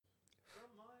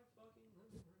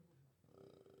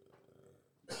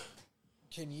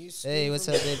Can you? Hey, what's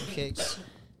up, baby cakes?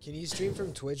 Can you stream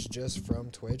from Twitch just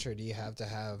from Twitch, or do you have to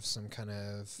have some kind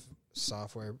of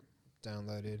software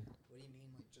downloaded? What do you mean,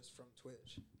 like just from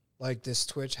Twitch? Like, does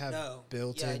Twitch have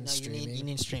built-in streaming? You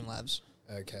need Streamlabs.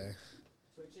 Okay.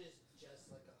 Twitch is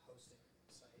just like a hosting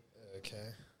site. Okay.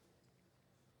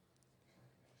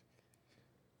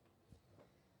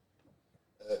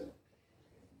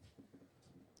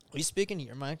 Are you speaking to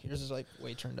your mic? Yours is like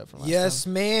way turned up from last Yes,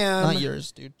 time. ma'am. Not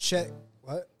yours, dude. Check.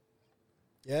 What?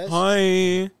 Yes.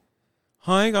 Hi.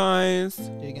 Hi, guys. Do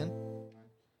it again.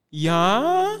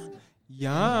 Yeah?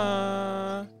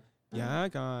 Yeah. Yeah,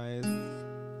 guys.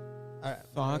 All right.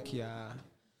 Fuck yeah.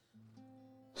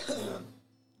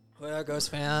 What up, Ghost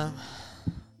fam?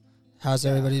 How's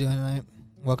everybody doing tonight?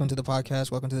 Welcome to the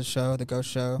podcast. Welcome to the show, the Ghost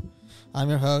Show. I'm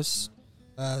your host,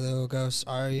 little ghost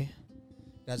Ari.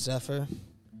 Got Zephyr.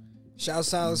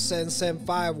 Shouts out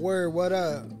 775 word. What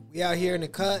up? We out here in the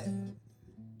cut.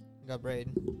 Got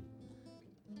Braden.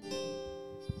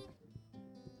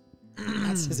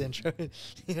 That's his intro.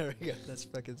 Here we go. That's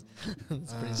fucking.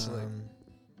 That's pretty slick.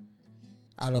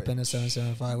 Out up in the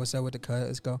 775. What's up with the cut?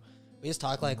 Let's go. We just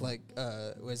talk like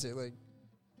was it like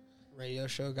radio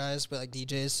show guys, but like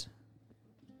DJs.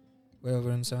 We're over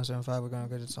in 775. We're gonna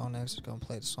go to the song next. We're gonna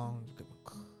play the song.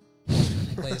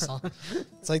 Play the song.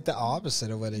 It's like the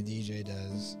opposite of what a DJ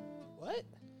does. What?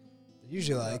 They're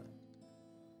usually like,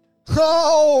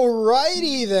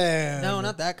 alrighty then. No,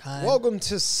 not that kind. Welcome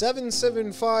to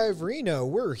 775 Reno.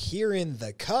 We're here in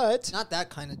the cut. Not that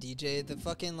kind of DJ. The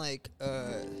fucking the Like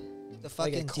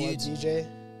fucking a club dudes. DJ?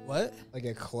 What? Like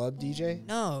a club DJ?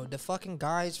 No, the fucking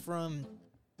guys from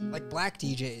like black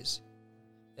DJs.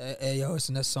 Hey, yo, it's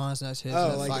the next song, it's the next hit. Oh,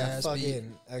 it's the like a fire-ass beat.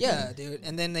 fucking... Okay. Yeah, dude.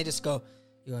 And then they just go,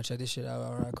 you want to check this shit out?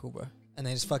 All right, cool, bro. And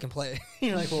they just fucking play it.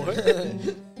 You're like, what? All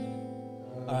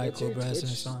right, What's cool, your bro. That's the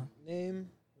Twitch next song. name?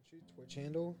 What's your Twitch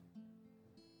handle?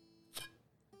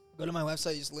 Go to my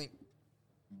website, use link.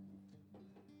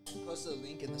 Post a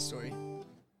link in the story.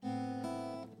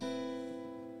 And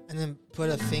then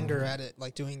put a finger at it,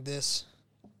 like doing this.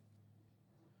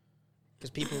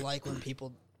 Because people like when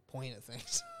people point at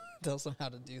things. Tells them how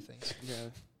to do things. Yeah.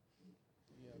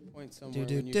 Point somewhere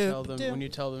Do, when you do, tell them do. when you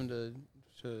tell them to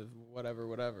whatever,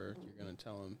 you're gonna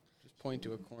tell them. Just point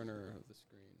to a corner of the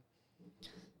screen.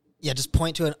 Yeah, just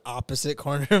point to an opposite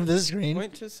corner of the screen.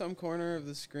 Point to some corner of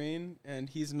the screen, and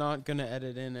he's not gonna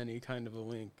edit in any kind of a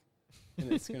link,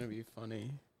 and it's gonna be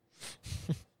funny.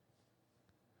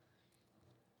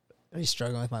 Are you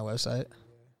struggling with my website?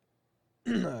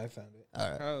 I found it. All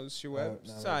right. How's your Oh,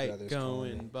 now my website brother's calling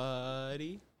going, me.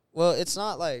 buddy? Well, it's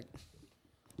not like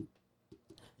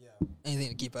Yeah. anything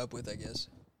to keep up with, I guess.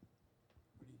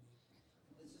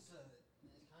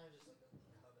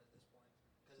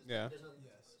 Yeah.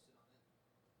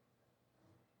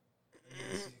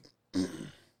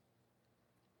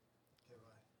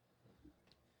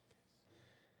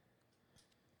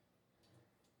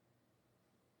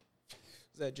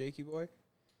 Is that Jakey boy?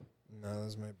 No, that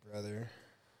was my brother.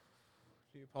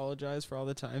 Do you apologize for all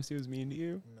the times he was mean to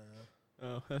you? No.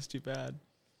 Oh, that's too bad.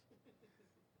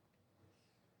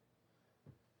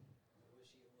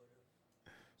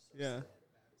 Yeah.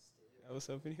 I was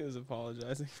hoping he was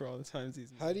apologizing for all the times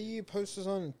he's How do you post this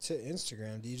on to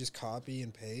Instagram? Do you just copy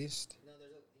and paste? No,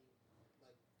 there's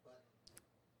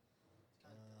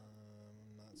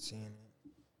I'm not seeing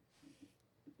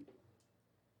it.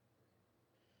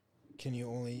 Can you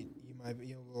only... You might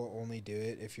be able to only do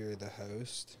it if you're the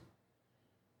host?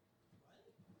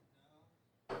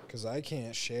 Because I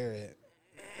can't share it.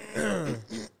 Are you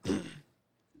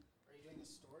doing a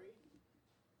story?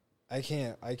 I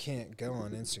can't go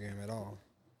on Instagram at all.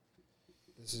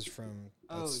 This is from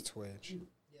that's Twitch.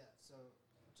 Yeah, so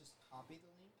just copy the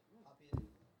link, copy it,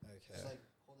 Okay. just like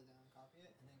hold it down, copy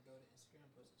it, and then go to Instagram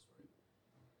and post a story.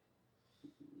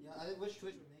 Yeah, I wish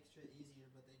Twitch would make shit easier,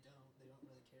 but they don't. They don't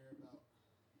really care about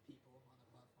people on the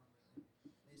platform, really.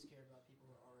 They just care about people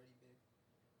who are already big.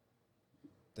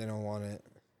 They don't want it.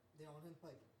 They don't want to,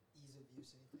 like, ease of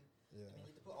use anything. Yeah. I mean, you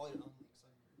have to put all your own links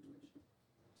on your Twitch.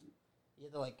 You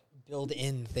have to, like, build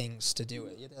in things to do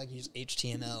it. You have to, like, use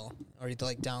HTML, or you have to,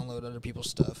 like, download other people's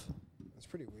stuff. That's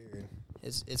pretty weird.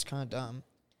 It's kind of dumb.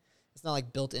 It's not,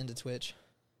 like, built into Twitch.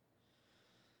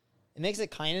 It makes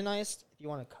it kind of nice if you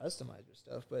want to customize your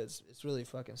stuff, but it's really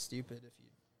fucking stupid if you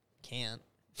can't.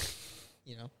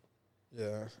 You know?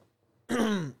 Yeah.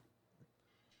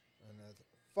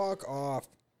 Fuck off.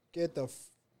 Get the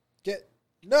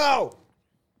no!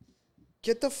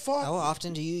 Get the fuck. How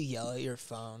often do you yell at your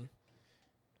phone?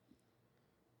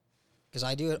 Because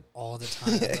I do it all the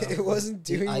time. It bro. wasn't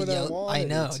doing what I wanted I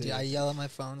know, it to. dude. I yell at my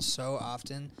phone so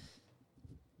often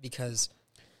because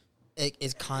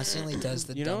it constantly does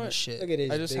the You know what? dumbest shit. Look at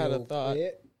his I just big had a old thought.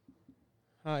 clit.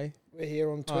 Hi. We're here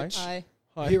on Hi. Twitch. Hi.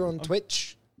 Hi. Here on I'm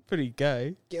Twitch. pretty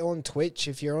gay. Get on Twitch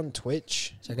if you're on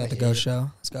Twitch. Check We're out the here. Ghost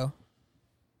Show. Let's go.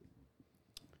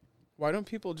 Why don't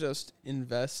people just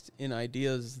invest in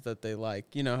ideas that they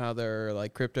like? You know how there are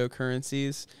like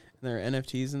cryptocurrencies and there are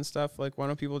NFTs and stuff. Like, why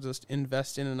don't people just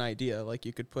invest in an idea? Like,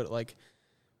 you could put like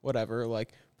whatever,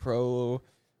 like pro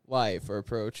life or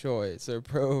pro choice or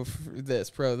pro this,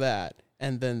 pro that.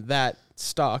 And then that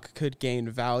stock could gain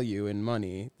value in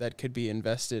money that could be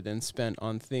invested and spent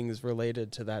on things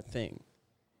related to that thing.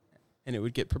 And it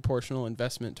would get proportional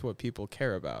investment to what people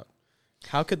care about.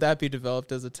 How could that be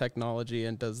developed as a technology,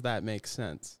 and does that make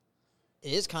sense?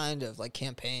 It is kind of like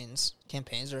campaigns.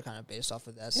 Campaigns are kind of based off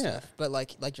of that Yeah. stuff. But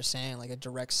like you're saying, like a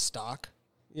direct stock,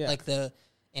 Yeah. like the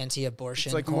anti-abortion.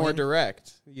 It's like coin, more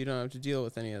direct. You don't have to deal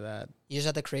with any of that You just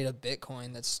have to create a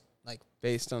Bitcoin that's like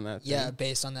based on that thing.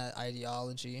 based on that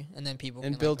ideology, and then people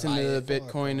And can, built like, buy into it. the Fuck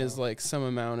Bitcoin is off. like some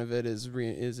amount of it is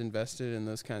invested in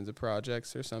those kinds of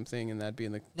projects or something, and that'd be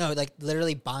in the No, like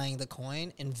literally buying the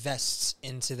coin invests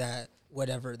into that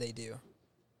whatever they do.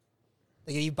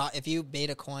 Like if you made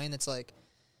a coin that's like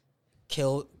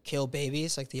kill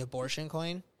babies, like the abortion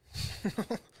coin.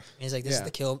 He's like, this is Yeah.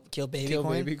 the kill baby kill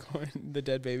coin, baby coin, the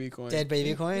dead baby coin. dead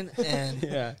baby coin, and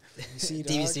Yeah,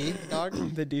 DVC dog.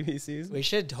 the DVCs. We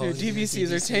should totally Dude, do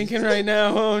DVCs are DVC. tanking right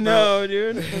now. Oh no,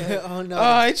 dude. Oh no. Oh,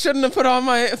 I shouldn't have put all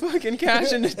my fucking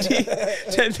cash into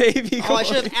dead baby coins. Oh, I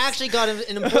should have actually got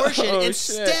an abortion Oh,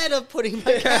 instead of putting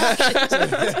my cash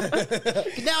into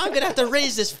it. Now I'm gonna have to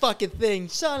raise this fucking thing,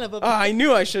 son of a. Oh, I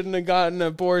knew I shouldn't have gotten an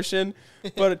abortion,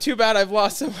 but too bad I've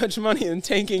lost so much money in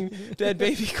tanking dead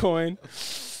baby coin.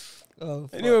 Oh,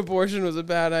 I knew abortion was a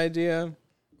bad idea.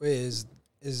 Wait,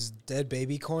 is dead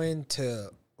baby coin to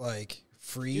like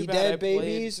free Too bad I dead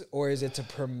babies, or is it to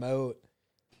promote?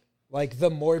 Like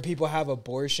the more people have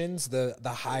abortions, the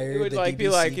higher It would the like be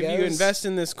DBC like if you goes? invest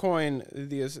in this coin,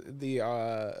 the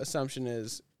assumption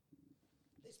is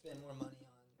They spend more money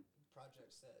on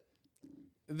projects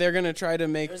that. they're gonna try to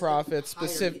make There's profits the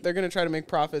higher- They're gonna try to make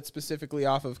profits specifically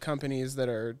off of companies that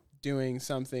are doing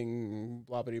something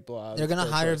blah blah blah. They're gonna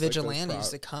pro hire choice, like those vigilantes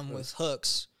to come with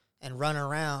hooks and run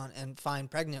around and find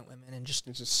pregnant women and just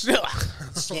just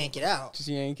yank it out. just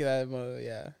yank that.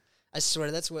 Yeah. I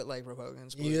swear that's what like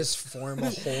Republicans. You believe. just form a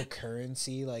whole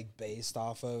currency like based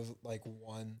off of like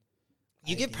one.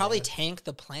 You could idea. probably tank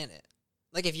the planet.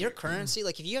 Like if your currency,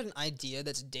 like if you had an idea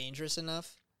that's dangerous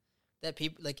enough that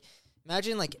people like,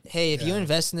 imagine like, hey, if you Yeah.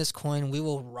 invest in this coin, we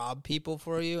will rob people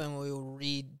for you and we will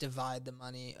redivide the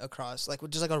money across, like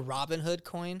just like a Robin Hood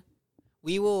coin.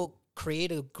 We will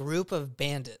create a group of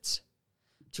bandits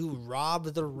to rob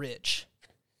the rich,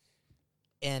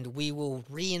 and we will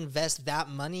reinvest that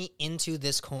money into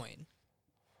this coin.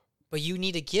 But you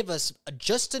need to give us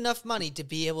just enough money to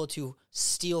be able to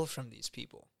steal from these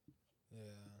people.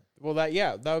 Well,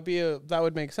 that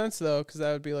would make sense though, because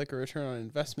that would be like a return on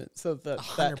investment. So that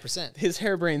 100%. his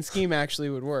harebrained scheme actually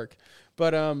would work.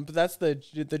 But that's the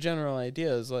general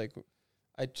idea. Is like,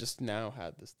 I just now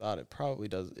had this thought. It probably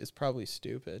does. It's probably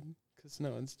stupid because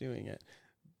no one's doing it.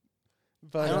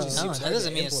 But I don't just know. seems That hard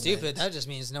doesn't to mean it's implement. stupid. That just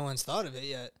means no one's thought of it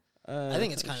yet. I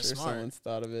think it's I'm kinda sure smart. Someone's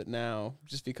thought of it now,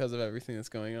 just because of everything that's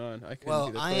going on. I couldn't Well,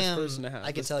 be the I first person to have.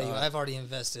 I can this tell you, thought. I've already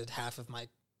invested half of my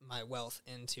wealth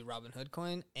into Robin Hood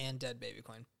coin and Dead Baby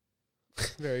coin.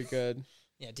 Very good.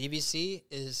 Yeah, DBC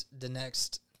is the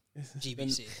next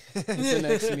GBC. It's the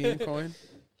next meme coin.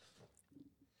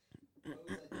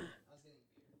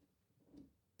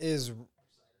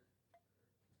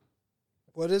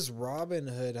 What does Robin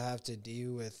Hood have to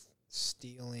do with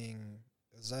stealing?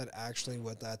 Is that actually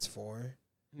what that's for?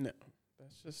 No,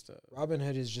 that's just a. Robin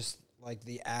Hood is just like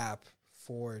the app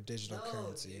for digital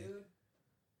currency.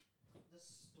 The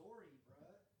story, bro.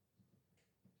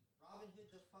 Robin Hood,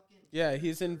 the fucking. Yeah,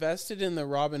 he's invested in the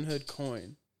Robin Hood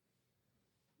coin.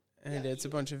 And Yeah, it's a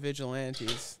bunch of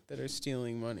vigilantes that are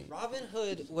stealing money. Robin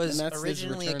Hood was And that's his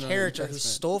originally a return on character who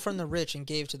investment. stole from the rich and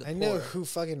gave to the I poor. know who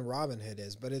fucking Robin Hood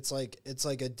is, but it's like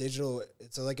a digital.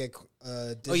 It's like a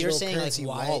digital you're saying, like, currency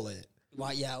why- wallet.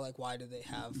 Why? Yeah, like why do they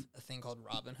have a thing called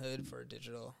Robin Hood for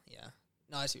digital? Yeah.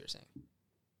 No, I see what you're saying.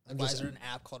 I'm Why just- is there an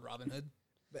app called Robin Hood?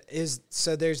 But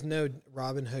so there's no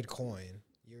Robin Hood coin.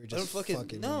 You're just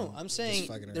fucking. no. I'm just saying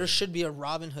fucking there around. should be a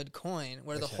Robin Hood coin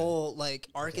where the Okay. whole like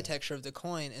architecture of the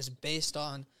coin is based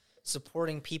on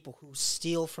supporting people who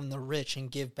steal from the rich and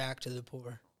give back to the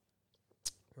poor.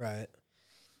 Right.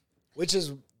 Which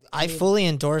is I mean, fully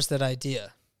endorse that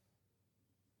idea.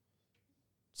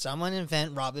 Someone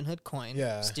invent Robinhood coin,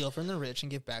 Yeah. steal from the rich,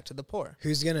 and give back to the poor.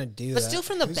 Who's gonna do But that? steal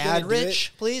from the Who's bad gonna do it?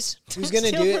 rich, please. Who's gonna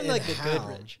Steal do it from, like, and the good how?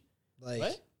 rich? Like,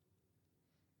 What?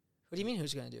 What do you mean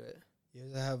who's going to do it? you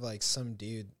have to have like some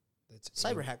dude that's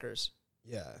Cyber hackers.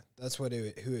 Yeah, that's what who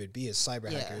it would be is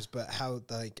cyber Yeah. hackers. But how,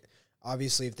 like,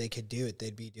 obviously if they could do it,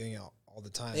 they'd be doing it all the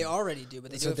time. They already do, but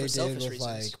they That's do it what for they selfish did with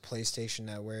reasons. like PlayStation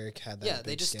Network had that. Yeah,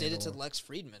 they big just did it to scandal. Lex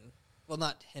Friedman. Well,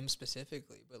 not him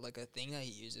specifically, but like a thing that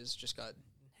he uses just got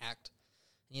hacked.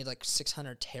 He had like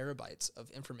 600 terabytes of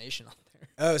information on there.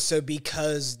 Oh, so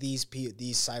because these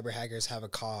cyber hackers have a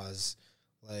cause,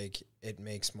 like it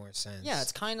makes more sense. Yeah,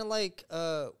 it's kind of like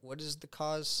what is the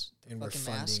cause? The and we're fucking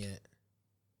funding mask. it.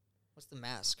 What's the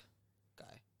mask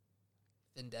guy?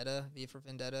 Vendetta, V for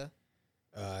Vendetta.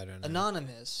 I don't know.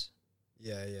 Anonymous.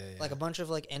 Yeah. Like a bunch of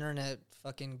like internet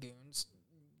fucking goons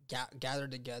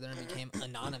gathered together and became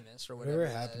anonymous or whatever.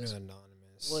 Whatever that happened is. to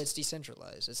anonymous? Well, it's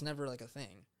decentralized. It's never like a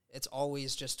thing. It's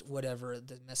always just whatever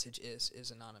the message is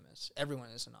anonymous. Everyone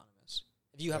is anonymous.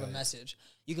 If you have a Right. message,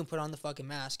 you can put on the fucking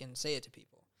mask and say it to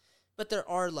people. But there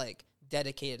are like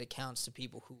dedicated accounts to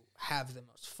people who have the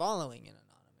most following in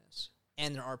anonymous,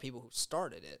 and there are people who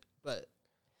started it. But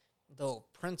the whole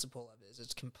principle of it is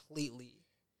it's completely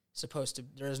supposed to.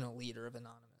 There is no leader of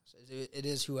anonymous. It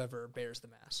is whoever bears the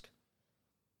mask.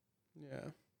 Yeah.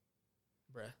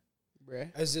 Bruh.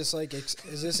 Bruh. Is this like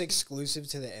is this exclusive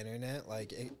to the internet?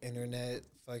 Like internet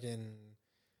fucking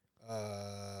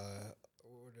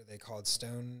what are they called?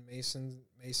 Stone mason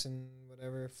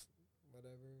whatever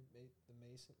the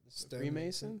mason the stone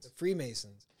Freemasons? the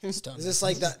Freemasons. Stone Is this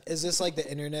like that? Is this like the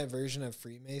internet version of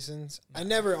Freemasons? I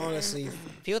never honestly.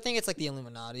 People think it's like the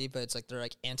Illuminati, but it's like they're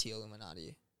like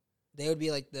anti-Illuminati. They would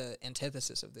be like the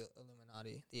antithesis of the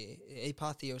Illuminati, the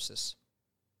apotheosis.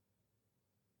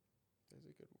 That's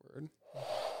a good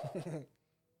word.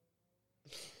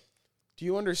 Do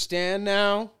you understand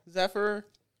now, Zephyr?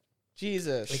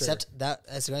 Jesus. Sure. Except that,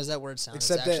 as good as that word sounds,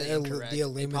 Except it's that actually incorrect. the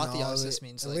Illuminati, Apotheosis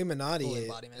means like Illuminati full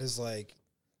embodiment. is like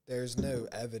there's no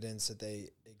evidence that they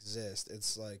exist.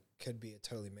 It's like could be a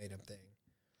totally made up thing.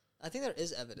 I think there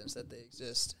is evidence that they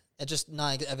exist. It's just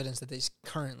not evidence that they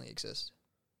currently exist.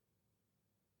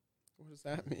 What does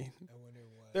that mean? I wonder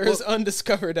why. There is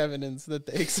undiscovered evidence that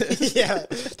they exist. Yeah,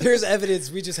 there's evidence.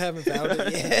 We just haven't found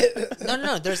it yet.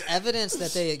 No. There's evidence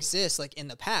that they exist, like in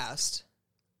the past.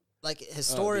 Like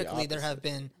historically, there have opposite.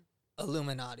 been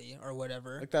Illuminati or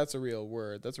whatever. Like that's a real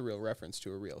word. That's a real reference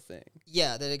to a real thing.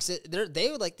 Yeah, that exist.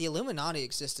 They would like the Illuminati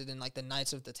existed in like the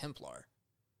Knights of the Templar,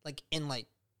 like in like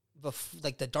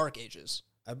like the Dark Ages.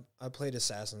 I played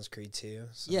Assassin's Creed 2.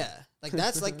 So. Yeah, like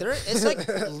that's like it's like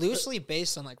loosely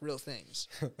based on like real things,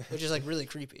 which is like really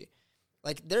creepy.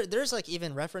 Like there's like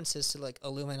even references to like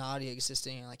Illuminati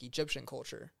existing in like Egyptian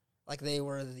culture. Like they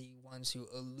were the ones who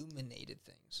illuminated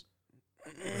things.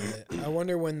 Right. I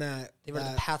wonder when They were the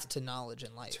that path to knowledge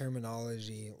and light.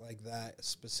 terminology, like that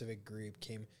specific group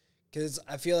came, because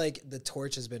I feel like the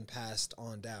torch has been passed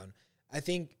on down. I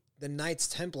think the Knights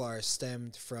Templar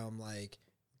stemmed from like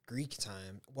Greek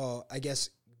time. Well, I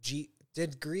guess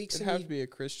did Greeks It'd have to be a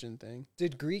Christian thing.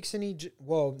 did Greeks in Egypt?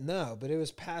 Well, no, but it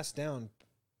was passed down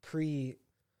pre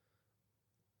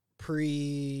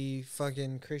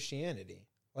fucking Christianity.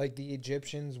 Like the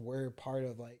Egyptians were part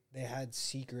of like they had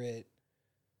secret.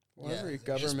 Well, Yeah, every it's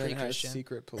just government has pre-Christian.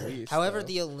 secret police. However, though.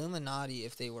 the Illuminati,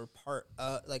 if they were part,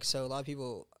 like so, a lot of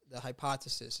people, the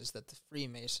hypothesis is that the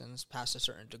Freemasons passed a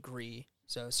certain degree,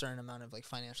 so a certain amount of like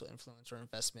financial influence or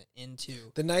investment into.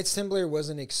 The Knights Templar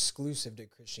wasn't exclusive to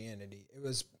Christianity. It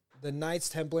was the Knights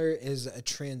Templar is a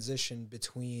transition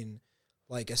between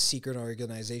like a secret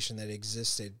organization that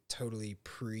existed totally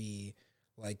pre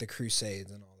like the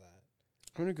Crusades and all that.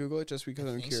 I'm gonna Google it just because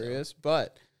I I'm think so. curious.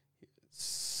 But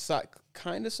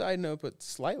kind of side note, but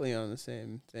slightly on the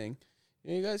same thing.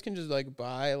 You guys can just like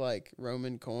buy like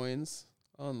Roman coins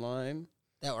online,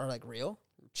 That were like real,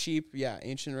 cheap. Yeah,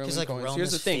 ancient Roman because like coins. Rome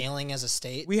Here's the is thing: failing as a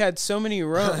state. we had so many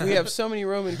we have so many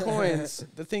Roman coins.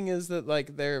 The thing is that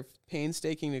like they're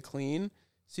painstaking to clean,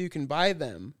 so you can buy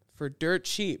them for dirt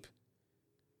cheap.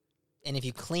 And if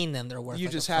you clean them, they're worth. You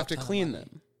like just a have fuck to ton of clean money.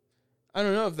 them. I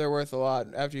don't know if they're worth a lot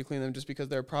after you clean them, just because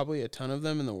there are probably a ton of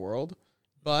them in the world.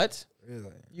 But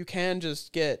Really? you can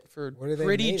just get for What are they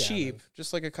pretty made out cheap, of?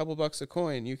 just like a couple bucks a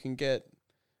coin. You can get.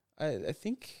 I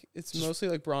think it's mostly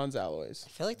like bronze alloys. I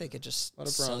feel like they could just A lot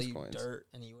of sell bronze you coins. dirt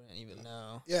and you wouldn't even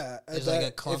know. Yeah, There's like a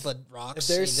clump of rocks. If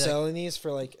they're you'd be like, selling these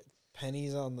for like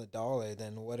pennies on the dollar,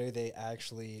 then what are they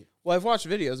actually? Well, I've watched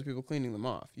videos of people cleaning them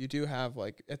off. You do have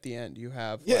like at the end, you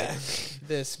have Yeah. like,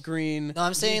 this green. no,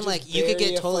 I'm saying just like you could bury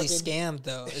get a totally fucking- scammed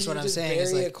though. Is You what I'm just saying. Is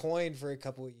bury a like coin for a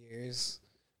couple of years.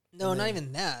 No, And not then-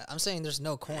 even that. I'm saying there's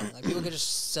no coin. Like people could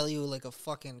just sell you like a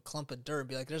fucking clump of dirt.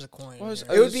 Be like, there's a coin. Well, in it's-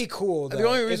 here. It would be cool. The though,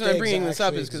 only if reason they I'm bringing this up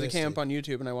actually is because it came up existed. on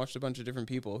YouTube, and I watched a bunch of different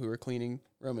people who were cleaning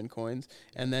Roman coins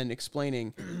and then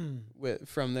explaining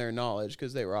from their knowledge,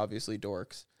 because they were obviously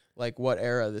dorks, like what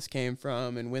era this came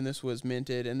from and when this was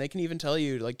minted, and they can even tell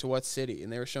you like to what city,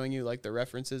 and they were showing you like the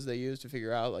references they used to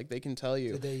figure out. Like they can tell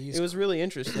you. Did they use? It was really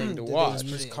interesting to did watch. they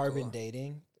use Pretty carbon cool.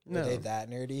 dating? No. Were they that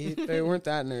nerdy? They weren't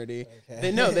that nerdy.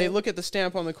 Okay. They look at the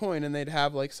stamp on the coin and they'd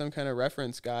have like some kind of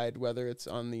reference guide, whether it's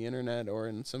on the internet or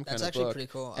in some That's kind of actually book. pretty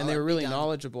cool. And they were really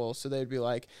knowledgeable, so they'd be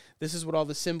like, this is what all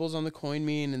the symbols on the coin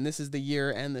mean, and this is the year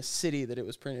and the city that it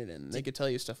was printed in. They could tell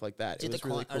you stuff like that. It was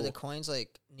really cool. Are the coins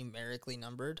like numerically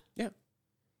numbered?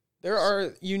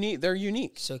 They're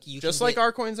unique. So you Just can like get,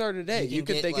 our coins are today. you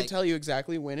can get, They could like- tell you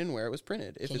exactly when and where it was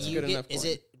printed if can it's a you good enough coin. Is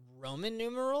it Roman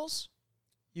numerals?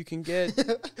 You can get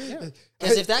Because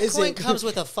if that Is coin it- comes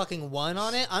with a fucking 1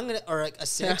 on it, I'm gonna or like a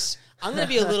 6. I'm gonna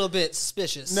be a little bit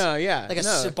suspicious. no, yeah, like a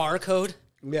no. barcode.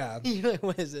 yeah. You're like,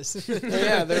 what is this?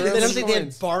 Yeah, they're they Roman don't think they had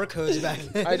coins. barcodes back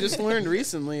then. I just learned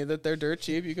recently that they're dirt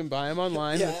cheap. You can buy them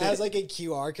online. Yeah, with it the- has like a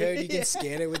QR code. You can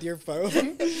scan it with your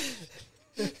phone.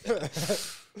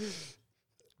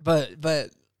 but Yeah,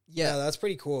 yeah, that's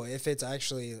pretty cool. If it's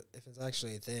actually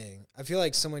a thing, I feel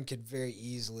like someone could very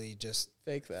easily just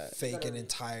fake that. fake an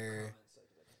entire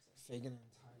industry.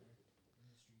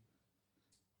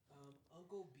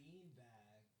 Uncle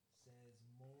Beanbag says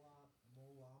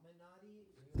Molaminati.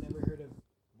 You never heard of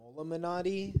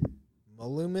Molaminati?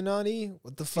 Moluminati?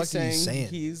 What the fuck He's are you saying saying?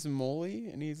 he's Molly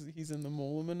and he's in the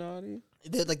Moluminati.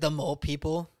 they're like the mole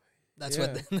people. That's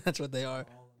Yeah. that's what they are.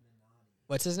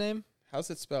 What's his name? How's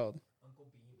it spelled?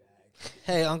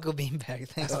 Hey, Uncle Beanbag.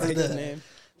 Thanks That's for a good the name.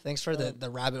 thanks for the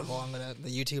rabbit hole. The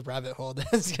YouTube rabbit hole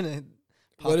that's gonna.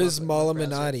 pop What up is in my browser.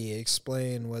 Molaminati?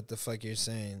 Explain what the fuck you're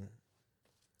saying.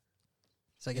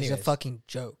 It's like it's a Anyways. fucking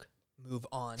joke. Move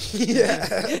on.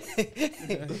 Yeah.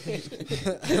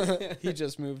 He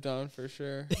just moved on for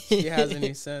sure. He has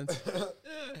any sense.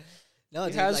 No,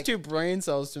 He dude, has like, 2 brain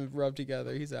cells to rub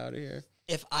together. He's out of here.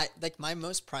 if I like my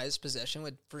most prized possession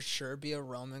would for sure be a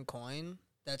Roman coin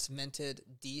that's minted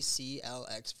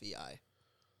DCLXVI.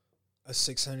 A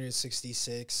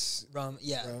 666.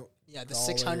 Yeah, Ro- yeah, the dollar.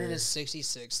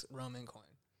 666 Roman coin.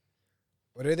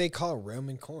 What do they call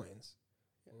Roman coins?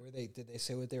 What were they? Did they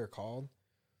say what they were called?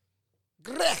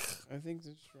 I think it's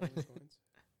just Roman coins.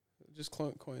 Just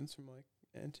coins from like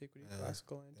antiquity,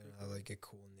 classical They antiquity. don't have like a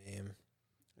cool name.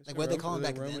 Like, what'd they call 'em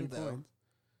back then, though? coins.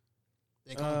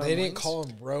 They call them They didn't coins? call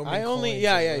them Roman. I only, coins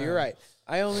yeah, or you're Rome. right.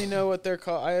 I only know what they're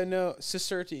called. I know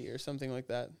Sisterti or something like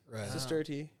that. Right. Ah.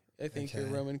 Sisterti, I think, are Okay.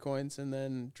 Roman coins, and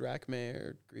then drachmae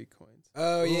or Greek coins.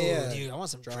 Oh Ooh, yeah. dude, I want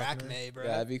some Drachma. drachmae, bro.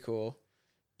 Yeah, that'd be cool.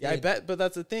 Yeah, I Dude. bet. But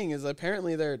that's the thing is,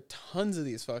 apparently there are tons of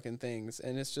these fucking things,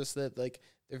 and it's just that like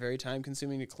they're very time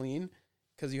consuming to clean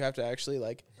because you have to actually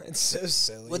like. It's so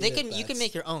silly. Well, they that can. You can that's-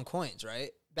 make your own coins,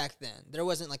 right? Back then, there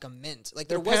wasn't like a mint. Like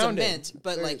They're there was pounded. a mint,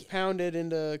 but They're like pounded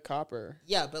into copper.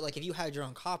 yeah, but like if you had your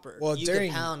own copper, Well, you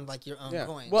during- could pound like your own Yeah.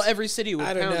 coins. Well, every city would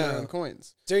I don't pound their know. own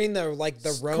coins. during the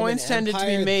the Roman Coins tended to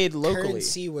be Empire, made locally.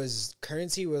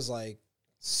 Currency was like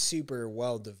super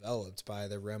well developed by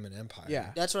the Roman Empire.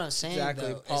 Yeah, that's what I'm saying. exactly.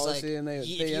 Though, is, Policy, like, and if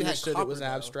you they had understood it was copper,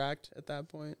 though, abstract at that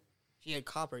point. If you had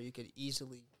copper, you could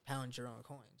easily pound your own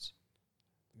coins.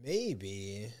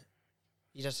 Maybe.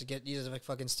 You just like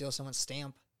fucking steal someone's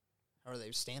stamp, or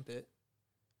they stamp it.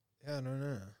 Yeah, I don't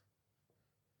know.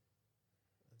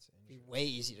 It'd be way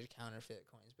easier to counterfeit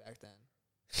coins back then.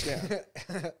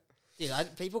 Yeah.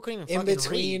 Dude, people couldn't even In fucking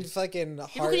between read. fucking People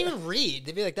hard. couldn't even read.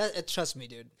 They'd be like, "That trust me,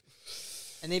 dude,"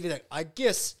 and they'd be like, "I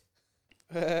guess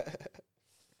if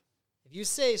you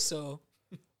say so."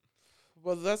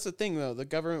 Well, that's the thing, though. The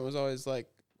government was always like,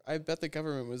 I bet the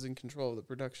government was in control of the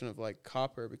production of like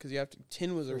copper because you have to.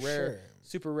 Tin was a For rare, sure.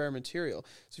 super rare material.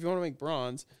 So if you want to make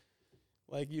bronze,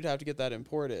 like you'd have to get that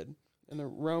imported.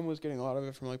 And Rome was getting a lot of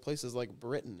it from like places like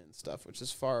Britain and stuff, which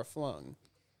is far flung.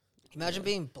 Imagine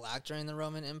being black during the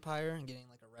Roman Empire and getting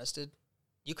like arrested.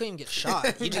 You couldn't even get shot.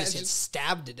 You just Imagine- get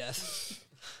stabbed to death.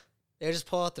 They would just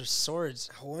pull out their swords.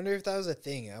 I wonder if that was a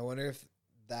thing. I wonder if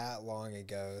that long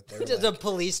ago they were The like,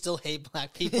 police still hate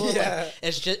black people. Yeah.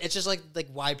 Like, it's just like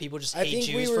white people just I hate think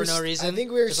Jews we were for no reason. I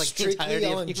think we were Just, like, the strictly entirety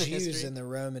of on human Jews history. in the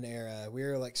Roman era. We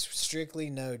were like strictly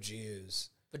no Jews.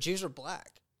 But Jews were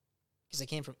black because they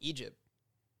came from Egypt.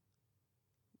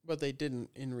 But they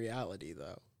didn't in reality,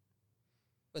 though.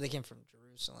 But they came from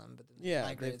Jerusalem. But then they Yeah,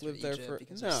 migrated they've lived there through for. Egypt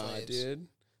because of No, slaves. dude.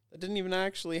 That didn't even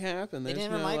actually happen. They There's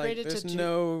never no migrated there's to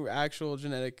no actual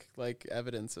genetic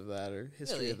evidence of that or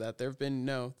history of that. There've been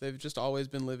they've just always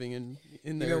been living in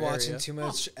their You've been watching area. too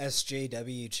much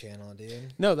SJW channel,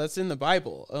 dude. No, that's in the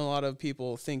Bible. A lot of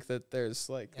people think that there's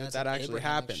Yeah, it's that like actually Abrahamic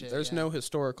happened. shit, There's yeah. no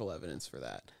historical evidence for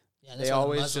that. Yeah, They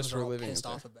always just were living it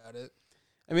off about it.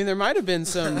 I mean, there might have been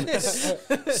some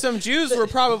Jews were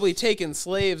probably taken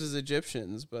slaves as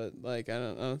Egyptians, but I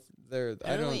don't know.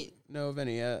 I don't know of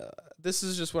any. This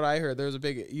is just what I heard. There was a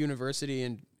big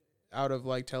university out of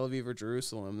Tel Aviv or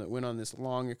Jerusalem that went on this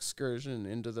long excursion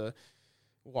into the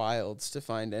wilds to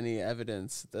find any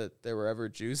evidence that there were ever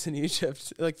Jews in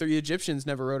Egypt. The Egyptians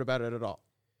never wrote about it at all.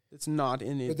 It's not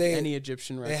in any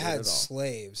Egyptian record They at had all.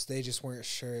 slaves. They just weren't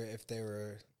sure if they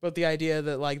were. But the idea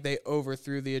that they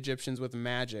overthrew the Egyptians with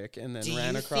magic and then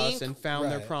ran across and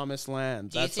found their promised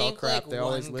land. That's all crap. They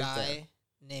always lived there. One guy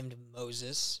named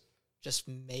Moses just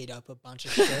made up a bunch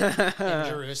of shit in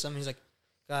Jerusalem. He's like,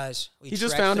 guys, he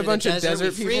just found a bunch of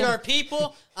desert people. We freed our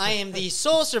people. I am the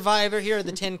sole survivor. Here are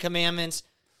the 10 Commandments.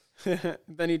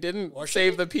 Then he didn't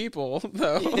save the people,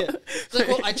 though. Yeah. It's like,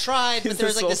 well, I tried, but there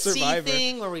was the survivor. sea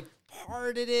thing where we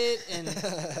parted it, and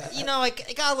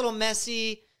it got a little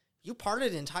messy. You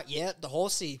parted the whole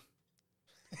sea.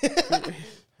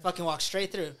 Fucking walked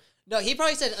straight through. No, he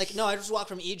probably said no, I just walked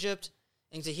from Egypt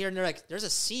and to here, and they're like, there's a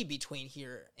sea between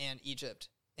here and Egypt,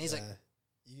 and he's like,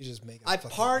 you just make. I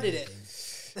parted it.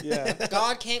 Yeah,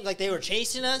 God came, they were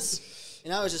chasing us,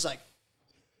 and I was just like,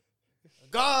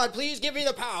 God, please give me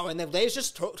the power, and the waves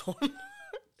just torn.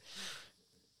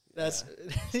 That's.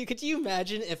 Could you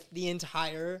imagine if the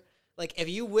entire if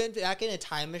you went back in a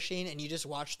time machine and you just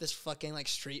watched this fucking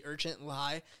street urchin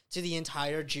lie to the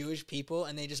entire Jewish people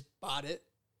and they just bought it,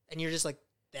 and you're just like,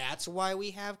 that's why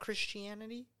we have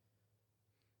Christianity?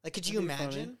 Could you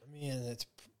imagine? I mean, it's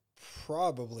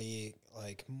probably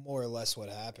more or less what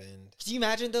happened. Could you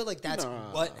imagine though? That's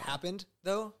what happened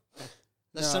though.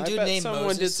 No, some dude named someone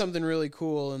Moses did something really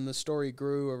cool, and the story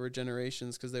grew over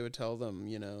generations because they would tell them,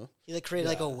 He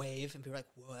created a wave, and people were like,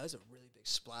 "Whoa, that was a really big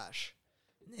splash."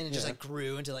 And it just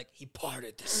grew into he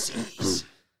parted the seas.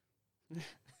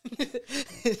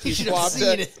 He swapped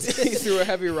it. He threw a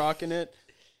heavy rock in it.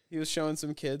 He was showing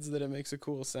some kids that it makes a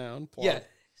cool sound. Plop. Yeah.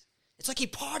 It's he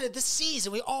parted the seas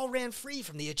and we all ran free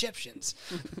from the Egyptians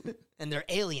and their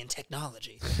alien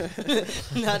technology.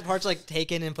 That part's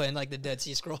taken and put in the Dead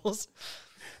Sea Scrolls.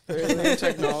 Their alien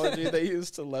technology they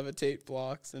used to levitate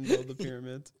blocks and build the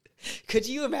pyramids. Could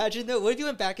you imagine though? What if you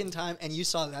went back in time and you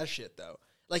saw that shit though?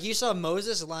 You saw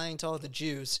Moses lying to all the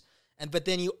Jews, but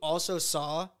then you also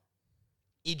saw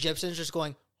Egyptians just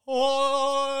going,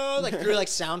 oh, through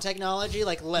sound technology,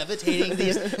 levitating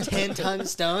these 10-ton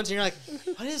stones, and you're like,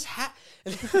 what is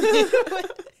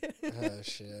Oh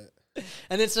shit!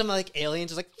 And then some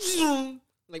aliens just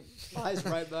flies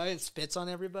right by and spits on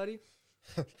everybody.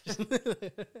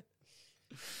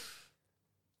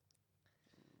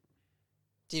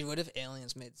 Dude, what if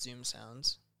aliens made Zoom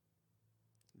sounds?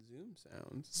 Zoom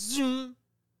sounds. Zoom.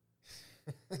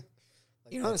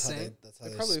 You know what I'm saying?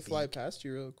 They probably fly past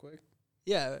you real quick.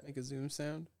 Yeah. Make a Zoom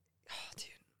sound. Oh, dude.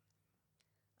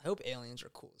 I hope aliens are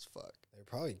cool as fuck. They're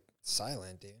probably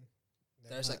silent, dude.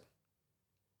 There's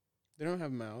they don't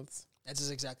have mouths. That's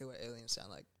just exactly what aliens sound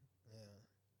like.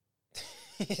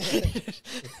 Yeah.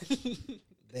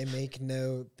 They make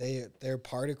their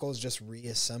particles just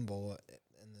reassemble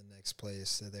in the next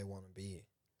place that they want to be.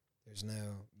 There's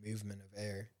no movement of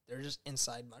air. They're just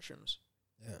inside mushrooms.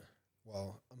 Yeah.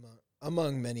 Well,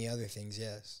 among many other things,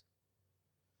 yes.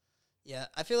 Yeah,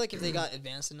 I feel if they got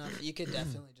advanced enough, you could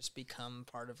definitely just become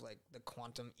part of the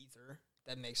quantum ether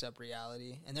that makes up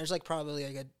reality. And there's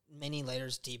probably many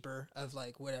layers deeper of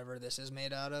whatever this is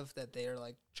made out of that they are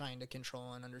trying to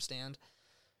control and understand.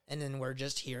 And then we're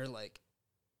just here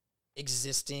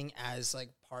existing as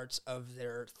parts of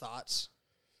their thoughts.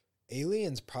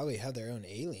 Aliens probably have their own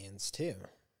aliens too.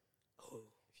 Oh.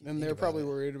 And they're probably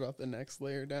worried about the next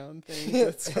layer down thing.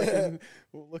 That's fucking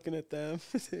looking at them,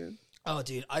 dude. Oh,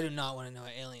 dude, I do not want to know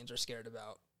what aliens are scared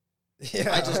about.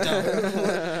 Yeah. I just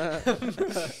don't.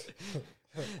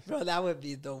 Bro, that would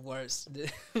be the worst. They're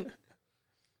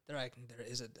like, there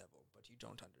is a devil, but you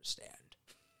don't understand.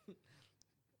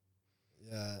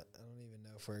 Yeah, I don't even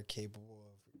know if we're capable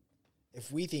of...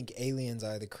 If we think aliens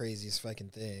are the craziest fucking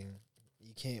thing,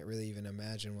 you can't really even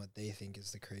imagine what they think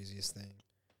is the craziest thing.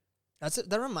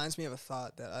 That reminds me of a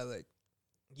thought that I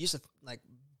used to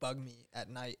bug me at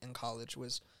night in college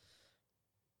was,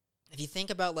 if you think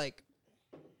about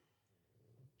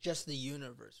just the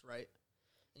universe, right?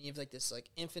 And you have this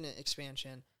infinite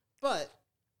expansion, but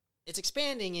it's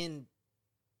expanding in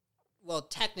well,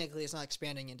 technically it's not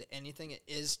expanding into anything. It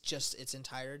is just its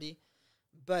entirety.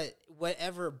 But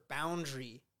whatever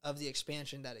boundary of the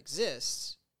expansion that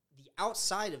exists, the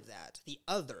outside of that, the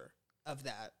other of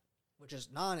that, which is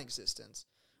non-existence,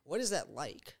 what is that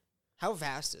like? How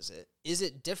vast is it? Is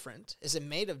it different? Is it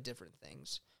made of different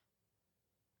things?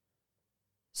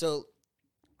 So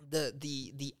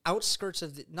the outskirts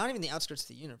of the, not even the outskirts of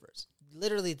the universe,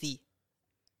 literally the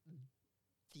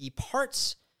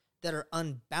parts that are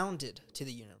unbounded to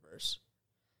the universe,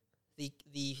 the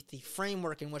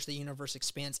framework in which the universe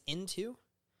expands into,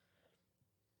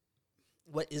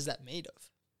 what is that made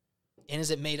of? And is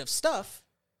it made of stuff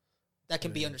that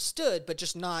can be understood, but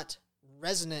just not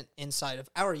resonant inside of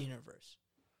our universe?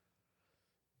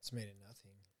 It's made of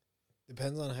nothing.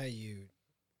 Depends on how you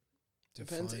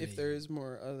Depends if there is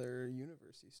more other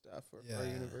universey stuff, or if our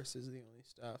universe is the only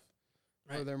stuff.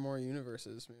 Right. Or are there more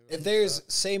universes? If there's,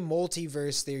 say,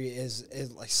 multiverse theory is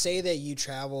like, say that you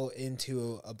travel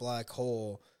into a black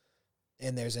hole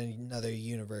and there's another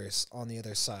universe on the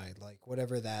other side, like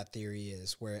whatever that theory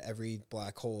is, where every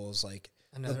black hole is like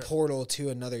the portal to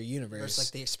another universe. It's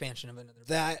like the expansion of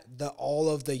another. All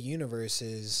of the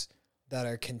universes that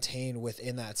are contained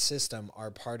within that system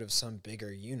are part of some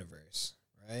bigger universe,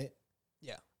 right?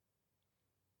 Yeah.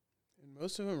 And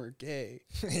most of them are gay.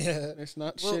 Yeah. There's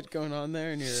not shit going on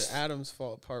there, and your atoms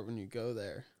fall apart when you go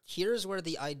there. Here's where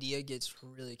the idea gets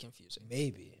really confusing.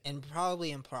 Maybe. And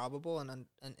probably improbable and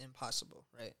impossible,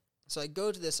 right? So I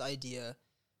go to this idea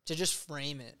to just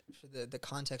frame it for the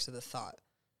context of the thought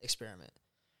experiment.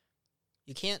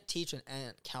 You can't teach an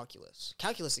ant calculus.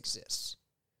 Calculus exists.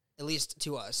 At least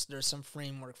to us, there's some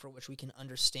framework for which we can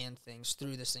understand things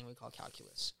through this thing we call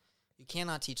calculus. You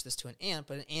cannot teach this to an ant,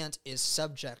 but an ant is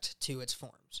subject to its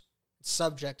forms. It's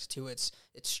subject to its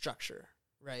structure,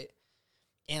 right?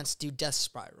 Ants do death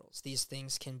spirals. These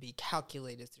things can be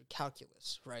calculated through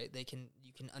calculus, right? You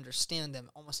can understand them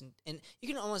and you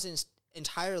can almost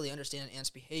entirely understand an ant's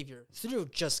behavior through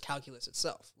just calculus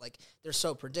itself. Like, they're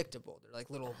so predictable. They're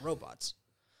like little robots.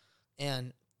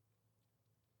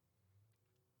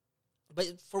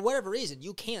 But for whatever reason,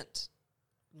 you can't,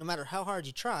 no matter how hard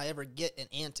you try, ever get an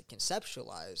ant to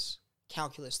conceptualize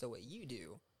calculus the way you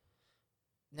do.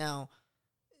 Now,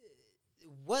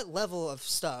 what level of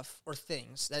stuff or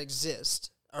things that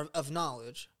exist, or of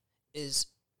knowledge, is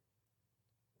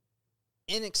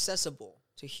inaccessible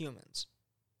to humans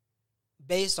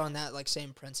based on that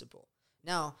same principle?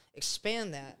 Now,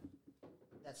 expand that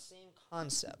same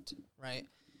concept, right?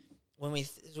 When we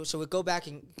going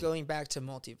back to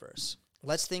multiverse.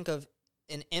 Let's think of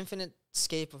an infinite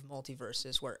scape of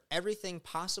multiverses where everything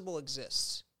possible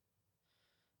exists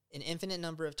an infinite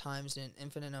number of times in an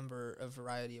infinite number of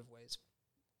variety of ways.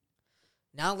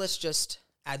 Now let's just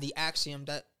add the axiom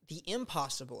that the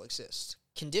impossible exists.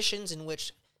 Conditions in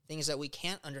which things that we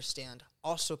can't understand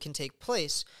also can take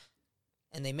place,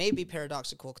 and they may be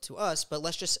paradoxical to us, but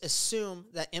let's just assume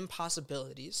that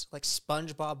impossibilities, like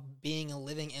SpongeBob being a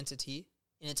living entity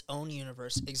in its own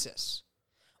universe, exists.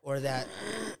 Or that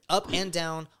up and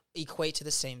down equate to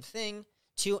the same thing.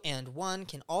 2 and 1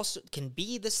 can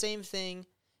be the same thing.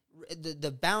 The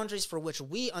boundaries for which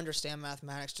we understand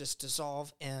mathematics just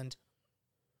dissolve, and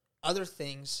other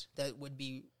things that would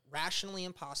be rationally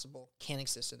impossible can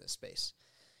exist in this space.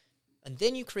 And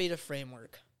then you create a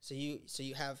framework. So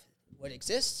you have what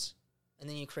exists, and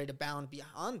then you create a bound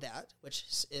beyond that,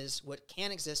 which is what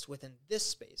can exist within this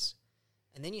space.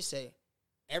 And then you say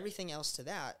everything else to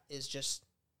that is just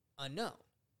unknown,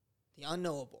 the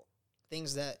unknowable,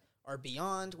 things that are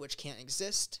beyond, which can't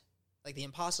exist, like the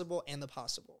impossible and the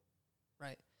possible,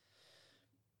 right?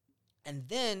 And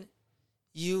then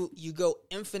you go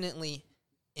infinitely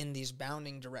in these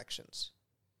bounding directions.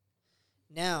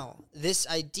 Now, this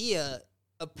idea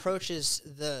approaches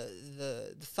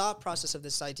the thought process of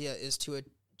this idea is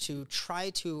to try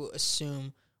to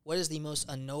assume what is the most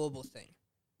unknowable thing.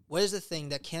 What is the thing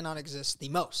that cannot exist the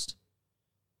most?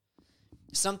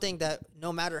 Something that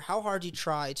no matter how hard you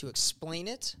try to explain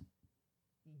it,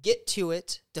 get to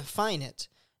it, define it,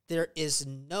 there is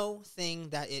no thing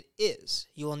that it is.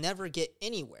 You will never get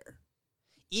anywhere.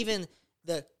 Even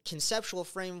the conceptual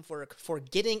framework for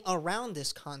getting around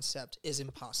this concept is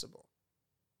impossible.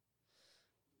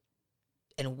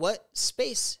 And what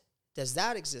space does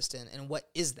that exist in, and what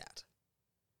is that?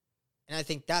 And I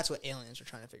think that's what aliens are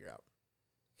trying to figure out.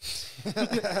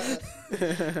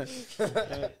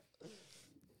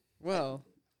 Well,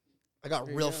 I got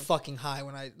real fucking high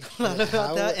when I thought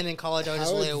about that, and in college I would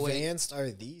just lay awake.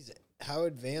 How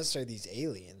advanced are these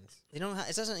aliens? They don't.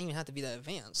 It doesn't even have to be that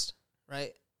advanced,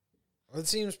 right? Well, it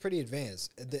seems pretty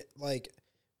advanced.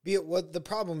 What the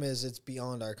problem is, it's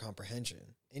beyond our comprehension.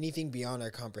 Anything beyond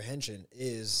our comprehension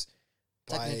is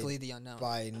technically the unknown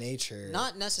by nature.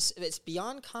 Not necessarily. It's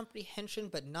beyond comprehension,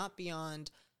 but not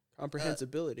beyond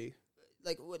comprehensibility.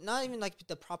 Not even like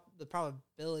the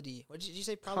probability. What did you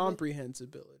say?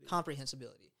 Comprehensibility.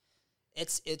 Comprehensibility.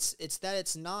 It's that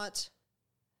it's not.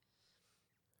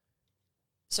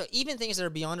 So even things that are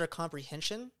beyond our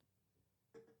comprehension,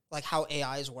 like how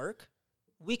AIs work,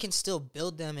 we can still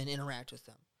build them and interact with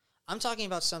them. I'm talking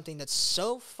about something that's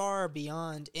so far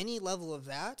beyond any level of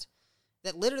that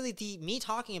literally me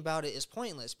talking about it is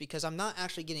pointless because I'm not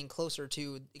actually getting closer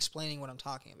to explaining what I'm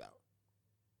talking about.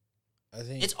 I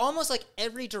think it's almost like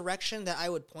every direction that I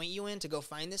would point you in to go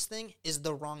find this thing is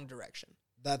the wrong direction.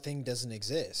 That thing doesn't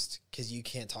exist because you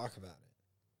can't talk about it.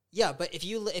 Yeah, but if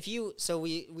you so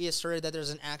we asserted that there's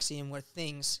an axiom where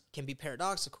things can be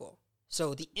paradoxical.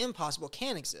 So the impossible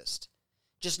can exist,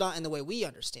 just not in the way we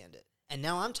understand it. And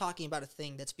now I'm talking about a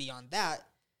thing that's beyond that,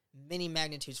 many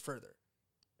magnitudes further.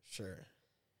 Sure.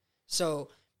 So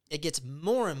it gets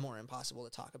more and more impossible to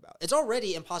talk about. It's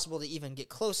already impossible to even get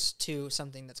close to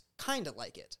something that's kind of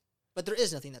like it. But there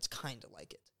is nothing that's kind of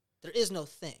like it. There is no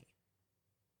thing.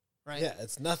 Right? Yeah,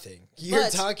 it's nothing. You're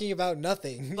talking about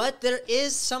nothing. But there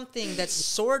is something that's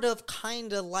sort of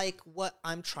kind of like what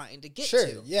I'm trying to get to.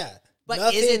 Sure, yeah.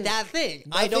 But is it that thing?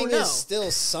 I don't know. Nothing is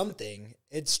still something.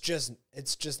 It's just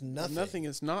nothing. Nothing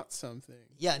is not something.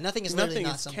 Yeah, nothing is literally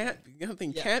not something.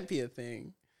 Nothing can't be a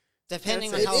thing.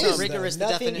 Depending on how rigorous the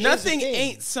definition. Nothing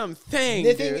ain't something,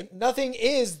 dude. Nothing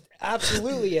is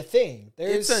absolutely a thing.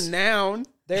 It's a noun.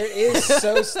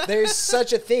 There's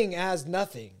such a thing as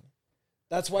nothing.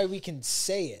 That's why we can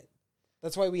say it.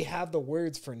 That's why we have the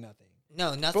words for nothing.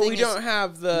 No, nothing. But we don't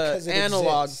have the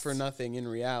analog for nothing in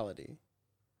reality.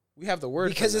 We have the word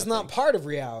because it's not part of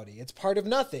reality. It's part of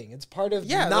nothing. It's part of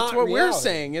that's what reality. We're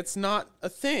saying. It's not a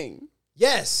thing.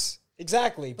 Yes,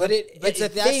 exactly. But it's a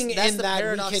thing in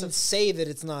that we can say that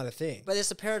it's not a thing. But it's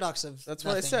the paradox of that's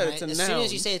nothing, what I said. Right? It's a as noun. Soon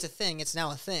as you say it's a thing, it's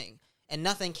now a thing, and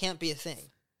nothing can't be a thing.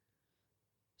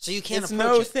 So you can't. It's approach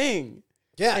no it. thing.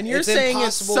 Yeah, and you're saying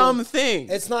it's something.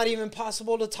 It's not even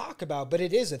possible to talk about, but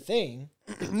it is a thing.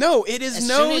 No, it is as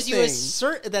no soon as thing. You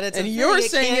assert that it's and a thing, you're it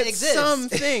saying can't it's exist.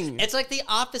 something. It's like the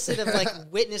opposite of like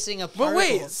witnessing a particle. But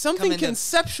wait, something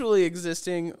conceptually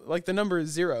existing, like the number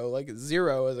 0, like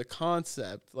 0 as a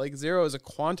concept, like 0 as a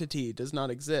quantity does not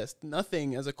exist.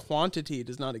 Nothing as a quantity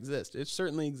does not exist. It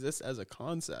certainly exists as a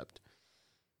concept.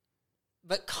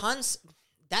 But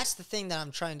that's the thing that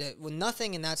I'm trying to... With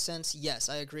nothing in that sense, yes,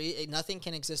 I agree. Nothing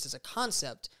can exist as a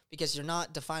concept because you're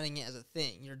not defining it as a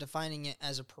thing. You're defining it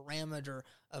as a parameter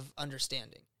of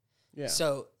understanding. Yeah.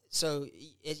 So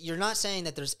you're not saying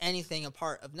that there's anything a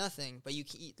part of nothing, but you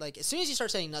like as soon as you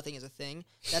start saying nothing is a thing,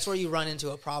 that's where you run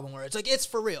into a problem where it's like, it's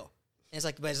for real. And it's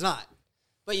like, but it's not.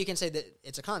 But you can say that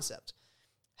it's a concept.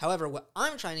 However, what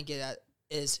I'm trying to get at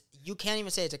is you can't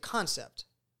even say it's a concept.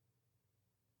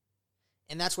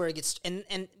 And that's where it gets... And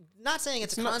not saying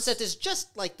it's a concept is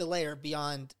just like the layer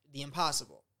beyond the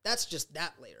impossible. That's just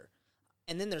that layer.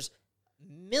 And then there's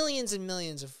millions and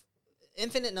millions of...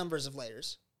 infinite numbers of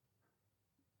layers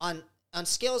on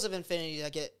scales of infinity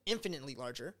that get infinitely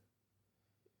larger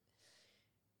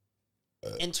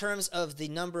in terms of the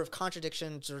number of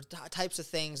contradictions or types of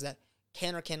things that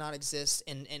can or cannot exist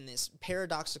in this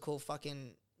paradoxical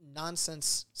fucking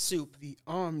nonsense soup. The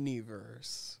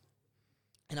omniverse.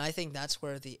 And I think that's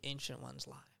where the ancient ones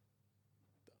lie.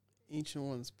 The ancient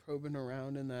ones probing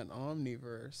around in that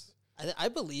omniverse. I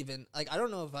believe in, like, I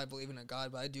don't know if I believe in a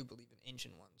god, but I do believe in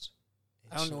ancient ones.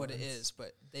 I don't know what it is,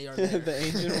 but they are there. The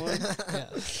ancient ones? Yeah.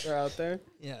 They're out there?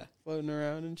 Yeah. Floating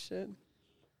around and shit?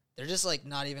 They're just, like,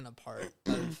 not even a part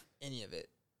of any of it.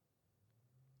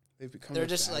 They've become They're a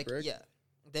just, fabric. like, yeah.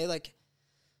 They, like...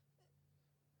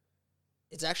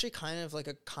 It's actually kind of, like,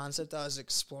 a concept I was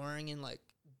exploring in, like,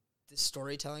 the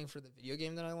storytelling for the video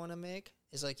game that I want to make.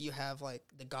 Is, like, you have, like,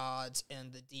 the gods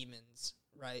and the demons,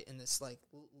 right? In this, like,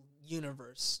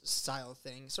 universe style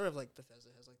thing. Sort of like Bethesda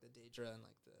has, like, the Daedra and,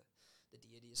 like, the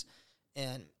deities.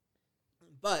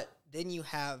 But then you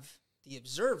have the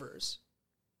observers,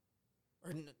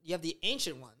 or you have the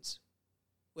ancient ones,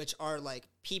 which are like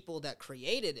people that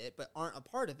created it but aren't a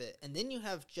part of it. And then you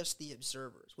have just the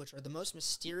observers, which are the most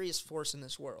mysterious force in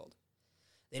this world.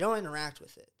 They don't interact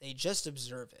with it. They just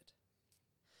observe it.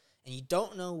 And you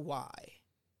don't know why.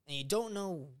 And you don't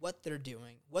know what they're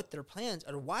doing, what their plans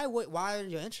are, why are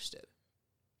you interested?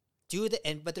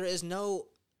 But there is no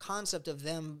concept of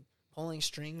them pulling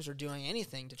strings or doing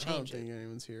anything to change it. I don't think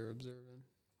anyone's here observing.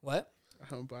 What?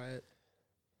 I don't buy it.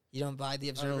 You don't buy the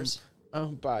observers?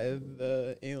 By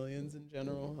the aliens in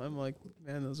general. I'm like,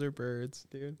 man, those are birds,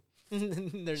 dude.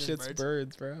 They're just Shit's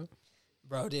birds, bro.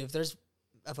 Bro, dude, if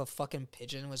a fucking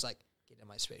pigeon was like, get in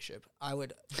my spaceship, I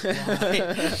would I'd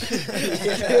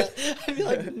be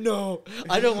like, no,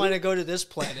 I don't want to go to this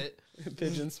planet.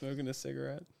 Pigeon smoking a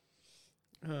cigarette.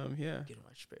 Yeah. Get in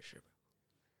my spaceship.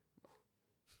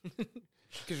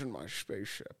 Get in my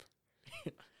spaceship.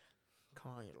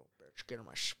 Come on, you little bitch, get in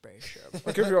my spaceship.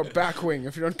 I'll give you a back wing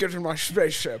if you don't get in my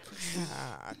spaceship.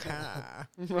 Okay.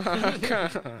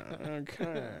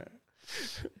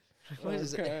 What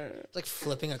is it? It's like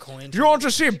flipping a coin. Do you want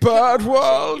to see Bird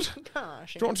World?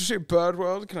 Gosh. Do you want to see Bird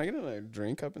World? Can I get another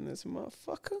drink up in this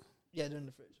motherfucker? Yeah, do it in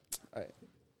the fridge. All right.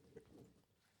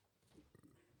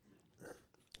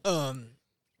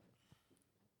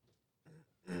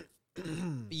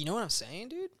 You know what I'm saying,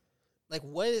 dude? Like,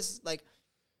 what is, like,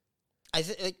 I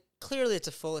think, like, clearly it's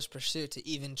a foolish pursuit to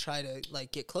even try to,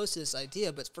 like, get close to this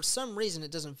idea, but for some reason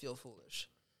it doesn't feel foolish.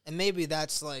 And maybe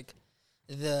that's, like,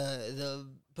 the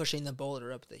pushing the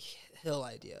boulder up the hill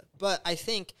idea. But I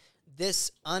think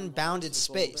this unbounded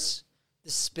space,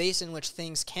 the space in which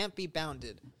things can't be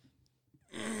bounded,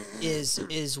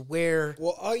 is where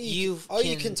all you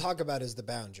can talk about is the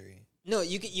boundary. No,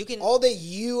 you can all that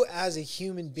you as a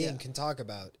human being Yeah. can talk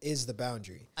about is the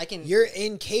boundary. can You're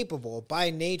incapable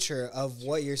by nature of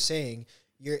what you're saying.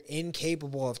 You're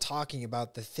incapable of talking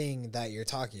about the thing that you're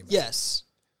talking about. Yes.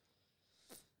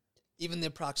 Even the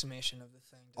approximation of the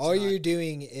thing. All you're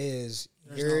doing is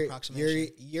There's no you're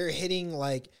approximation. hitting,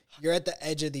 like, you're at the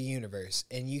edge of the universe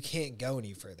and you can't go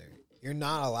any further. You're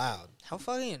not allowed. How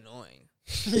fucking annoying.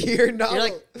 You're not. You're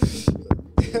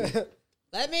like,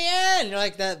 let me in. You're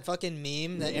like that fucking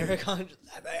meme that Eric on.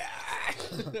 Let me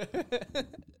in.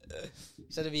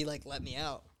 Instead of be like, let me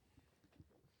out.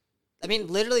 I mean,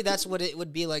 literally, that's what it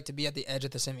would be like to be at the edge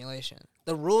of the simulation.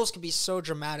 The rules could be so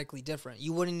dramatically different.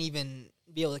 You wouldn't even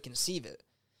be able to conceive it.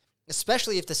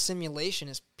 Especially if the simulation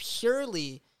is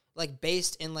purely, like,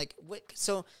 based in, like, what.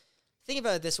 So, think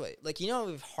about it this way. Like, you know,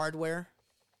 we have hardware,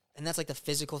 and that's, like, the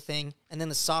physical thing. And then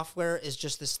the software is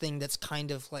just this thing that's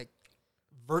kind of, like,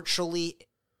 virtually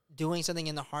doing something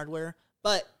in the hardware.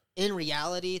 But in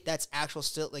reality, that's actually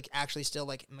still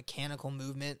like mechanical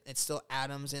movement. It's still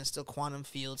atoms and it's still quantum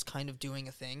fields kind of doing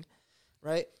a thing,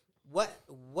 right? What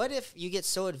if you get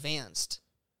so advanced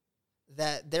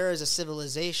that there is a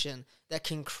civilization that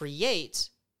can create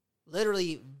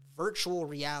literally virtual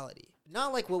reality?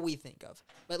 Not like what we think of,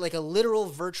 but like a literal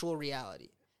virtual reality.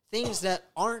 Things that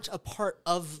aren't a part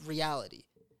of reality.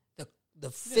 The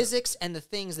physics and the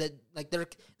things that, like, they're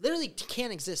literally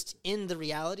can't exist in the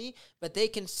reality, but they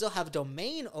can still have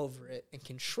domain over it and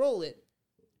control it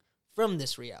from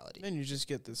this reality. Then you just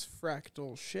get this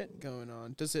fractal shit going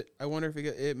on. Does it? I wonder if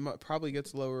it probably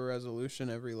gets lower resolution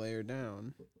every layer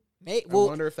down. I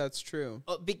wonder if that's true.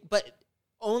 But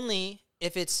only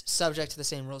if it's subject to the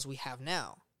same rules we have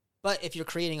now. But if you're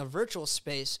creating a virtual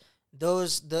space,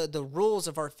 the rules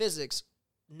of our physics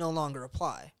no longer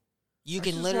apply. I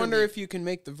just wonder if you can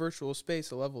make the virtual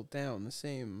space a level down, the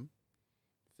same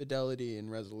fidelity and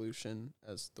resolution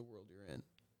as the world you're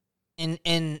in.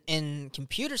 In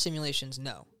computer simulations,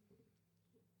 no.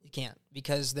 You can't,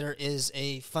 because there is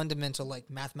a fundamental, like,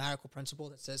 mathematical principle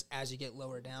that says as you get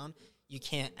lower down, you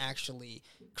can't actually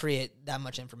create that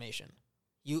much information.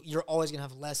 You're always going to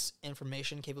have less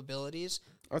information capabilities.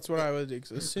 That's what I would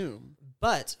assume.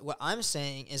 But what I'm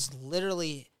saying is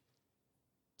literally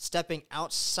stepping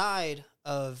outside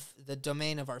of the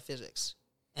domain of our physics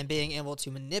and being able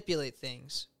to manipulate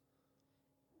things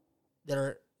that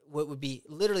are what would be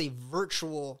literally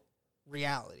virtual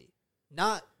reality.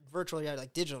 Not virtual reality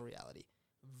like digital reality.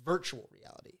 Virtual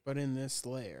reality. But in this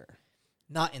layer.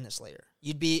 Not in this layer.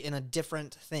 You'd be in a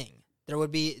different thing.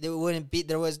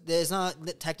 There's not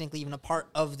technically even a part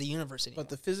of the universe anymore. But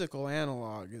the physical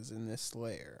analog is in this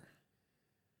layer.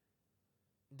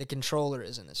 The controller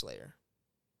is in this layer.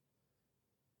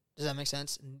 Does that make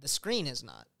sense? The screen is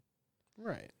not.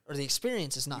 Right. Or the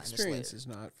experience is not in this layer. The experience is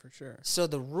not, for sure. So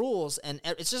the rules, and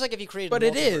it's just like if you created But a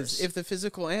it multiverse. is. If the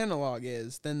physical analog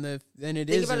is, then it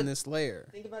is in this layer.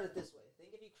 Think about it this way.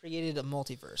 Think if you created a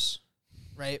multiverse,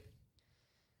 right?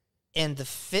 And the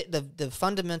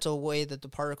fundamental way that the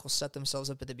particles set themselves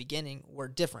up at the beginning were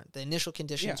different. The initial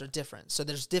conditions are different. So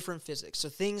there's different physics. So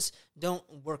things don't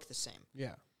work the same.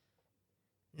 Yeah.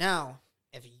 Now,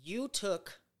 if you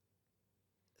took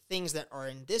things that are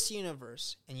in this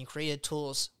universe and you created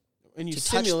tools and you to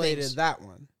touch simulated things, that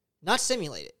one. Not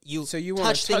simulate it. You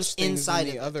want to touch things inside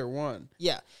in the of other one.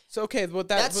 Yeah. So okay, but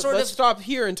let's stop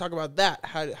here and talk about that.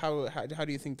 How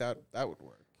do you think that would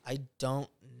work? I don't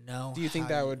know. Do you think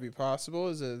that would be possible?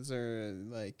 Is there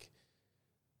like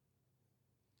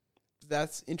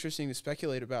that's interesting to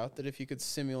speculate about, that if you could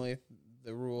simulate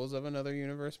the rules of another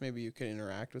universe, maybe you could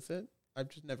interact with it? I've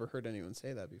just never heard anyone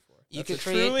say that before. You That's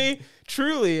could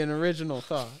truly an original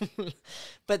thought.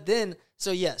 But then,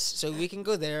 so yes, so we can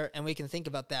go there and we can think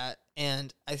about that.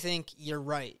 And I think you're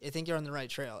right. I think you're on the right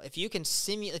trail. If you can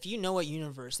if you know what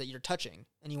universe that you're touching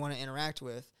and you want to interact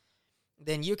with,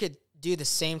 then you could do the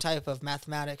same type of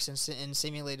mathematics and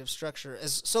simulative structure,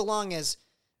 as so long as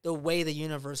the way the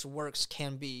universe works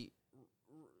can be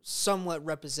somewhat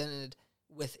represented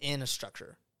within a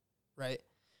structure, right?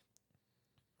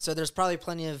 So there's probably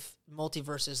plenty of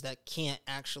multiverses that can't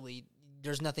actually,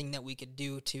 there's nothing that we could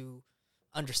do to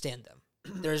understand them.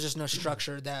 There's just no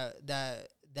structure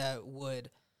that would,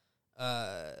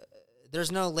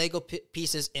 there's no Lego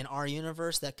pieces in our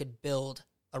universe that could build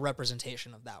a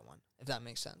representation of that one, if that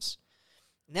makes sense.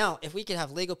 Now, if we could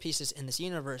have Lego pieces in this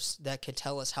universe that could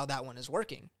tell us how that one is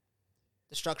working,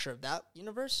 the structure of that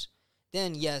universe,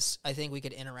 then yes, I think we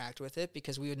could interact with it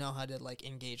because we would know how to like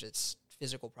engage its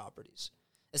physical properties,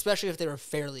 especially if they were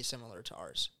fairly similar to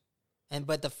ours.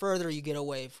 But the further you get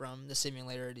away from the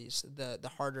similarities,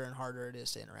 the harder and harder it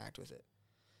is to interact with it.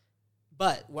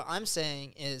 But what I'm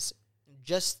saying is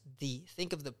just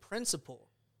think of the principle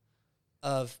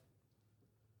of,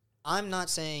 I'm not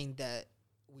saying that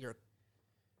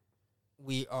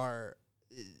we are,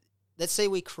 let's say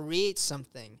we create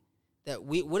something that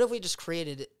what if we just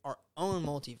created our own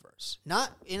multiverse?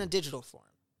 Not in a digital form,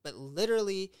 but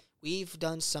literally we've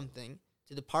done something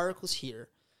to the particles here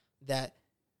that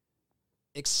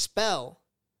expel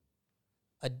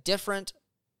a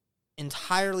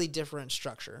entirely different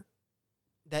structure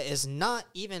that is not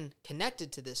even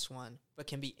connected to this one, but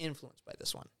can be influenced by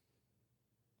this one.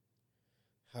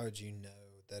 How would you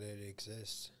know that it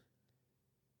exists?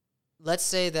 Let's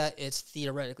say that it's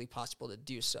theoretically possible to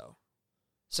do so.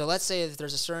 So let's say that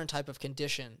there's a certain type of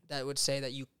condition that would say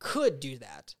that you could do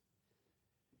that,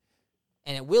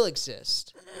 and it will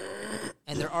exist,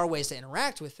 and there are ways to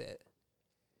interact with it.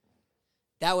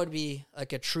 That would be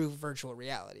like a true virtual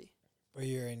reality. But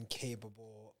you're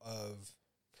incapable of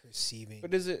perceiving.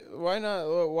 But is it, why not,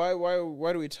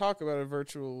 why do we talk about a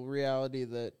virtual reality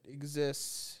that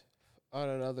exists on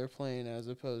another plane as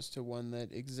opposed to one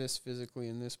that exists physically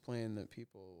in this plane that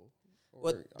people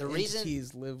or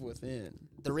entities live within?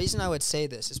 The reason I would say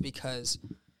this is because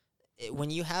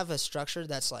when you have a structure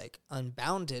that's like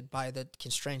unbounded by the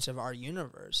constraints of our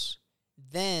universe,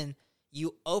 then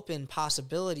you open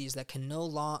possibilities that can no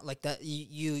longer, like that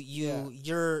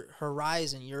your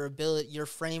horizon, your ability, your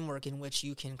framework in which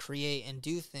you can create and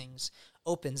do things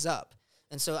opens up.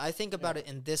 And so I think about it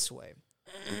in this way.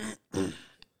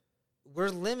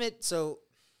 So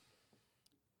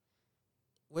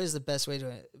what is the best way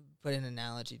to put an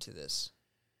analogy to this?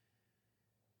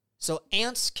 So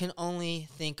ants can only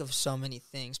think of so many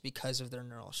things because of their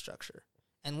neural structure.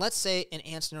 And let's say an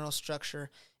ant's neural structure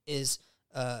is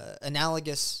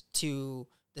analogous to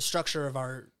the structure of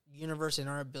our universe and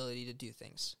our ability to do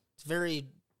things. It's very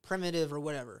primitive or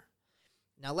whatever.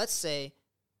 Now let's say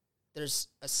there's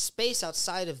a space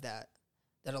outside of that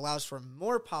allows for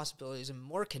more possibilities and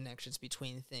more connections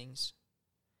between things.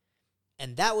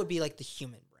 And that would be like the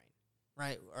human brain,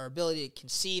 right? Our ability to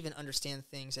conceive and understand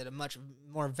things at a much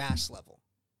more vast level.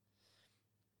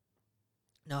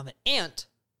 Now, if an ant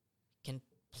can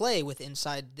play with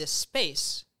inside this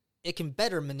space, it can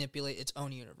better manipulate its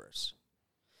own universe.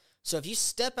 So if you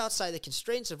step outside the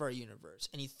constraints of our universe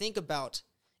and you think about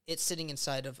it sitting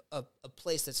inside of a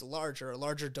place that's larger, a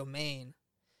larger domain,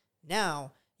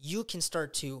 now you can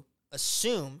start to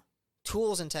assume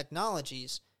tools and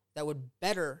technologies that would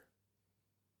better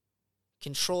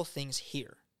control things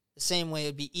here. The same way it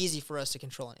would be easy for us to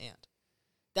control an ant.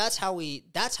 That's how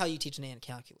you teach an ant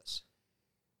calculus.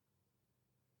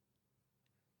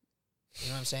 You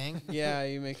know what I'm saying? Yeah,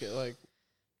 you make it like...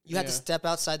 You have to step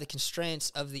outside the constraints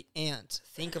of the ant,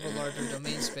 think of a larger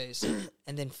domain space,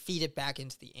 and then feed it back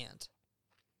into the ant.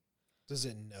 Does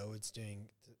it know it's doing...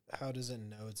 How does it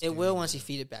know it's doing... It will once you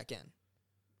feed it back in.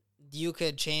 You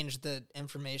could change the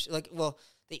information.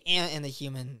 The ant and the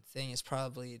human thing is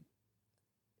probably...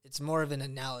 It's more of an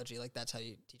analogy. Like, that's how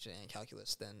you teach an ant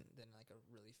calculus than like a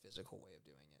really physical way of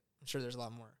doing it. I'm sure there's a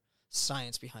lot more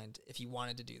science behind if you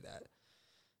wanted to do that.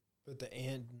 But the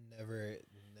ant never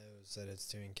knows that it's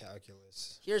doing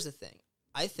calculus. Here's the thing.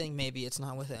 I think maybe it's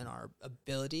not within our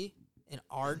ability, in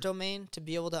our domain, to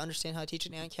be able to understand how to teach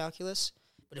an ant calculus.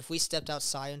 But if we stepped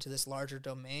outside into this larger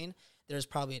domain, there's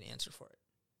probably an answer for it.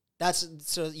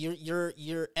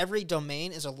 Your every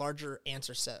domain is a larger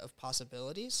answer set of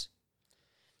possibilities.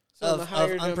 So in the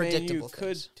higher domain, unpredictable you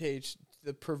could things. teach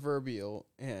the proverbial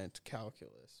ant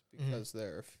calculus because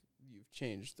you've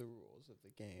changed the rules of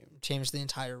the game. Change the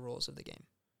entire rules of the game.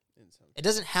 In some It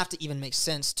doesn't have to even make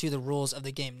sense to the rules of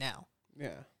the game now.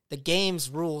 yeah. The game's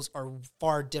rules are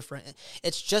far different.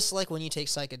 It's just like when you take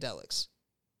psychedelics.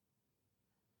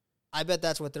 I bet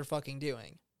that's what they're fucking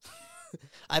doing.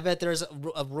 I bet there's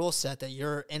a rule set that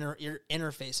you're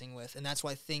interfacing with, and that's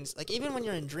why things, like even when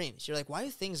you're in dreams, you're like, why do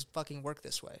things fucking work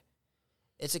this way?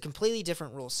 It's a completely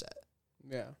different rule set.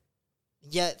 Yeah.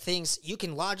 Yet you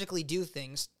can logically do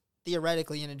things,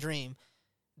 theoretically in a dream,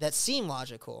 that seem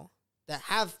logical, that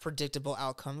have predictable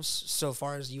outcomes so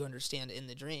far as you understand in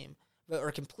the dream, but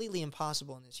are completely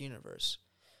impossible in this universe.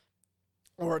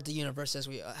 Or the universe as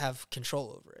we have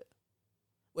control over it.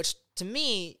 Which, to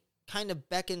me, kind of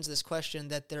beckons this question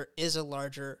that there is a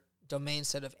larger domain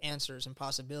set of answers and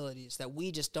possibilities that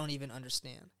we just don't even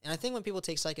understand. And I think when people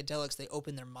take psychedelics, they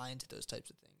open their mind to those types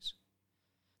of things.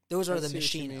 Those are the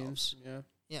machine elves. Yeah.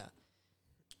 Yeah.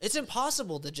 It's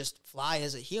impossible to just fly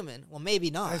as a human. Well, maybe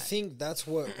not. I think that's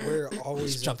what we're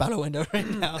always Just jump out a window right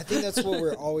now. I think that's what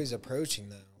we're always approaching,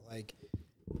 though. Like,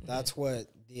 that's what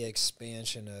the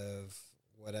expansion of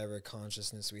whatever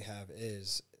consciousness we have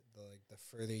is. Like, the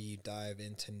further you dive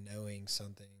into knowing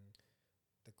something,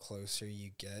 the closer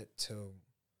you get to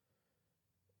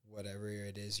whatever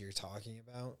it is you're talking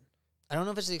about. I don't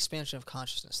know if it's the expansion of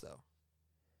consciousness, though.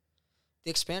 The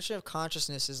expansion of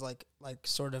consciousness is like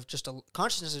sort of just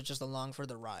consciousness is just along for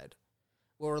the ride.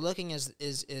 What we're looking is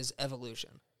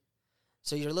evolution.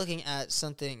 So you're looking at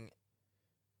something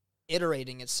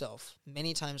iterating itself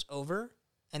many times over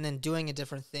and then doing a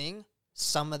different thing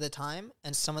some of the time,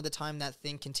 and some of the time that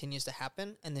thing continues to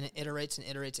happen, and then it iterates and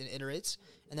iterates and iterates,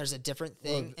 and there's a different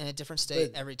thing and a different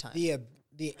state every time.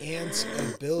 The ant's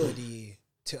ability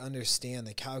to understand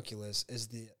the calculus is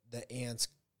the ant's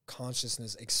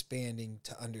consciousness expanding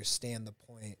to understand the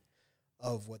point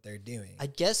of what they're doing. I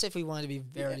guess if we wanted to be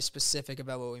very specific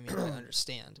about what we mean by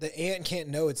understand. The ant can't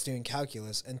know it's doing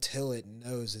calculus until it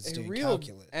knows it's doing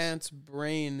calculus. Ant's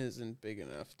brain isn't big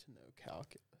enough to know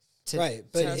calculus. Right,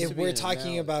 but if we're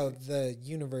talking about the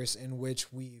universe in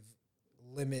which we've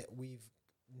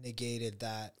negated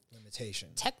that limitation.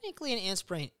 Technically, an ant's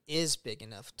brain is big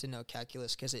enough to know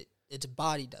calculus because its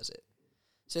body does it.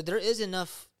 So there is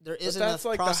enough. That's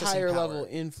like the higher power. Level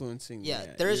influencing. Yeah, the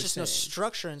ant, there is just no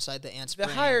structure inside the ant's brain.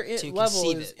 The higher to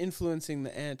level is it. influencing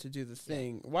the ant to do the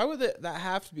thing. Yeah. Why would that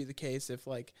have to be the case if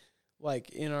like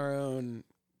in our own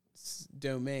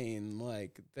domain,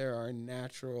 like there are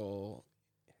natural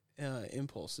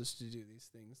impulses to do these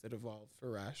things that evolve for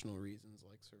rational reasons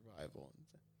like survival.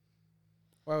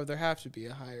 Why would there have to be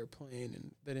a higher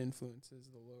plane that influences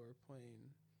the lower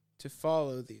plane to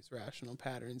follow these rational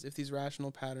patterns if these rational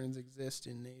patterns exist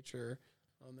in nature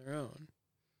on their own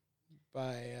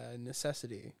by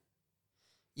necessity?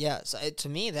 Yeah, so to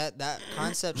me that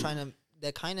concept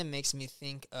that kind of makes me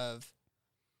think of.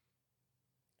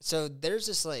 So there's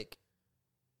this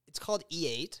it's called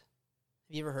E8.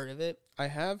 Have you ever heard of it? I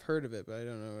have heard of it, but I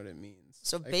don't know what it means.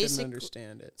 So I couldn't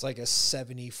understand it. It's like a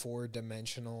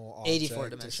 74-dimensional object.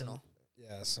 84-dimensional.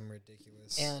 Yeah, some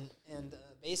ridiculous. And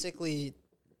basically,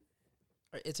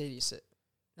 it's 86.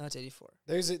 No, it's 84.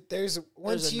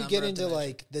 Once you get into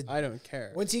I don't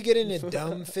care. Once you get into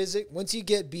dumb physics, once you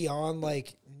get beyond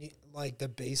like the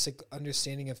basic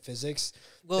understanding of physics,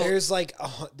 there's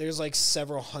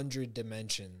several hundred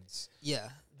dimensions. Yeah,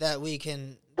 that we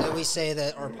say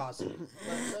that are possible.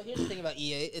 So here's the thing about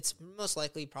EA: it's most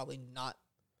likely probably not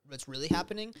what's really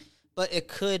happening, but it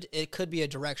could be a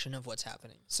direction of what's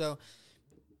happening. So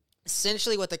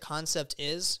essentially, what the concept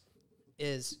is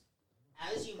as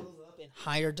you move up in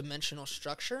higher dimensional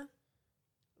structure,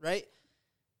 right?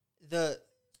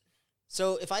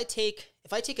 So if I take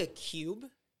a cube,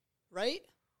 right,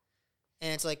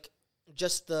 and it's like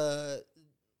just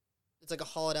it's like a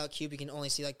hollowed out cube. You can only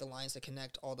see like the lines that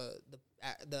connect all the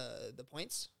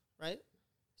points, right?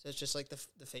 So it's just like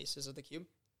the faces of the cube.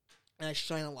 And I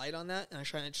shine a light on that, and I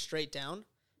shine it straight down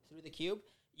through the cube.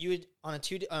 You would on a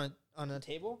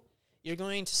table, you're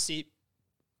going to see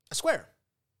a square,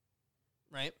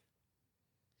 right?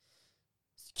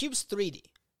 The cube's 3D,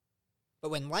 but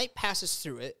when light passes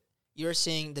through it, you're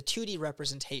seeing the 2D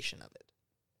representation of it,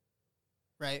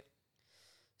 right?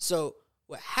 So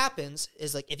what happens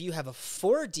is, like, if you have a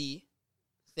 4D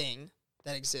thing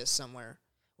that exists somewhere,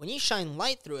 when you shine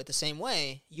light through it the same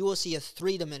way, you will see a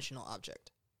 3-dimensional object.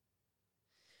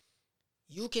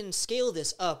 You can scale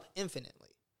this up infinitely.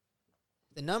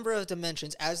 The number of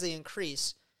dimensions, as they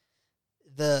increase,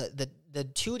 the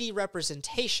 2D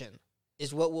representation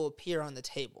is what will appear on the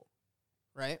table,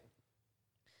 right?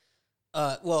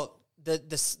 Well,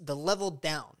 the level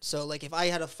down. So like if I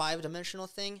had a 5-dimensional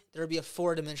thing, there would be a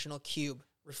 4-dimensional cube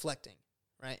reflecting,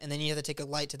 right? And then you have to take a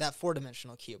light to that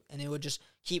 4-dimensional cube, and it would just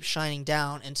keep shining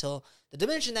down until the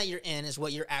dimension that you're in is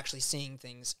what you're actually seeing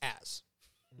things as,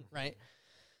 right?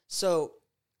 So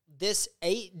this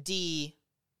 8D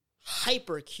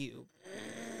hypercube,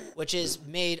 which is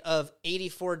made of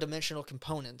 84-dimensional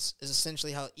components, is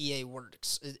essentially how E8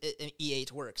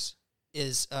 works.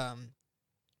 Is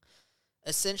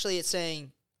essentially it's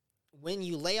saying when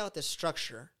you lay out this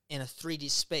structure in a 3D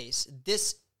space,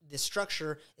 this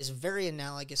structure is very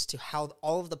analogous to how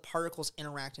all of the particles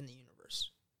interact in the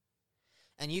universe.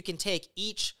 And you can take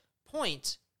each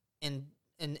point in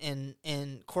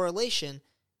correlation,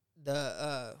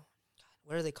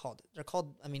 what are they called? They're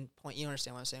called, point. You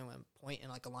understand what I'm saying? When point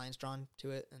and like a line's drawn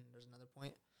to it, and there's another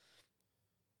point.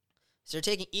 So you're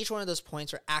taking each one of those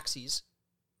points or axes,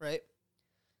 right?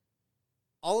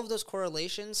 All of those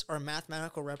correlations are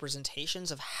mathematical representations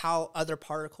of how other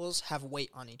particles have weight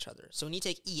on each other. So when you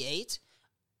take E8,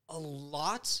 a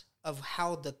lot of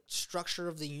how the structure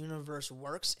of the universe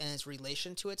works and its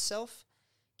relation to itself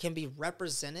can be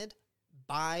represented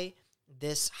by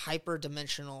this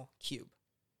hyperdimensional cube.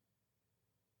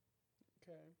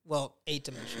 Okay. Well,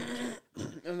 8-dimensional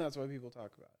cube. And that's why people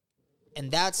talk about it.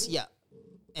 And that's, yeah.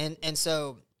 And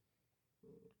so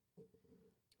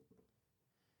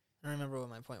I don't remember what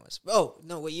my point was. Oh,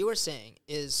 no, what you were saying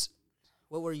is,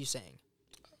 what were you saying?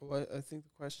 Well, I think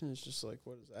the question is just like,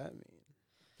 what does that mean?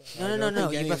 No.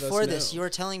 Before this, you were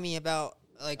telling me about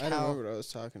like I how. don't remember what I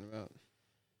was talking about.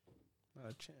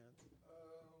 Not a chance.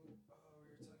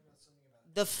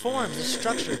 The forms, the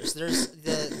structures. There's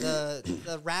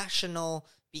the rational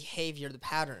behavior, the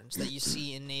patterns that you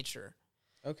see in nature.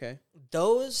 Okay.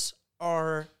 Those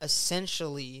are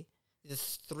essentially the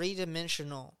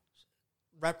 3-dimensional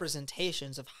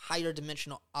representations of higher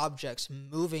dimensional objects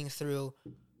moving through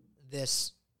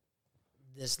this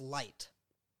light.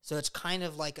 So it's kind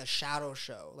of like a shadow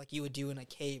show, like you would do in a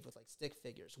cave with like stick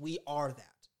figures. We are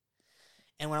that.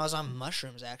 And when I was on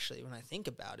mushrooms, actually, when I think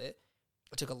about it,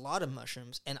 I took a lot of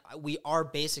mushrooms, and we are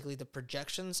basically the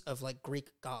projections of like Greek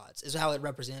gods, is how it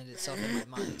represented itself in my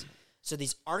mind. So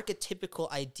these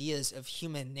archetypical ideas of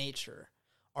human nature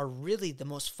are really the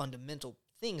most fundamental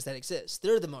things that exist.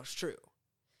 They're the most true.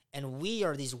 And we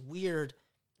are these weird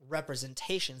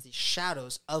representations, these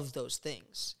shadows of those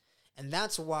things. And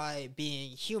that's why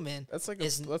being human that's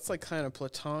like kind of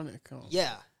platonic.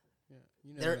 Yeah. Yeah.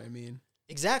 You know what I mean?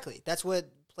 Exactly. That's what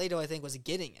Plato, I think, was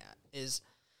getting at, is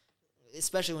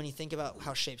especially when you think about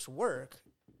how shapes work.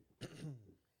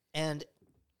 And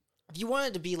if you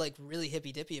wanted to be like really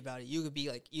hippy-dippy about it, you could be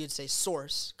like, you would say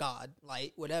source, God,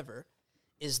 light, whatever,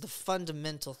 is the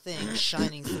fundamental thing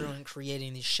shining through and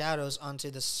creating these shadows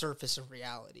onto the surface of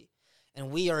reality.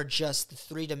 And we are just the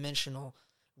 3-dimensional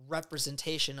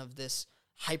representation of this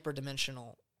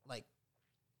hyperdimensional, like,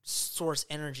 source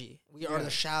energy. We are the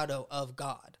shadow of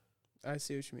God. I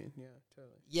see what you mean. Yeah,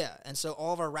 totally. Yeah, and so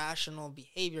all of our rational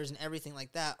behaviors and everything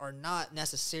like that are not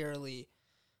necessarily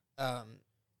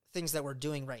things that we're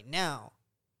doing right now.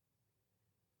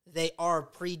 They are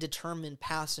predetermined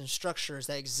paths and structures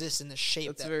that exist in the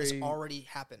shape that has already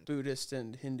happened. Buddhist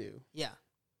and Hindu. Yeah.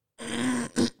 And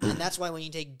that's why when you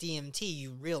take DMT,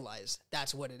 you realize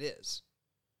that's what it is.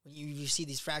 When you see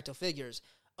these fractal figures,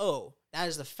 oh, that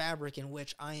is the fabric in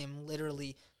which I am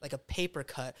literally like a paper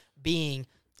cut being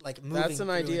like moving. That's an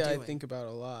idea I think about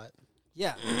a lot.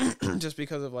 Yeah. Just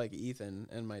because of like Ethan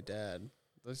and my dad.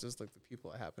 That's just like the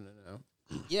people I happen to know.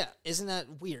 Yeah. Isn't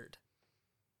that weird?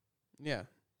 Yeah.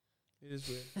 It is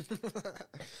weird.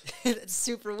 It's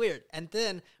super weird. And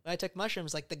then when I took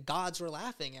mushrooms, like the gods were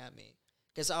laughing at me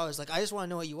because I was like, I just want to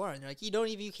know what you are. And they're like,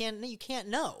 you can't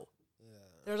know. Yeah.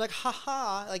 They're like,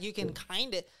 haha, like you can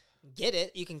kind of get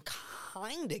it. You can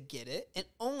kind of get it. And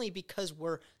only because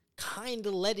we're kind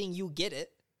of letting you get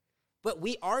it. But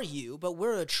we are you, but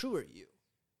we're a truer you.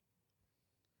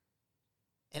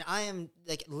 And I am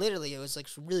like, literally, it was like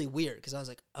really weird because I was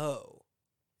like, oh,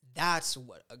 that's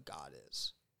what a god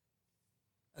is.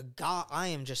 A god, I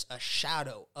am just a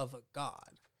shadow of a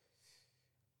god.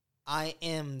 I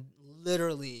am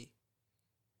literally.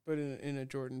 But in a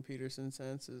Jordan Peterson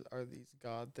sense, are these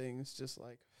god things just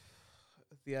like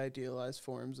the idealized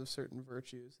forms of certain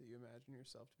virtues that you imagine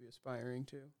yourself to be aspiring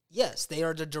to? Yes, they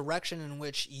are the direction in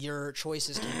which your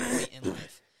choices can point in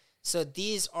life. So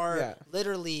these are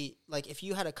literally, like, if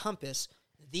you had a compass,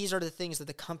 these are the things that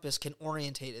the compass can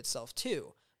orientate itself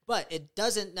to. But it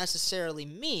doesn't necessarily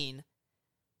mean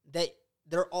that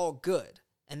they're all good.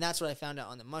 And that's what I found out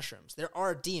on the mushrooms. There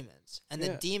are demons. And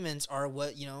the demons are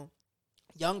what,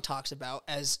 Jung talks about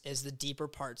as the deeper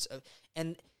parts of,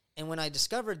 and when I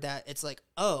discovered that, it's like,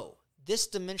 oh, this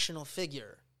dimensional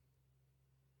figure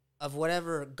of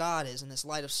whatever God is in this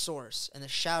light of source and the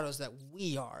shadows that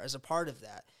we are as a part of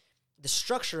that, the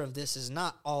structure of this is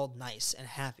not all nice and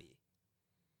happy.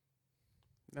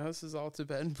 Now this is all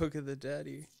Tibetan Book of the Dead.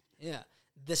 Yeah.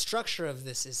 The structure of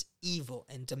this is evil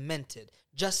and demented,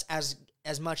 just as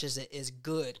much as it is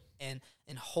good and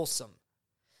wholesome.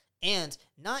 And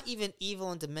not even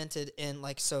evil and demented in,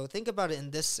 like, so think about it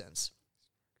in this sense.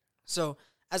 So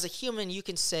as a human, you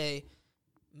can say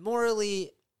morally,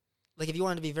 like if you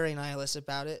wanted to be very nihilist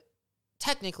about it,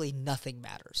 technically nothing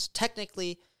matters.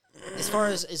 Technically, as far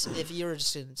as if you were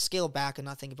just to scale back and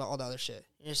not think about all the other shit,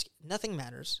 nothing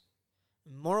matters.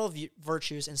 Moral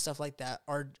virtues and stuff like that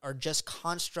are just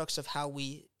constructs of how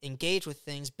we engage with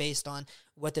things based on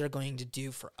what they're going to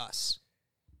do for us,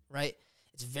 right?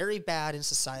 It's very bad in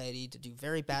society to do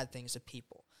very bad things to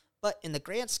people. But in the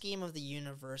grand scheme of the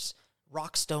universe,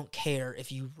 rocks don't care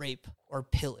if you rape or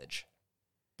pillage.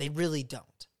 They really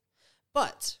don't.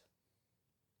 But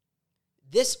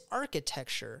this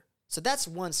architecture, so that's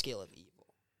one scale of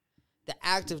evil. The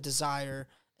act of desire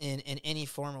in any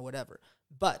form or whatever.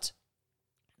 But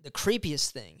the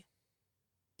creepiest thing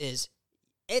is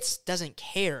it doesn't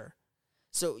care.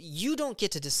 So you don't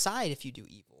get to decide if you do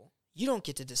evil. You don't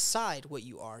get to decide what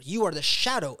you are. You are the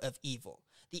shadow of evil.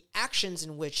 The actions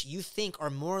in which you think are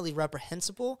morally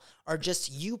reprehensible are just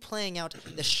you playing out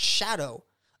the shadow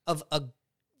of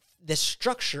the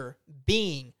structure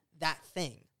being that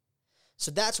thing.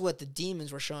 So that's what the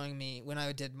demons were showing me when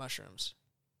I did mushrooms.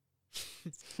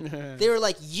 They were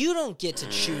like, you don't get to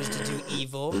choose to do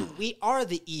evil. We are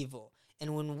the evil.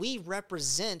 And when we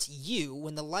represent you,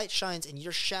 when the light shines and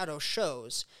your shadow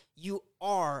shows, you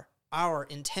are our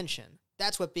intention.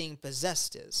 That's what being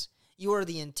possessed is. You are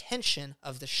the intention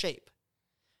of the shape.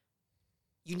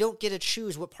 You don't get to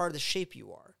choose what part of the shape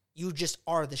you are. You just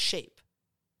are the shape.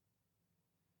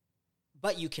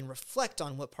 But you can reflect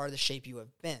on what part of the shape you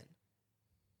have been.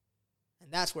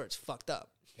 And that's where it's fucked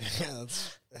up. Yeah,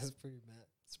 that's pretty bad.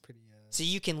 It's pretty. So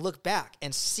you can look back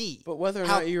and see. But whether or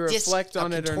not you reflect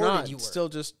on it or not, it still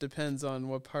just depends on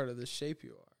what part of the shape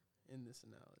you are in this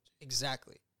analogy.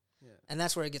 Exactly. Yeah. And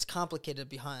that's where it gets complicated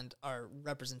behind our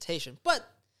representation. But,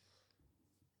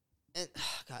 and,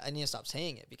 God, I need to stop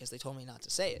saying it because they told me not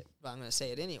to say it. But I'm going to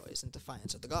say it anyways in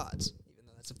defiance of the gods, even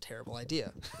though that's a terrible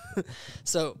idea.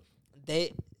 So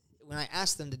when I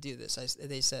asked them to do this,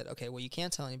 they said, okay, well, you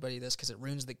can't tell anybody this because it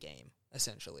ruins the game,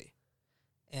 essentially.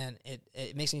 And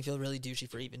it makes me feel really douchey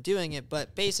for even doing it.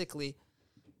 But basically,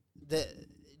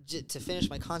 to finish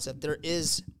my concept, there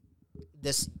is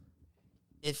this,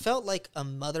 it felt like a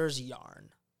mother's yarn,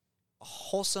 a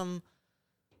wholesome,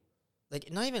 like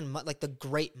not even, like the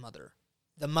great mother,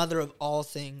 the mother of all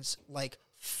things, like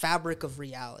fabric of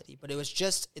reality. But it was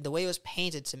just, the way it was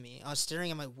painted to me, I was staring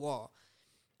at my wall,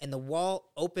 and the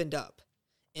wall opened up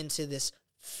into this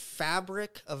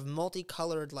fabric of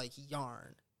multicolored, like,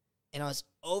 yarn. And I was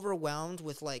overwhelmed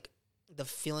with, like, the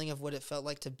feeling of what it felt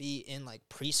like to be in, like,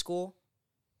 preschool.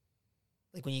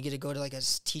 Like, when you get to go to, like, a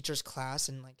teacher's class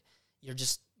and, like, you're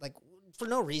just, like, for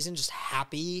no reason, just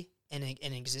happy and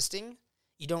existing.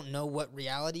 You don't know what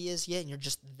reality is yet, and you're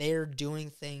just there doing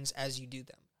things as you do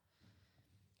them.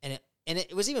 And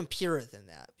it was even purer than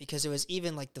that, because it was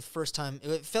even, like, the first time,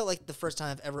 it felt like the first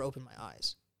time I've ever opened my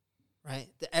eyes, right?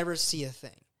 To ever see a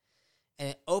thing. And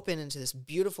it opened into this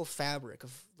beautiful fabric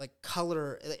of, like,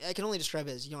 color. I can only describe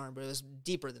it as yarn, but it was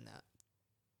deeper than that.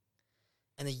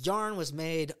 And the yarn was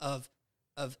made of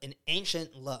an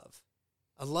ancient love,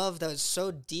 a love that was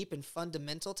so deep and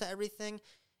fundamental to everything.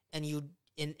 And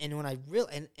when I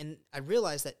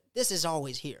realized that this is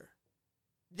always here.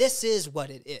 This is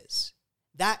what it is.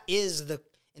 That is the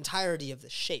entirety of the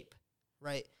shape,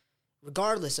 right?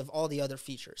 Regardless of all the other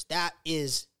features, that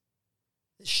is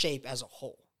the shape as a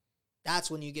whole. That's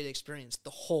when you get to experience the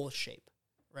whole shape,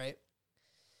 right?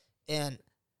 And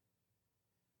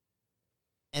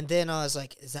then I was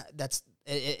like,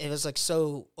 it was like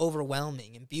so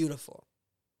overwhelming and beautiful.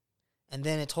 And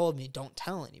then it told me, don't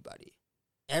tell anybody.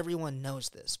 Everyone knows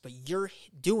this, but you're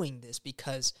doing this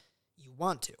because you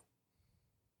want to.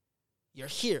 You're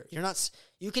here.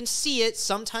 You can see it.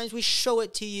 Sometimes we show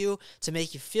it to you to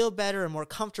make you feel better and more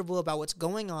comfortable about what's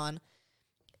going on.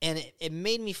 And it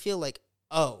made me feel like,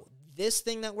 oh, this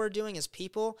thing that we're doing as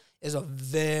people is a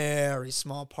very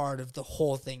small part of the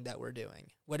whole thing that we're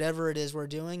doing. Whatever it is we're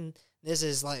doing, this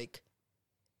is like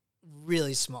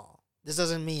really small. This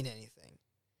doesn't mean anything.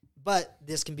 But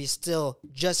this can be still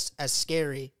just as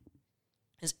scary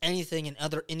as anything in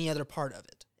any other part of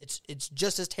it. It's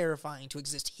just as terrifying to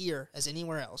exist here as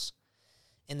anywhere else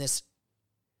in this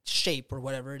shape or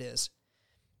whatever it is.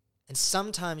 And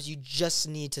sometimes you just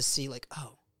need to see like,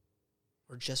 oh,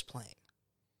 we're just playing.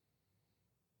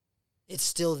 It's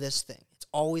still this thing. It's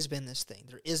always been this thing.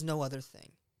 There is no other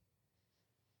thing.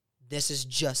 This is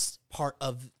just part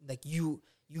of, like, you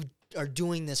are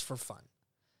doing this for fun.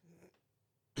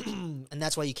 And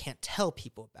that's why you can't tell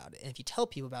people about it. And if you tell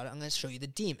people about it, I'm going to show you the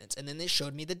demons. And then they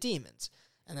showed me the demons.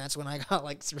 And that's when I got,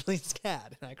 like, really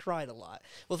scared. And I cried a lot.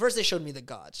 Well, first they showed me the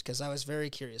gods, because I was very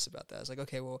curious about that. I was like,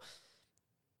 okay, well.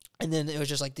 And then it was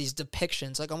just, like, these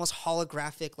depictions, like, almost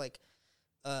holographic, like,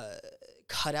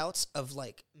 cutouts of,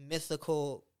 like,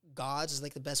 mythical gods is,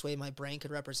 like, the best way my brain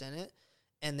could represent it.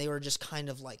 And they were just kind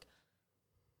of, like,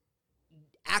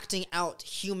 acting out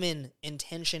human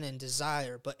intention and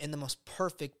desire, but in the most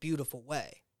perfect, beautiful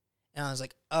way. And I was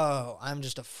like, oh, I'm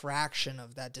just a fraction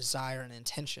of that desire and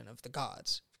intention of the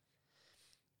gods.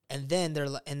 And then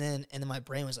my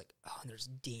brain was like, oh, and there's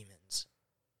demons.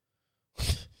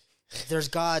 There's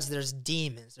gods, there's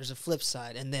demons, there's a flip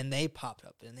side. And then they popped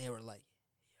up and they were like,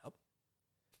 yep.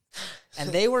 And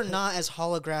they were not as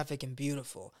holographic and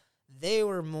beautiful. They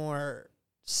were more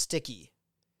sticky.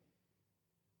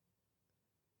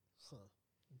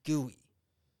 Gooey.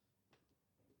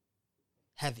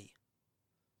 Heavy.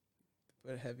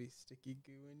 Put heavy, sticky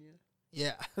goo in you?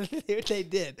 Yeah, they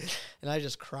did. And I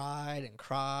just cried and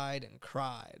cried and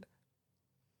cried.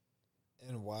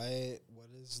 And why, what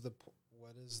is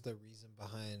the reason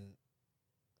behind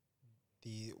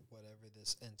the whatever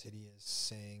this entity is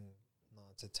saying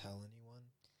not to tell anyone?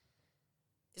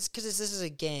 It's because this is a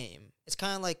game. It's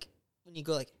kind of like when you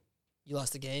go like, you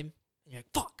lost the game, and you're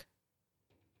like, fuck.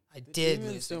 I did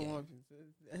lose the game.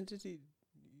 The entity,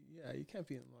 yeah, you can't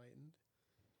be enlightened.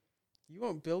 You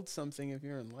won't build something if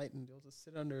you're enlightened. You'll just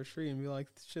sit under a tree and be like,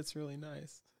 this shit's really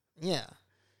nice. Yeah.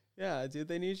 Yeah, dude,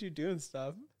 they need you doing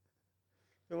stuff.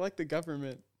 They're like the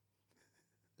government.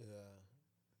 Yeah.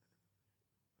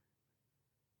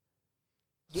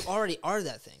 You already are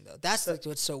that thing, though. That's like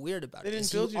what's so weird about it. They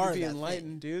didn't build you to be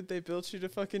enlightened, dude. They built you to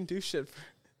fucking do shit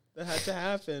that had to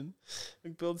happen.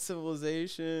 Like build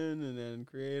civilization and then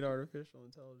create artificial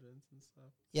intelligence and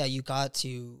stuff. Yeah, you got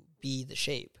to be the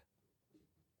shape.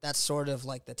 That's sort of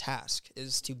like the task,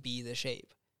 is to be the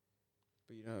shape.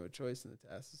 But you don't have a choice in the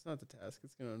task. It's not the task.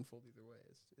 It's going to unfold either way.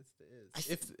 It's the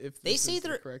is. If they this say is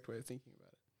the correct way of thinking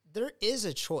about it. There is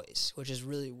a choice, which is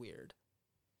really weird.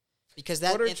 Because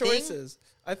that what are choices?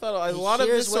 I thought a lot of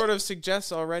this sort of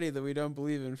suggests already that we don't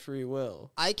believe in free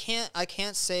will. I can't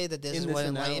say that this is what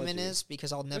enlightenment is,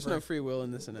 because I'll never. There's no free will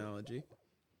in this analogy.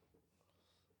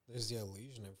 There's the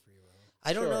illusion of free will.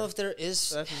 I don't know if there is.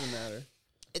 So that doesn't matter.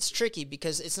 It's tricky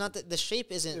because it's not that the shape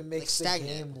isn't it makes like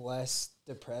stagnant. the game less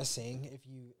depressing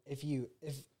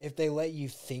if they let you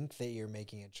think that you're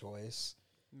making a choice.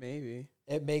 Maybe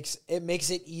it makes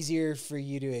it easier for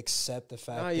you to accept the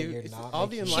fact that you're not all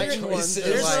making the enlightened ones.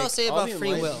 Here's what I'll say about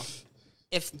free will: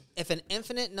 if an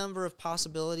infinite number of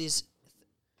possibilities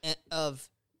of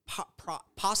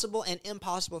possible and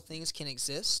impossible things can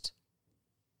exist,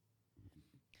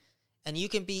 and you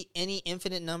can be any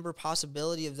infinite number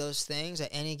possibility of those things at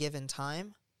any given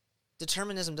time,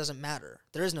 determinism doesn't matter.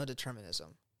 There is no determinism.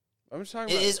 I'm just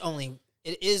talking about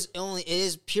it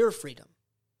is pure freedom.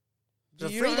 So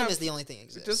freedom is the only thing that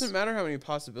exists. It doesn't matter how many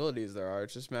possibilities there are.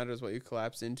 It just matters what you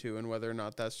collapse into and whether or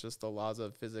not that's just the laws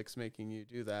of physics making you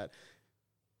do that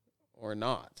or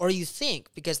not. Or you think,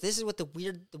 because this is what the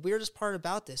weirdest part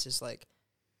about this is, like,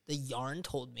 the yarn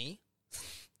told me,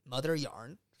 Mother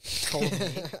Yarn told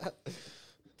me,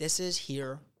 this is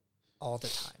here all the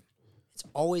time. It's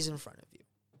always in front of you.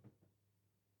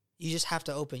 You just have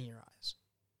to open your eyes.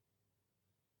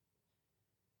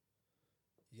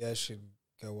 You guys should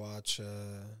go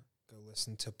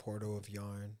listen to Portal of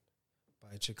Yarn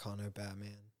by Chicano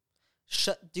Batman.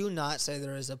 Do not say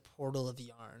there is a Portal of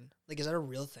Yarn. Like, is that a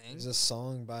real thing? There's a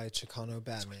song by Chicano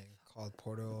Batman called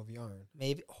Portal of Yarn.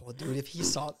 Maybe. Oh, dude, if he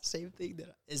saw the same thing,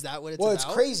 is that what it's about? Well, it's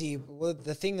crazy. Well,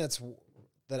 the thing that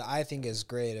I think is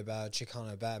great about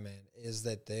Chicano Batman is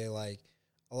that they, like,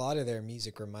 a lot of their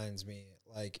music reminds me,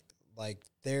 like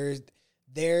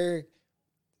they're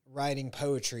writing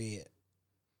poetry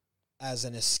as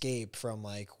an escape from,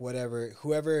 like,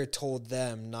 whoever told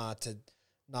them not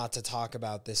to talk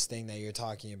about this thing that you're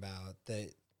talking about, that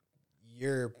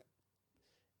your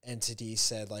entity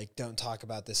said, like, don't talk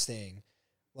about this thing.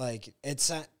 Like,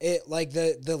 like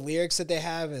the lyrics that they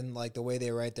have and, like, the way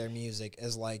they write their music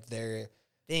is like they're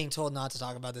being told not to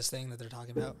talk about this thing that they're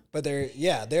talking about. But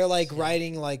they're like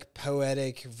writing, like,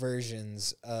 poetic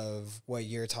versions of what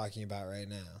you're talking about right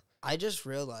now. I just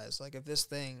realized, like, if this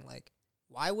thing, like,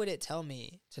 why would it tell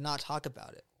me to not talk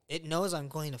about it? It knows I'm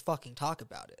going to fucking talk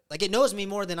about it. Like, it knows me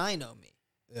more than I know me.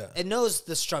 Yeah. It knows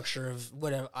the structure of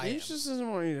whatever I am. It just doesn't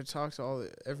want you to talk to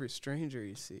every stranger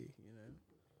you see, you know?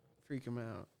 Freak them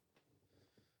out.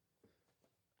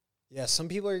 Yeah, some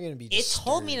people are going to be It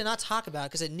told me to disturbed. not talk about it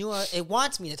because it knew it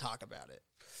wants me to talk about it.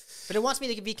 But it wants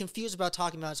me to be confused about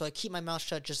talking about it, so I keep my mouth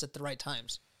shut just at the right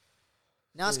times.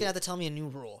 Now it's going to have to tell me a new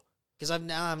rule. Because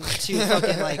I'm too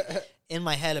fucking, like, in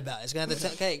my head about it. It's going to have to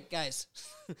tell, okay, guys,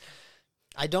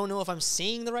 I don't know if I'm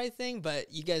saying the right thing,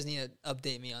 but you guys need to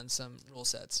update me on some rule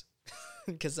sets.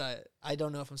 Because I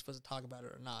don't know if I'm supposed to talk about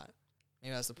it or not.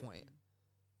 Maybe that's the point.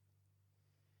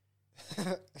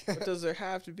 But does there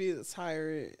have to be this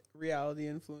higher reality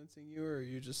influencing you, or are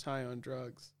you just high on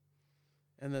drugs?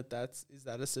 And is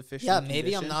that a sufficient Yeah,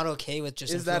 maybe condition? I'm not okay with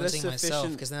just Is that a influencing myself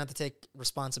sufficient- because then I have to take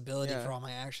responsibility Yeah. for all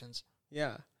my actions.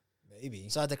 Yeah. Maybe.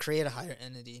 So I have to create a higher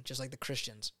entity, just like the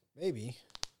Christians, Maybe.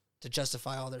 to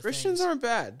justify all their Christians things. aren't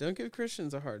bad. Don't give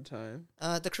Christians a hard time.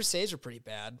 The Crusades were pretty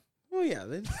bad. Well, yeah,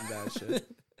 they did some bad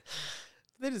shit.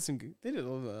 They did some good. They did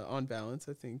on balance.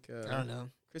 I think. I don't know.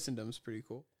 Christendom's pretty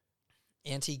cool.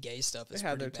 Anti-gay stuff They is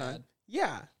had pretty their bad. time.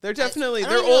 Yeah, they're definitely I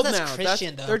they're don't even know old if now. that's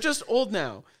Christian, though. They're just old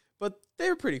now, but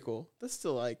they're pretty cool. That's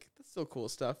still cool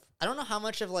stuff. I don't know how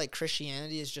much of like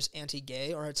Christianity is just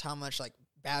anti-gay, or it's how much like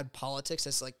bad politics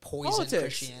that's like poison Politics,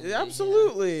 Christianity.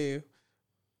 absolutely.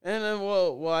 And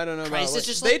well, I don't know Christ about. is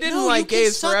just they like, didn't no, like you can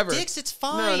gays suck forever. dicks, it's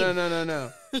fine.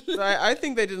 No. So I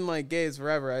think they didn't like gays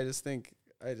forever. I just think,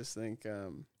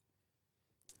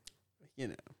 you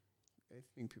know, I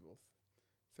think people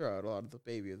throw out a lot of the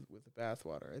baby with the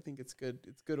bathwater. I think it's good.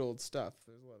 It's good old stuff.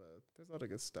 There's a lot of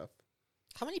good stuff.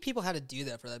 How many people had to do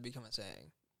that for that to become a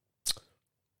saying?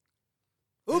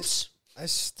 Oops. I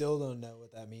still don't know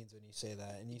what that means when you say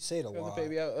that, and you say it a Throw lot. the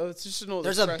baby out. Oh, it's just an old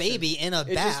There's a expression. baby in a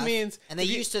It bath, just means and they if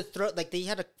you- used to throw, like, they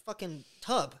had a fucking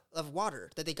tub of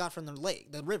water that they got from the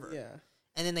lake, the river. Yeah.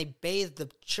 And then they bathed the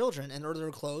children and or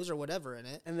their clothes or whatever in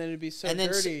it. And then it'd be so And then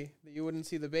dirty that you wouldn't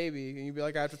see the baby, and you'd be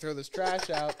like, "I have to throw this trash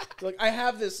out." You're like, I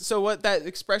have this. So what that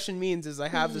expression means is, I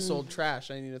have this old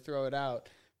trash. I need to throw it out.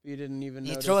 But you didn't even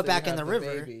You notice throw it that back you in have the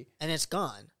river, baby. and it's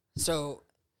gone. So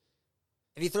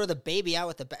if you throw the baby out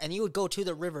with and you would go to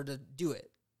the river to do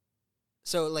it.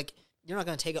 So, like, you're not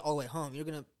going to take it all the way home. You're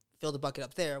going to fill the bucket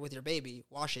up there with your baby,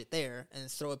 wash it there, and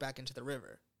throw it back into the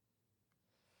river.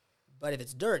 But if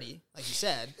it's dirty, like you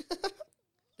said,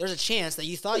 there's a chance that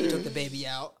you thought you took the baby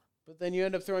out. But then you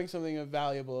end up throwing something of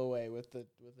valuable away with the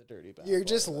dirty bath. You're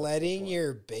just water. That's the letting point.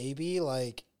 your baby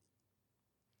like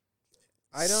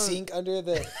I don't- sink under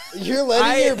the. You're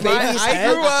letting your baby's I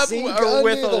head grew up sink with under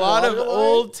a the lot of waterline?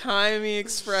 old timey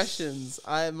expressions.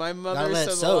 My mother let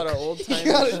it says a lot of soak. old You timey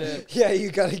gotta, shit. yeah,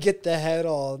 you gotta get the head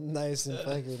all nice and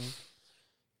fucking.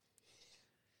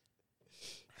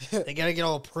 They got to get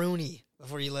all pruny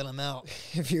before you let them out.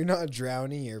 If you're not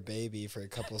drowning your baby for a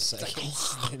couple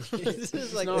seconds, then This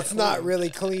is like, it's not really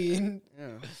clean. Yeah,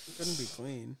 it couldn't be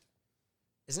clean.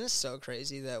 Isn't it so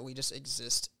crazy that we just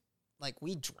exist? Like,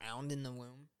 we drowned in the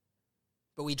womb,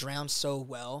 but we drowned so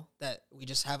well that we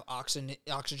just have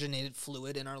oxygenated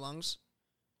fluid in our lungs.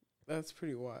 That's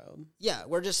pretty wild. Yeah,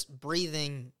 we're just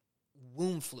breathing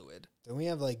womb fluid. Don't we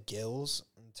have like gills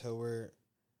until we're?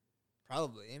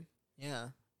 Probably. Yeah.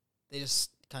 They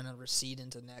just kind of recede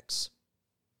into necks.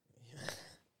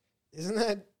 Isn't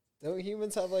that? Don't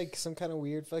humans have like some kind of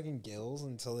weird fucking gills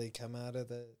until they come out of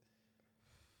the?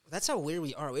 That's how weird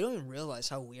we are. We don't even realize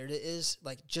how weird it is.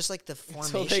 Like, just like the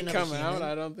formation Until they of a come human. out,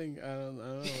 I don't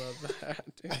know about that.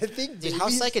 Dude. I think. Dude, how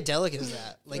babies- psychedelic is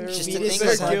that? Like, Their just to fetuses think their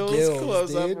have about gills gills,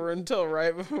 close up dude. or until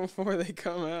right before they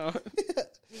come out.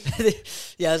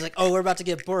 Yeah, it's like, oh, we're about to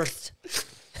get birthed.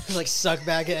 Like, suck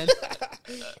back in.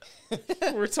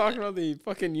 We're talking about the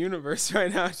fucking universe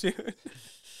right now, dude.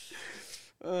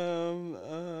 I don't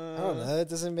know. It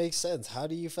doesn't make sense. How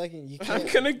do you fucking? You I'm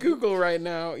can't. gonna Google right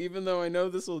now, even though I know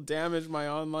this will damage my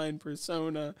online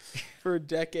persona for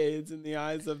decades in the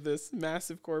eyes of this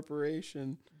massive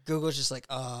corporation. Google's just like,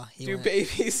 Do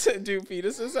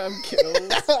fetuses have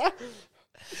gills?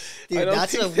 Dude, I don't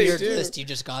that's a think they weird do. list you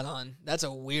just got on. That's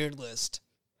a weird list.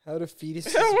 How do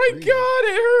fetuses? Oh my breathe? god,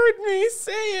 it heard me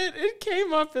say it. It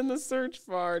came up in the search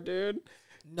bar, dude.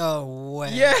 No way.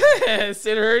 Yes,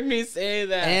 it heard me say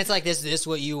that. And it's like, is this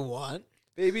what you want?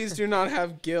 Babies do not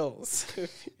have gills.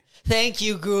 Thank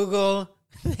you, Google.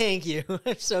 Thank you.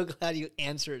 I'm so glad you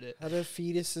answered it. How do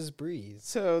fetuses breathe?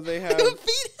 So they have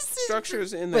Fetuses.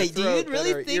 structures in their Wait, do you throat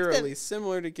really that are think that- eerily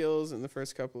similar to gills in the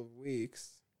first couple of weeks.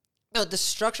 No, the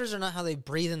structures are not how they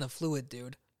breathe in the fluid,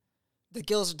 dude. The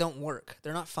gills don't work.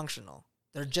 They're not functional.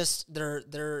 They're just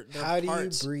they're How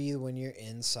parts. do you breathe when you're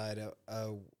inside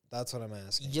a that's what I'm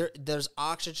asking. There's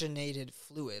oxygenated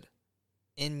fluid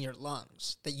in your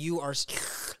lungs that you are.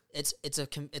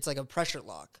 It's like a pressure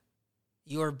lock.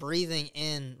 You are breathing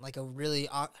in like a really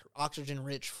oxygen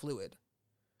rich fluid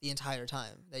the entire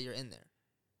time that you're in there,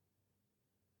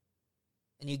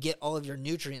 and you get all of your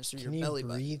nutrients through your belly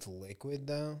button. Can you breathe liquid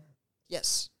though?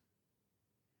 Yes.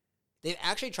 They've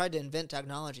actually tried to invent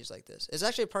technologies like this. It's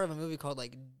actually part of a movie called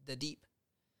like The Deep,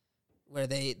 where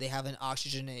they have an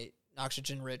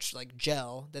oxygen-rich like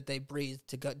gel that they breathe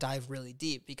to dive really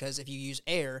deep, because if you use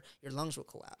air, your lungs will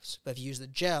collapse. But if you use the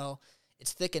gel,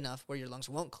 it's thick enough where your lungs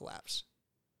won't collapse.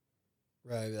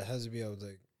 Right, it has to be able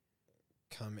to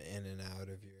come in and out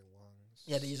of your lungs.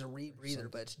 Yeah, they use a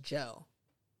rebreather, but it's gel.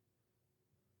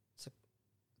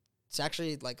 It's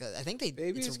actually like I think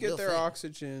babies get their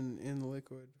oxygen in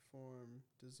liquid form,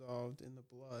 dissolved in the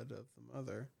blood of the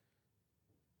mother.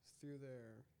 It's through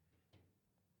their.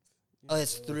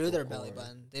 It's through their belly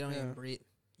button. They don't even breathe.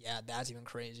 Yeah, that's even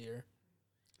crazier.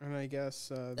 And I guess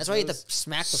that's why you have to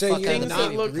smack the fuck out of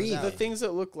the baby. The things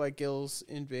that look like gills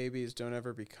in babies don't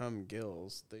ever become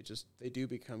gills. They do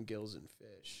become gills in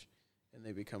fish, and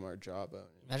they become our jawbone.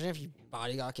 Imagine if your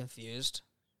body got confused.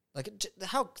 Like,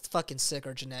 how fucking sick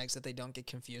are genetics that they don't get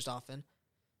confused often,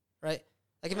 right?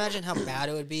 Like, imagine how bad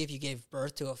it would be if you gave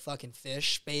birth to a fucking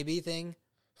fish baby thing.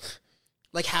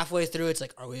 Like, halfway through, it's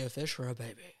like, are we a fish or a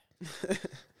baby?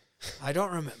 I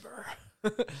don't remember.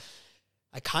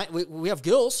 We have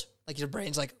gills. Like, your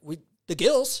brain's like, the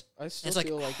gills. I still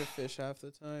feel like a fish half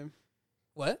the time.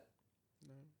 What?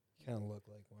 No. You kind of look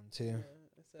like one, too. Yeah,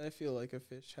 I said I feel like a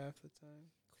fish half the time.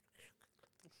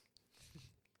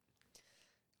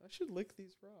 I should lick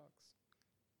these rocks.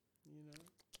 You know?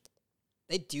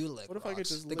 They do lick rocks. What if I could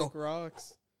just lick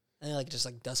rocks? And like just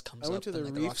like dust comes up. I went to the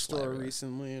like reef store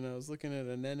recently, and I was looking at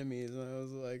anemones, and I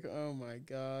was like, oh my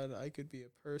god, I could be a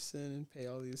person and pay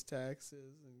all these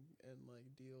taxes and like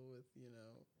deal with, you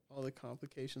know, all the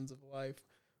complications of life.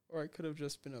 Or I could have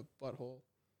just been a butthole.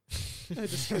 I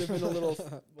just could have been a little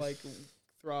like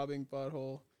throbbing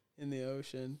butthole in the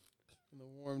ocean, in the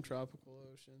warm tropical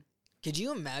ocean. Could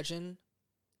you imagine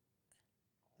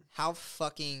how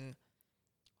fucking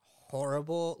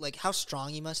horrible, like how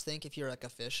strong you must think if you're like a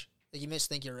fish? Like you must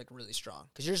think you're like really strong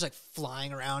because you're just like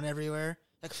flying around everywhere.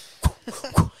 Like,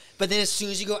 but then as soon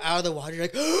as you go out of the water, you're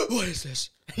like, what is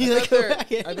this? I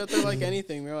bet they're like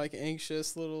anything. They're like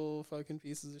anxious little fucking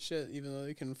pieces of shit, even though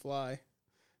they can fly.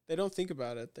 They don't think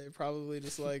about it. They probably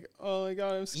just like, oh my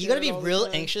god, I'm scared. You gotta be real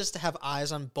anxious to have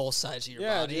eyes on both sides of your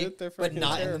body, dude, but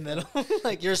not terrifying. In the middle.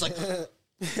 Like you're just like.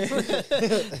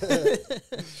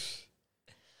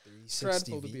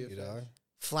 Dreadful to be a fish.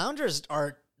 Flounders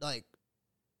are like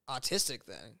autistic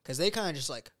then, because they kind of just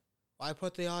like, why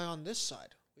put the eye on this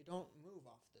side? We don't move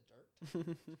off the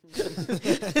dirt.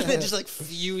 And then just like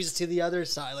fuse to the other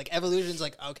side. Like evolution's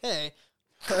like, okay,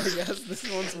 I guess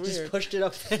this one's weird. Just pushed it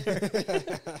up there.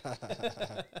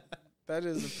 That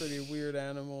is a pretty weird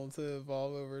animal to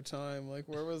evolve over time. Like,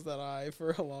 where was that eye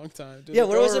for a long time? Did it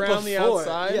where was it around before? The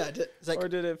outside? Yeah, like, or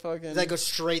did it fucking... Did that go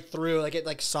straight through? Like, it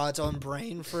like saw its own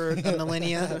brain for a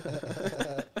millennia?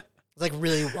 It's like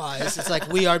really wise. It's like,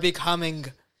 we are becoming...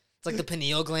 It's like the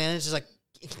pineal gland. It's just like,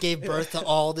 it gave birth to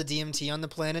all the DMT on the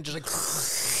planet. Just like...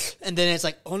 And then it's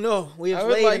like, oh no, we have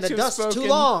laid in the dust too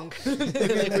long. It'd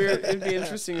be weird. It'd be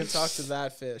interesting to talk to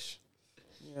that fish.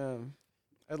 Yeah.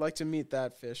 I'd like to meet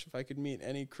that fish if I could meet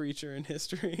any creature in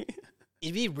history.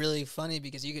 It'd be really funny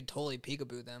because you could totally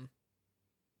peekaboo them.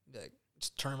 Be like,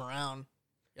 just turn them around.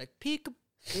 You're like,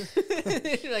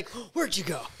 peekaboo. You're like, where'd you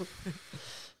go?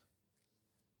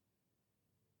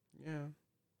 Yeah.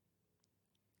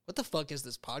 What the fuck is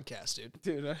this podcast, dude?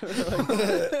 Dude, I don't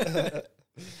know.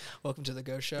 Welcome to the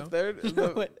Ghost Show.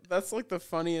 That's like the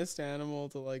funniest animal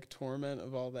to like torment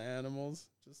of all the animals.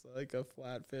 Just like a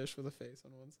flat fish with a face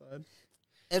on one side.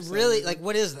 It really, like,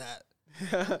 what is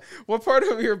that? What part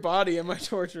of your body am I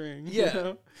torturing? Yeah. You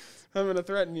know? I'm going to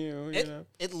threaten you, you know?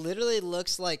 It literally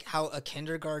looks like how a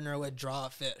kindergartner would draw a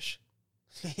fish.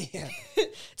 Yeah.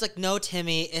 It's like, no,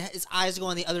 Timmy, his eyes go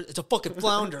on the other, it's a fucking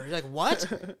flounder. You're like, what?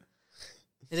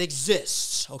 It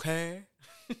exists, okay?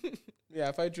 Yeah,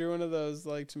 if I drew one of those,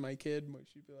 like, to my kid,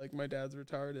 she'd be like, my dad's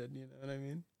retarded, you know what I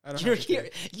mean? I don't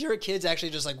your kid's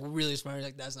actually just, like, really smart. You're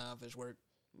like, that's not how fish work.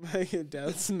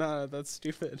 That's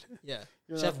stupid. Yeah.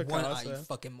 You're just have one eye, you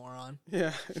fucking moron.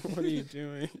 Yeah. What are you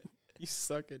doing? You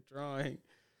suck at drawing.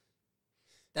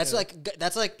 That's like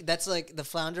the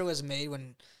flounder was made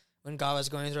when God was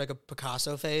going through like a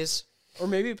Picasso phase. Or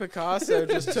maybe Picasso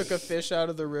just took a fish out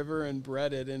of the river and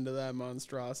bred it into that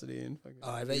monstrosity and fucking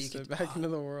I bet you released it could back into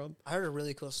the world. I heard a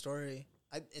really cool story.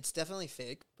 It's definitely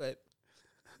fake, but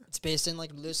it's based in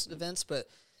like loose events. But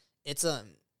it's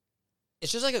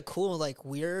just like a cool like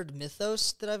weird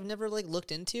mythos that I've never like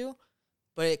looked into,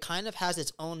 but it kind of has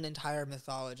its own entire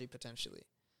mythology potentially.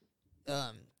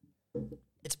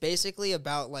 It's basically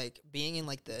about like being in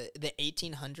like the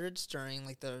 1800s during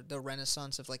like the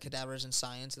renaissance of like cadavers and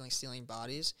science and like stealing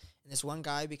bodies. And this one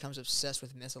guy becomes obsessed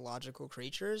with mythological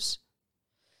creatures,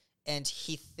 and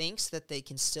he thinks that they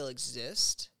can still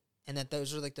exist and that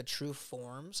those are like the true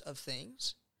forms of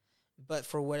things. But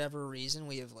for whatever reason,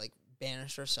 we have like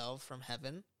banished ourselves from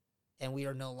heaven, and we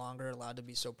are no longer allowed to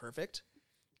be so perfect.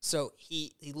 So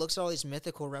he looks at all these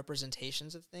mythical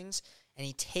representations of things, and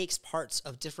he takes parts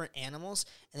of different animals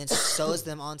and then sews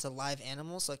them onto live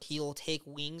animals. Like he'll take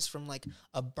wings from like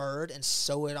a bird and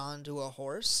sew it onto a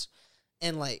horse,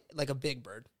 and like a big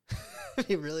bird. It'd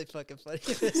be really fucking funny.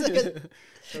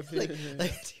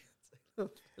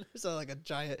 So like a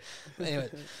giant. Anyway,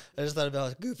 I just thought about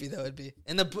how goofy that would be.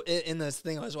 In this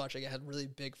thing I was watching, it had really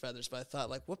big feathers, but I thought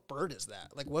like, what bird is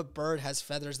that? Like, what bird has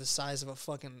feathers the size of a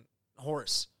fucking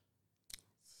horse?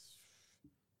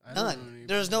 None.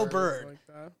 There's no bird. Like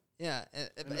that. Yeah.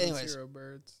 But anyways, 0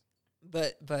 birds.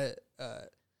 But yeah,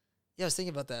 I was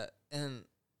thinking about that, and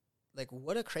like,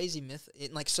 what a crazy myth.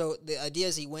 So the idea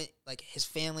is he went like his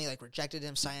family like rejected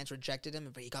him, science rejected him,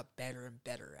 but he got better and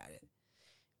better at it.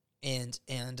 And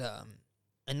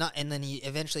then he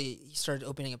eventually started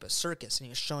opening up a circus, and he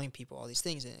was showing people all these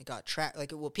things, and it got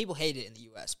people hated it in the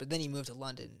U.S., but then he moved to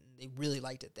London, and they really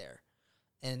liked it there.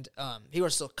 And people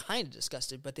were still kind of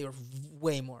disgusted, but they were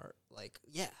way more like,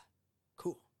 yeah,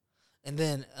 cool. And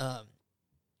then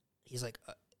he's like,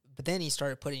 but then he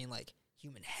started putting like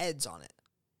human heads on it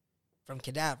from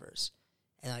cadavers,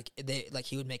 and like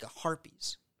he would make a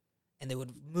harpies, and they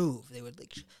would move. They would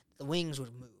like the wings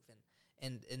would move,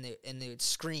 and they would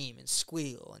scream and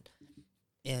squeal,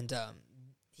 and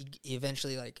he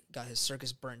eventually like got his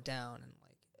circus burnt down, and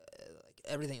like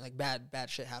everything like bad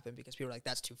shit happened because people were like,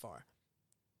 that's too far.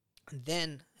 And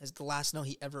then the last note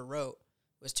he ever wrote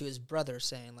was to his brother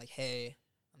saying like, hey,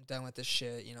 I'm done with this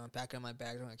shit, I'm packing up my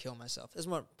bags, I'm gonna kill myself. It's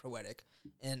more poetic.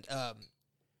 And then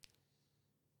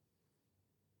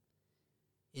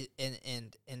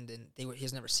he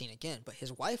was never seen again, but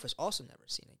his wife was also never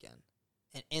seen again.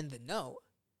 And in the note,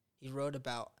 he wrote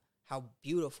about how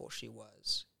beautiful she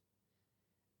was,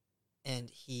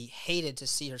 and he hated to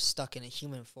see her stuck in a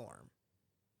human form.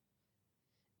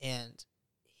 And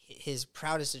his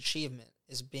proudest achievement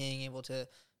is being able to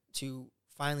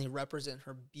finally represent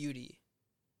her beauty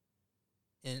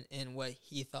in what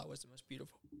he thought was the most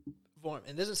beautiful form.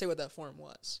 And it doesn't say what that form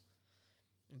was,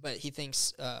 but he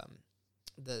thinks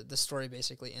the story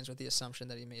basically ends with the assumption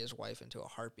that he made his wife into a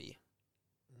harpy,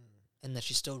 and that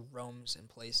she still roams in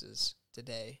places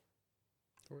today.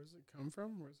 Where does it come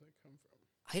from?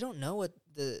 I don't know what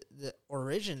the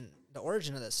origin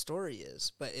of that story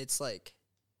is, but it's like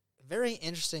very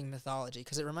interesting mythology,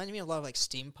 because it reminded me a lot of like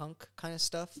steampunk kind of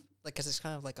stuff, like because it's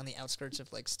kind of like on the outskirts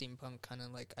of like steampunk kind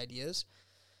of like ideas,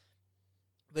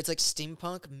 but it's like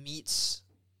steampunk meets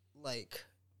like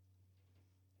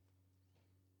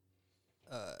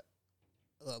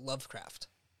Lovecraft,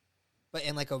 but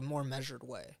in like a more measured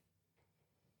way.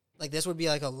 Like this would be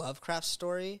like a Lovecraft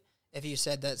story if you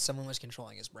said that someone was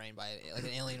controlling his brain by like an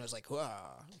alien was like,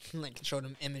 like showed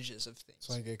him images of things.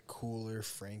 It's like a cooler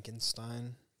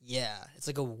Frankenstein. Yeah, it's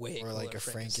like a way or like a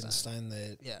Frankenstein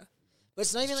that. Yeah, but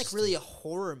it's not even like really a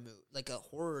horror like a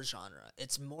horror genre.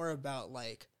 It's more about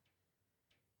like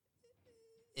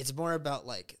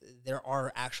there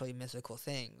are actually mythical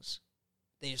things.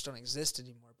 They just don't exist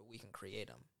anymore, but we can create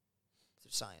them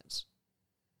through science.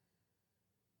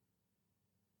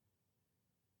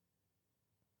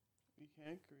 We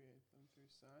can't create them through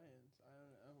science. I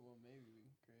don't know. Well, maybe we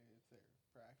can create it if they're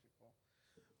practical.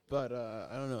 But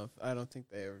I don't think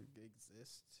they ever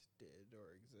existed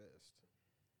or exist.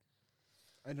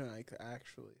 I don't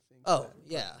actually think. Oh,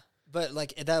 yeah. But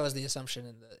like that was the assumption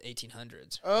in the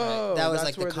 1800s. Oh, right? That was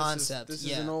like the concept. This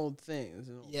is an old thing. This is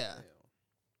an old tale.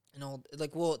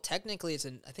 Well, technically I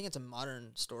think it's a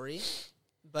modern story,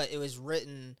 but it's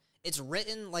written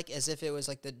like as if it was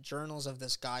like the journals of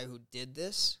this guy who did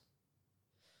this,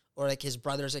 or like his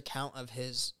brother's account of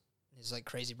his like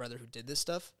crazy brother who did this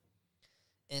stuff.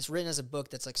 And it's written as a book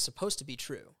that's like supposed to be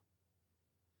true.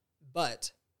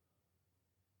 But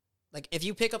like if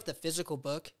you pick up the physical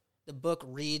book, the book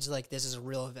reads like this is a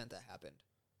real event that happened,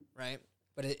 right?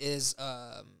 But it is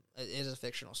a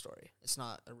fictional story. It's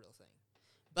not a real thing.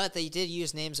 But they did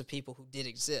use names of people who did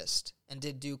exist and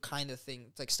did do kind of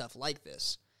things like stuff like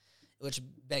this, which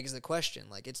begs the question.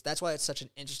 Like that's why it's such an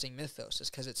interesting mythos, is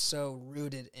because it's so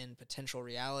rooted in potential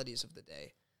realities of the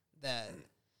day that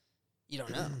you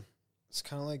don't know. It's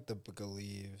kind of like the Book of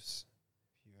Leaves.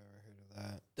 If you've ever heard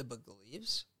of that, The Book of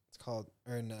Leaves, it's called,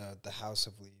 or no, the House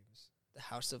of Leaves. The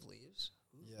House of Leaves.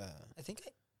 Ooh. Yeah, I think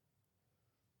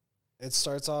it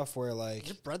starts off where like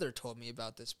your brother told me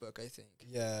about this book. I think.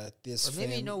 Yeah, this Or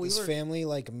maybe, no, we this were- family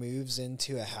like moves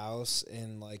into a house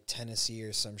in like Tennessee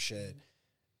or some shit,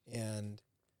 and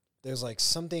there's like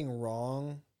something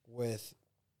wrong with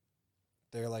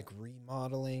their like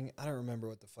remodeling. I don't remember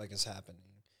what the fuck is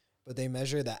happening, but they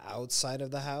measure the outside of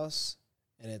the house,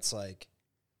 and it's like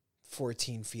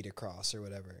 14 feet across or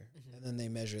whatever, and then they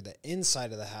measure the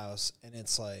inside of the house, and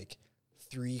it's like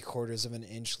 3/4 of an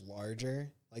inch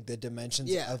larger. Like the dimensions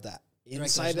Yeah. of that They're like,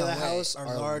 inside there's of the no way, house are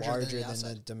are larger larger, than the than the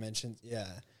outside. dimensions.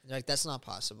 Yeah, They're like, that's not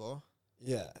possible.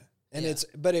 yeah, and Yeah.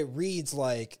 but it reads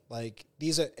like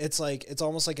these are. It's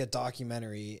almost like a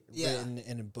documentary Yeah. written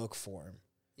in a book form.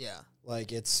 Yeah.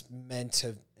 Like it's meant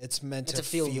to To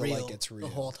feel real like it's real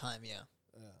the whole time. Yeah.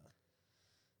 Yeah.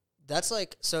 That's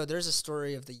like, so there's a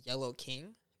story of the Yellow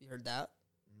King. You heard that?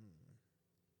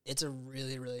 It's a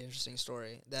really, really interesting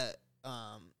story that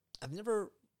I've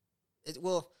never.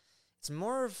 It's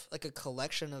more of like a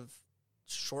collection of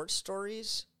short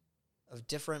stories of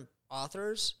different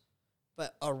authors,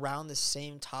 but around the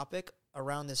same topic,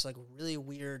 around this like really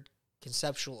weird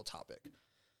conceptual topic.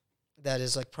 That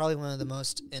is like probably one of the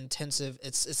most intensive.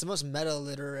 It's the most meta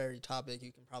literary topic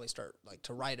you can probably start like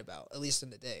to write about, at least in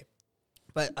the day.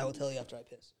 But I will tell you after I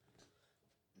piss.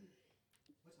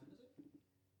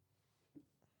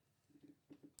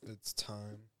 It's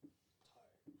time.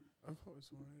 I've always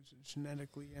wanted to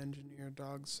genetically engineer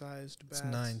dog-sized bats.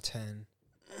 It's 9:10.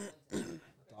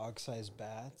 Dog-sized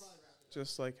bats.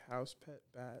 Just like house pet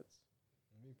bats.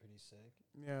 That'd be pretty sick.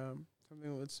 Yeah, something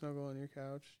that would snuggle on your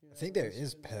couch. I think there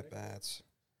is pet bats.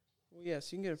 Well,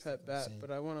 yes, you can get a pet bat, Insane.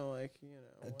 but I want to A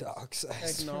once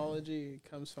dog-sized. technology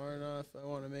comes far enough, I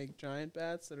want to make giant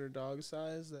bats that are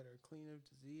dog-sized, that are clean of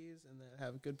disease, and that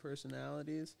have good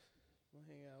personalities. We'll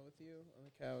hang out with you on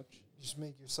the couch. Just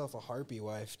make yourself a harpy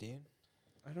wife, dude.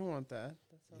 I don't want that.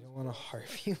 That You sounds don't want a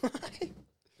harpy wife.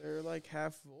 They're like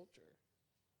half vulture.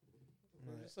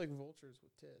 They're Right. just like vultures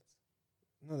with tits.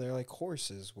 No, they're like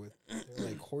horses with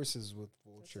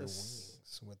vulture That's a s-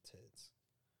 wings with tits.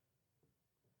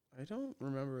 I don't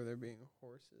remember there being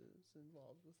horses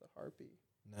involved with the harpy.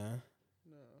 No.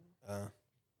 No.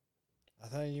 I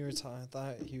thought you were. I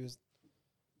thought he was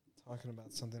talking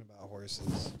about something about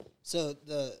horses. So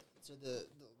the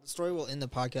story we'll end the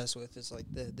podcast with is like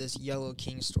this Yellow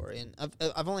King story, and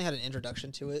I've only had an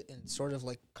introduction to it, and it's sort of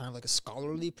like kind of like a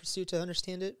scholarly pursuit to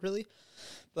understand it, really.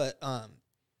 But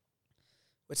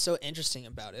what's so interesting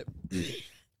about it,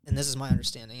 and this is my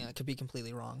understanding, I could be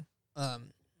completely wrong.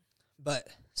 But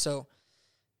so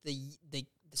the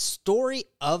story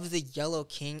of the Yellow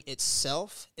King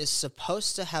itself is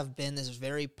supposed to have been this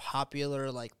very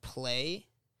popular like play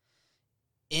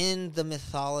in the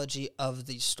mythology of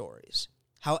these stories.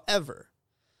 However,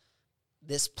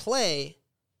 this play,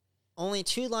 only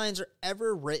 2 lines are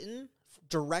ever written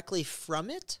directly from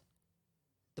it,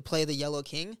 the play of the Yellow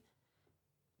King,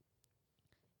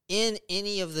 in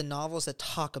any of the novels that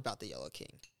talk about the Yellow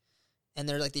King. And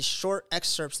they're like these short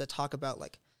excerpts that talk about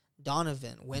like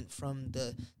Donovan went from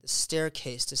the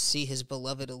staircase to see his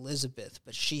beloved Elizabeth,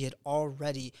 but she had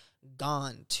already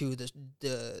gone to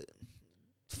the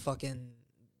fucking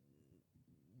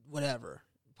whatever,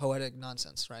 poetic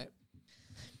nonsense, right?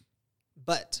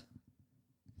 But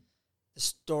the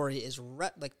story is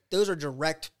like those are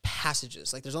direct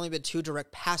passages. Like there's only been 2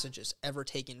 direct passages ever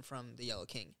taken from the Yellow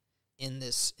King in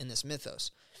this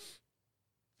mythos.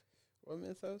 What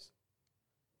mythos?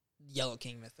 Yellow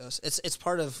King mythos. It's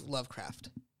part of Lovecraft,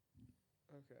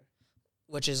 Okay.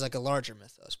 which is like a larger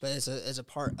mythos, but it's a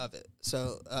part of it.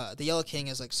 So the Yellow King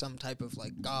is like some type of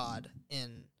like god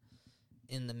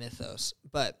in the mythos,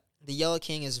 but the Yellow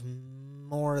King is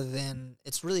more than.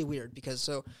 It's really weird because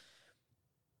so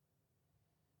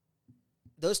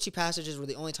those 2 passages were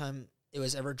the only time it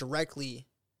was ever directly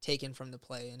taken from the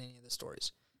play in any of the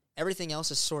stories. Everything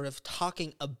else is sort of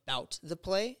talking about the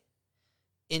play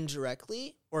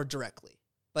indirectly or directly,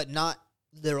 but not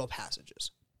literal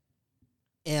passages.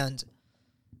 And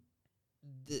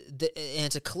and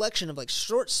it's a collection of like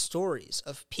short stories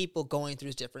of people going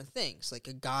through different things. Like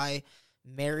a guy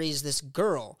marries this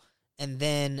girl, and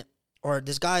then, or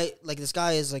this guy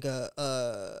is like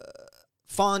a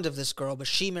fond of this girl, but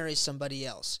she marries somebody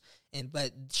else.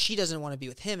 But she doesn't want to be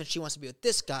with him, and she wants to be with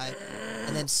this guy. And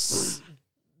and then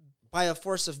by a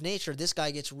force of nature, this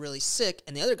guy gets really sick,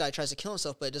 and the other guy tries to kill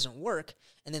himself, but it doesn't work.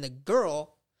 And then the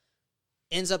girl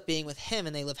ends up being with him,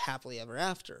 and they live happily ever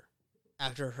after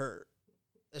her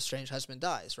estranged husband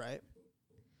dies, right?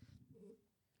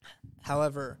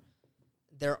 However,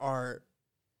 the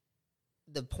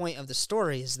point of the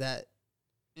story is that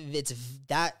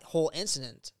that whole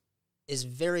incident is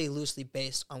very loosely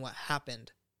based on what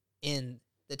happened in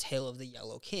the Tale of the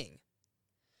Yellow King.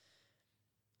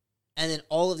 And then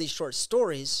all of these short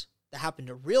stories that happen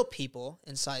to real people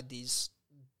inside these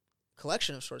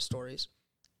collection of short stories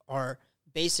are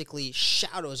basically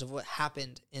shadows of what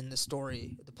happened in the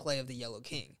story, the play of the Yellow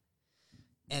King.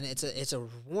 And it's a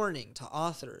warning to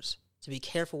authors to be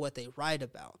careful what they write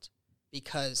about,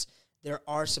 because there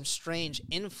are some strange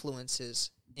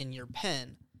influences in your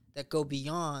pen that go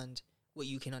beyond what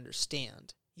you can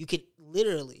understand. You can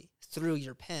literally, through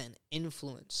your pen,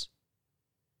 influence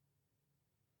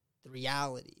the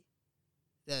reality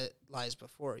that lies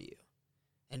before you.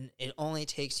 And it only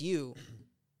takes you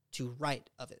to write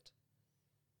of it.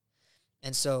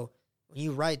 And so when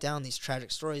you write down these tragic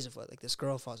stories of what, like, this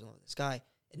girl falls in love with this guy,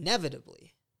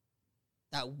 inevitably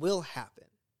that will happen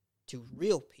to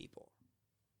real people.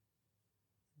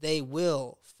 They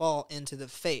will fall into the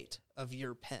fate of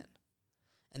your pen.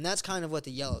 And that's kind of what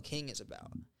the Yellow King is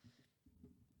about.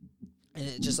 And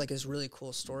it's just like this really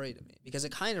cool story to me, because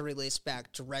it kind of relates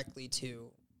back directly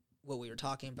to what we were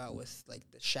talking about with like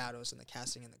the shadows and the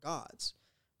casting in the gods.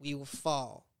 We will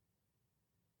fall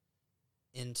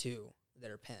into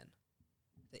their pen,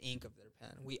 the ink of their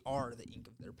pen. We are the ink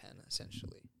of their pen,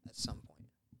 essentially, at some point.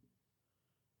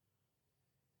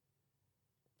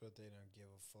 But they don't give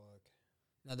a fuck.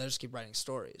 No, they just keep writing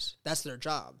stories. That's their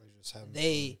job. They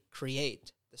They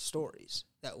create the stories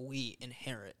that we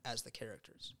inherit as the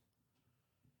characters.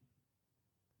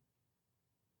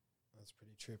 That's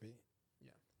pretty trippy.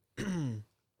 Yeah.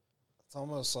 It's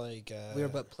almost like... we are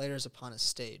but players upon a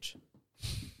stage.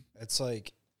 It's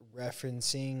like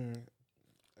referencing...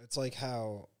 It's like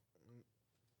how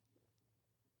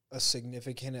a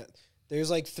significant...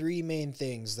 There's like three main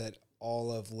things that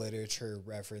all of literature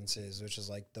references, which is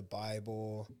like the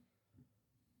Bible,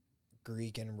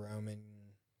 Greek and Roman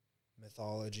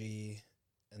mythology,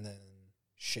 and then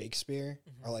Shakespeare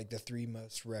are like the three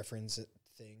most referenced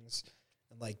things.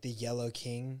 And like the Yellow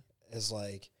King is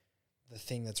like the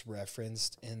thing that's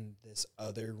referenced in this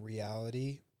other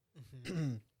reality.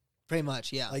 Pretty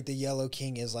much, yeah. Like the Yellow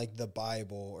King is like the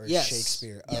Bible or Yes.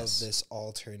 Shakespeare of this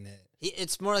alternate.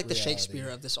 It's more like the reality. Shakespeare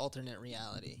of this alternate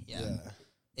reality. Yeah.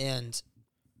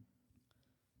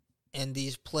 And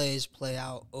these plays play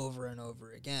out over and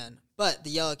over again. But the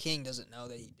Yellow King doesn't know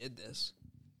that he did this.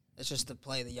 It's just the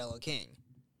play The Yellow King.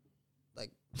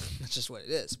 Like, that's just what it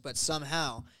is. But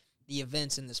somehow, the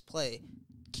events in this play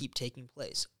keep taking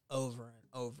place over and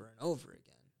over and over again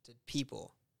to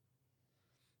people.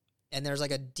 And there's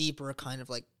like a deeper kind of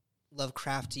like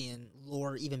Lovecraftian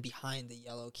lore even behind the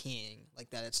Yellow King. Like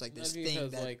that it's like this thing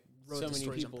that like wrote so the many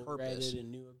stories people on read purpose. it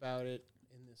and knew about it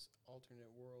in this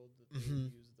alternate world that they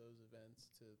would use those events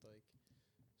to like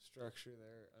structure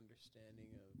their understanding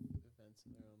of events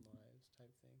in their own lives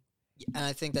type thing. Yeah, and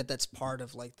I think that that's part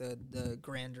of like the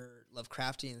grander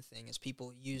Lovecraftian thing is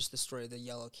people use the story of the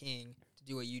Yellow King to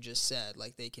do what you just said.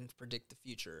 Like they can predict the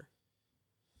future.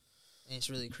 And it's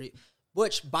really creepy.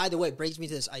 Which, by the way, brings me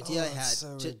to this idea I had.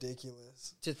 So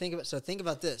ridiculous. To think about. So think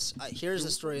about this. Here's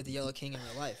the story of the Yellow King in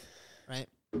real life, right?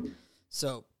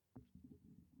 So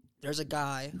there's a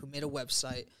guy who made a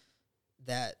website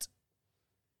that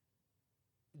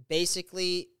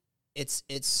basically it's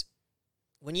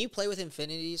when you play with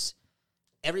infinities,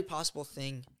 every possible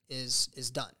thing is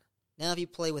done. Now, if you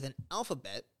play with an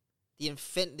alphabet, the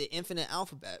infinite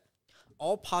alphabet,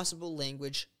 all possible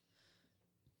language,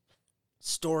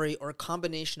 story, or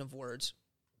combination of words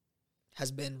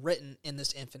has been written in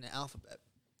this infinite alphabet.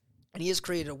 And he has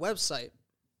created a website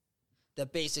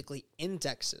that basically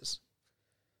indexes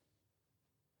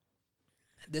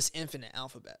this infinite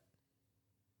alphabet,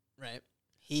 right?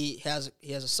 He has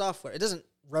a software. It doesn't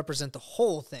represent the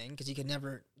whole thing because you can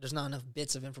never, there's not enough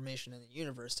bits of information in the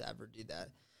universe to ever do that.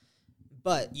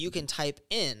 But you can type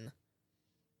in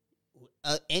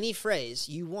any phrase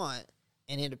you want,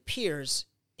 and it appears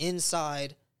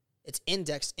inside, it's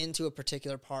indexed into a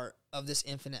particular part of this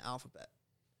infinite alphabet,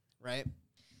 right?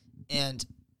 And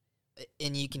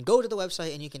you can go to the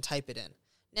website and you can type it in.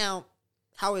 Now,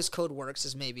 how his code works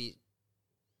is maybe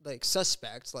like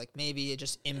suspect, like maybe it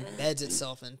just embeds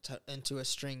itself into a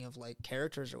string of like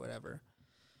characters or whatever.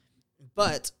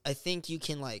 But I think you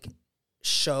can like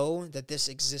show that this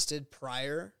existed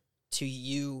prior to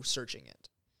you searching it.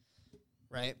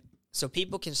 right? So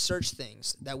people can search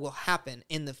things that will happen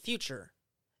in the future,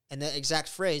 and the exact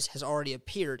phrase has already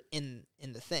appeared in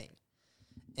the thing.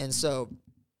 And so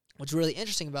what's really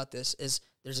interesting about this is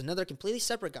there's another completely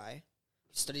separate guy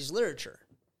who studies literature,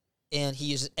 and he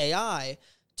uses AI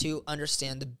to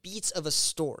understand the beats of a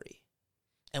story.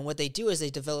 And what they do is they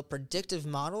develop predictive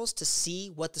models to see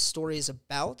what the story is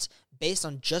about based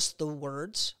on just the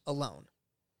words alone,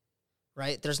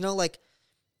 right? There's no like,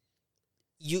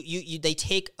 they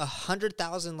take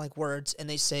 100,000 like words and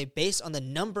they say, based on the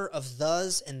number of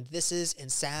thes and thises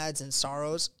and sads and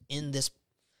sorrows in this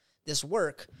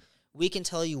work, we can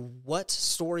tell you what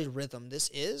story rhythm this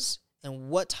is and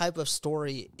what type of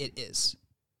story it is,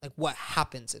 like what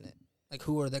happens in it, like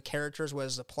who are the characters, what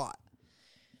is the plot.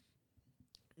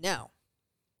 Now,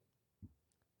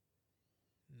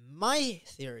 my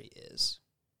theory is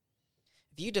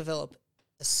if you develop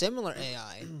a similar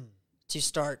AI to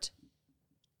start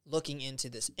looking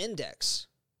into this index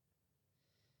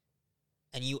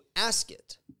and you ask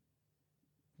it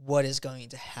what is going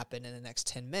to happen in the next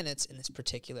 10 minutes in this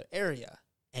particular area,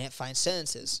 and it finds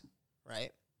sentences,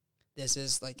 right? This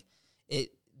is like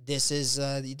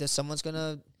someone's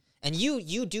gonna, and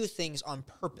you do things on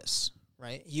purpose,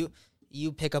 right?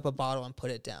 You pick up a bottle and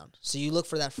put it down. So you look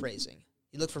for that phrasing.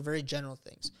 You look for very general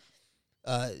things.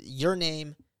 Your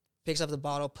name, picks up the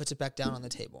bottle, puts it back down on the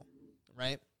table,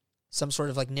 right? Some sort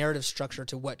of like narrative structure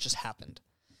to what just happened.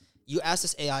 You ask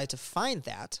this AI to find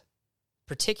that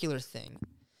particular thing,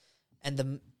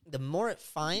 and the more it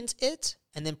finds it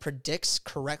and then predicts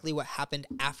correctly what happened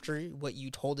after what you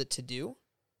told it to do,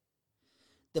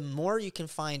 the more you can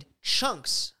find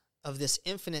chunks of this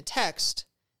infinite text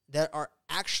that are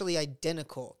actually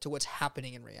identical to what's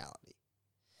happening in reality.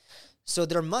 So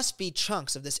there must be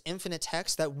chunks of this infinite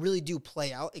text that really do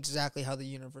play out exactly how the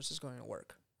universe is going to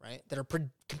work, right? That are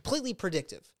completely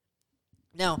predictive.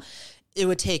 Now, it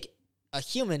would take a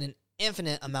human an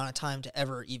infinite amount of time to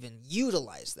ever even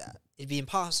utilize that. It'd be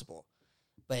impossible.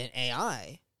 But an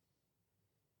AI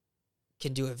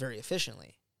can do it very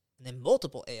efficiently. And then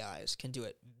multiple AIs can do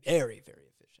it very, very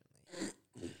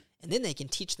efficiently. And then they can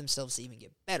teach themselves to even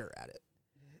get better at it.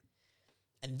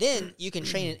 And then you can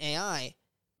train an AI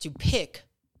to pick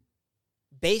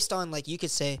based on, like, you could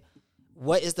say,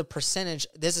 what is the percentage?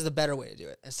 This is the better way to do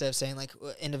it. Instead of saying, like,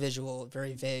 individual,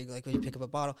 very vague, like when you pick up a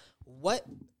bottle, what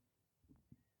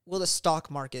will the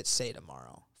stock market say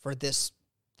tomorrow for this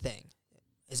thing?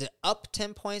 Is it up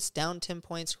 10 points, down 10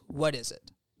 points? What is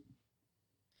it?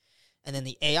 And then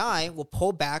the AI will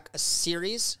pull back a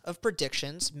series of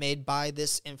predictions made by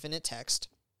this infinite text.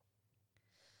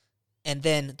 And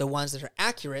then the ones that are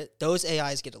accurate, those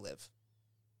AIs get to live.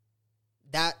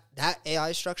 That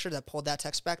AI structure that pulled that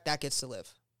text back, that gets to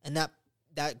live. And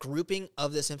that grouping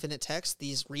of this infinite text,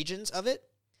 these regions of it,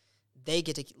 they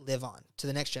get to live on to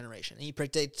the next generation. And you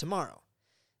predict tomorrow.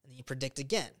 And then you predict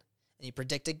again. And you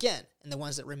predict again. And the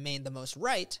ones that remain the most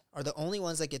right are the only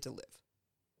ones that get to live.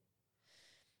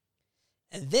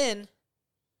 And then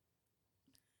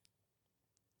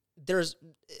there's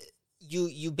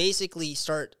you basically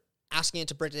start asking it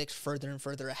to predict further and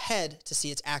further ahead to see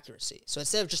its accuracy. So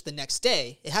instead of just the next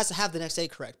day, it has to have the next day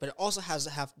correct, but it also has to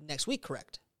have next week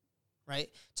correct, right?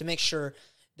 To make sure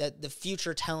that the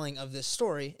future telling of this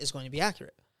story is going to be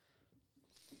accurate.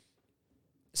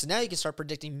 So now you can start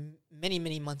predicting many,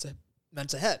 many months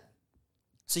ahead.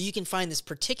 So you can find this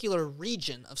particular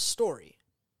region of story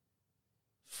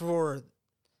for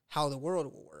how the world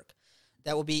will work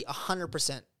that will be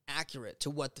 100% accurate to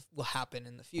what will happen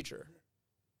in the future.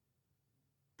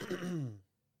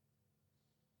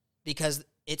 Because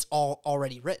it's all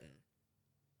already written.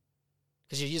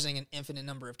 Because you're using an infinite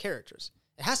number of characters.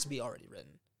 It has to be already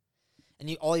written.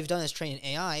 And all you've done is train an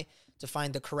AI to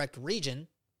find the correct region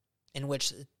in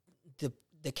which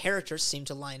the characters seem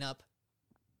to line up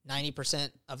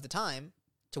 90% of the time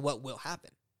to what will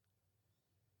happen.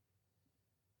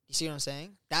 You see what I'm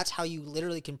saying? That's how you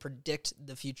literally can predict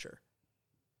the future.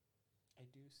 I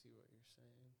do see what you're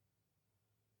saying.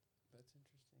 That's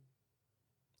interesting.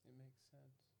 It makes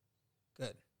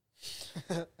sense.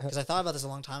 Good. Because I thought about this a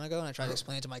long time ago, and I tried to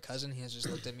explain it to my cousin. He has just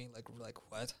looked at me like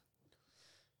what?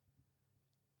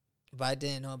 But I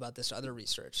didn't know about this other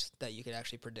research that you could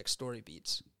actually predict story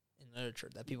beats in literature,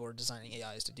 that people were designing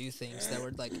AIs to do things that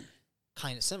were like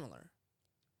kind of similar.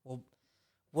 Well,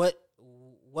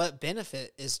 what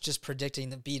benefit is just predicting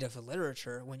the beat of a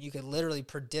literature when you could literally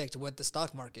predict what the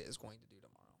stock market is going to do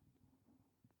tomorrow?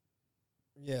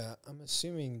 Yeah, I'm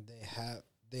assuming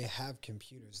they have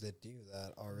computers that do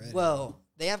that already. Well,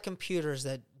 they have computers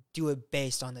that do it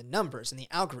based on the numbers and the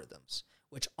algorithms,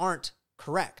 which aren't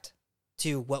correct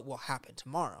to what will happen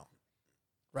tomorrow.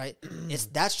 right?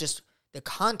 That's just the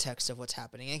context of what's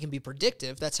happening. It can be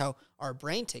predictive. That's how our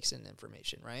brain takes in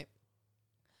information, right?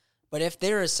 But if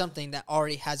there is something that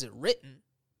already has it written,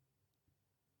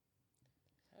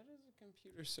 how does a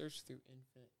computer search through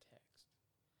infinite text?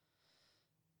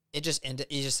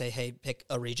 you just say, hey, pick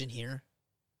a region here,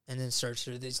 and then search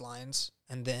through these lines,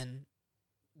 and then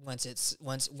once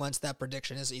that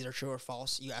prediction is either true or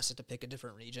false, you ask it to pick a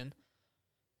different region.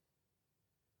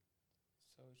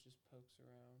 So it just pokes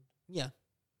around. Yeah.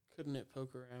 Couldn't it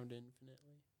poke around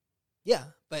infinitely? Yeah,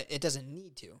 but it doesn't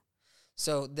need to.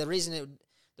 So the reason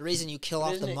you kill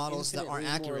off the models that aren't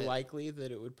accurate. More likely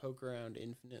that it would poke around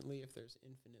infinitely if there's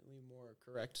infinitely more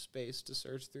correct space to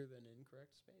search through than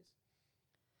incorrect space?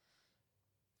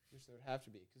 Which there would have to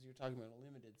be, because you're talking about a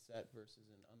limited set versus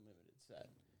an unlimited set.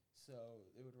 So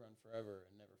it would run forever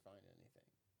and never find anything.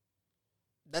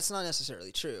 That's not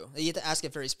necessarily true. You have to ask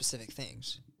it very specific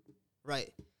things.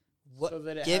 Right. So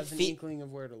that it has an inkling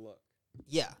of where to look.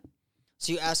 Yeah.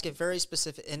 So you ask it very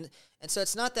specific, and so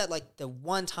it's not that like the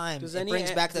one time it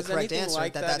brings back the correct answer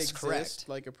like that's exist, correct.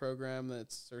 Like a program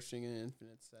that's searching an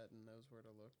infinite set and knows where to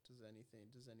look.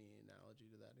 Does any analogy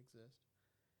to that exist?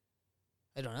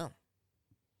 I don't know.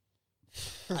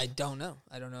 I don't know.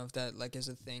 I don't know if that like is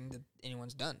a thing that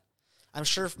anyone's done. I'm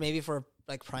sure maybe for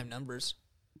like prime numbers.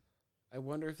 I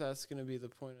wonder if that's going to be the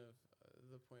point where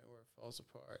it falls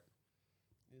apart.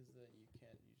 Is that you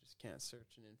just can't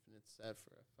search an infinite set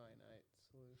for a finite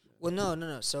solution. Well,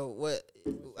 no. So what?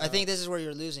 I think this is where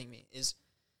you're losing me. Is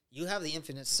you have the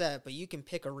infinite set, but you can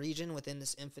pick a region within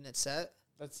this infinite set.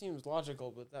 That seems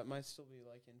logical, but that might still be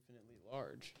like infinitely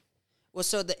large. Well,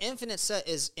 so the infinite set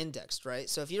is indexed, right?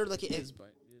 So if you're looking, it is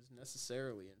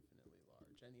necessarily infinitely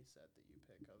large. Any set that you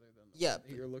pick, other than the one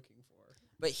that you're looking for.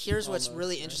 But here's what's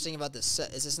really interesting about this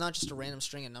set is it's not just a random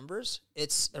string of numbers.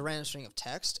 It's a random string of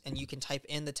text, and you can type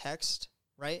in the text,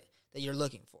 right, that you're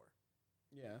looking for.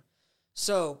 Yeah.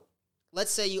 So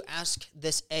let's say you ask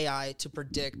this AI to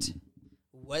predict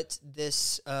what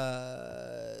this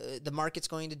the market's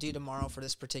going to do tomorrow for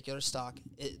this particular stock,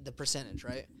 the percentage,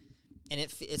 right? And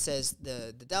it says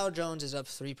the Dow Jones is up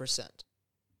 3%. It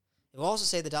will also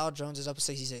say the Dow Jones is up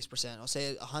 66%. It'll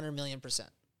say 100 million%,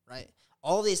 right?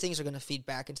 All these things are going to feed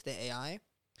back into the AI.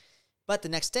 But the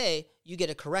next day, you get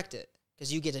to correct it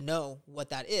because you get to know what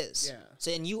that is. Yeah.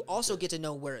 So, and you also get to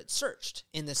know where it's searched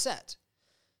in the set.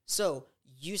 So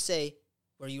you say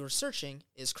where you were searching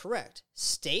is correct.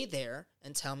 Stay there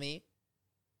and tell me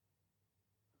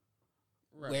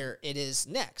where it is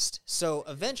next. So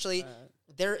eventually,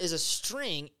 there is a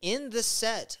string in the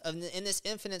set, in this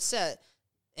infinite set,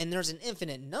 and there's an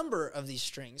infinite number of these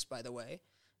strings, by the way.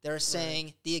 They're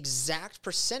saying the exact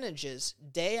percentages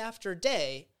day after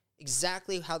day,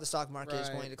 exactly how the stock market is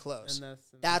going to close. And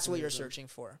that's what you're searching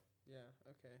for. Yeah,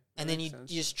 okay. And then you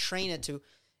just train it to,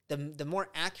 the more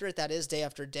accurate that is day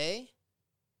after day,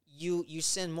 you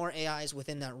send more AIs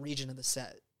within that region of the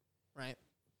set, right?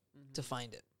 Mm-hmm. To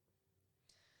find it.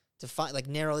 To find, like,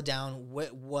 narrow down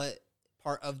what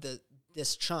part of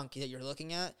this chunk that you're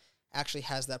looking at actually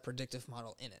has that predictive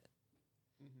model in it.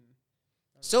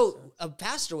 So a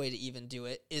faster way to even do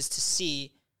it is to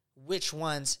see which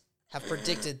ones have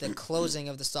predicted the closing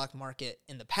of the stock market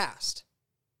in the past.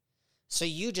 So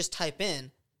you just type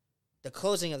in the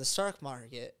closing of the stock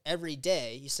market every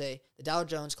day. You say the Dow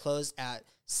Jones closed at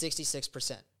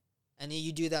 66%. And then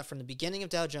you do that from the beginning of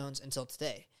Dow Jones until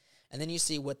today. And then you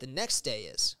see what the next day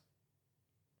is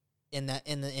in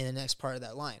the next part of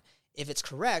that line. If it's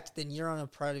correct, then you're on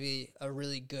probably a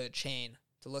really good chain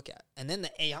to look at. And then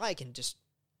the AI can just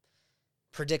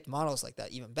predict models like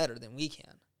that even better than we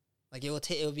can. Like it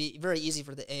will be very easy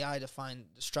for the AI to find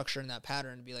the structure in that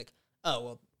pattern and be like, oh,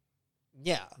 well,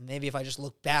 yeah, maybe if I just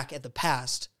look back at the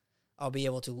past, I'll be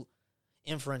able to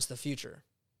inference the future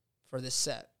for this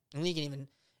set. And you can even,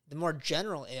 the more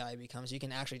general AI becomes, you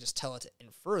can actually just tell it to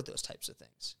infer those types of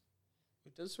things.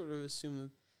 It does sort of assume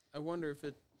that, I wonder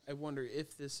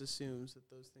if this assumes that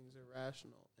those things are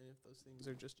rational, and if those things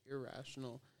are just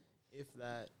irrational, if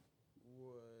that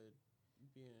would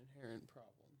be an inherent problem.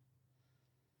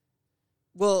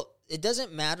 Well, it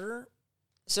doesn't matter.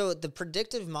 So the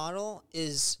predictive model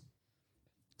is,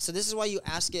 so this is why you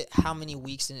ask it how many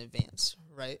weeks in advance,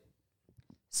 right?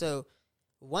 So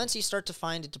once you start to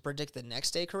find it to predict the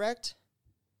next day correct,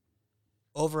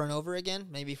 over and over again,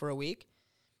 maybe for a week,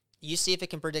 you see if it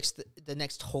can predict the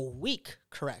next whole week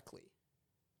correctly.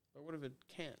 But what if it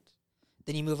can't?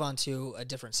 Then you move on to a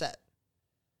different set.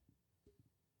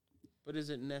 But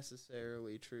is it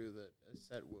necessarily true that a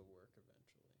set will work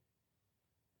eventually?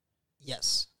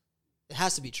 Yes. It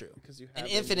has to be true. Because you An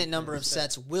have infinite number of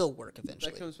set. sets will work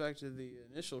eventually. That comes back to the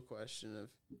initial question of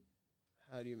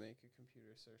how do you make a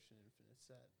computer search an infinite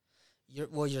set?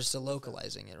 You're still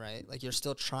localizing it, right? Like you're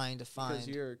still trying to find.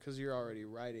 Because you're already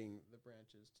writing the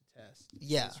branches to test.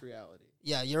 Yeah. This reality.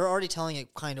 Yeah, you're already telling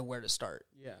it kind of where to start.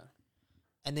 Yeah.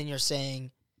 And then you're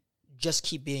saying, just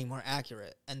keep being more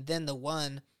accurate. And then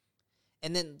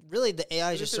really the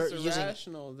AI just start using.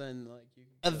 Irrational, then like you.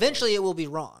 Eventually, it will be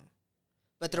wrong,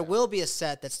 but there will be a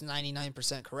set that's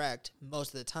 99% correct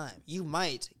most of the time. You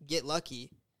might get lucky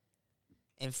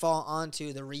and fall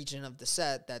onto the region of the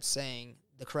set that's saying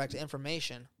the correct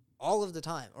information all of the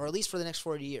time, or at least for the next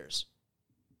 40 years.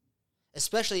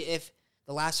 Especially if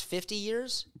the last 50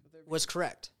 years was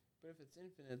correct. But if it's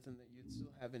infinite, then you'd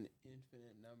still have an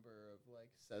infinite number of like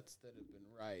sets that have been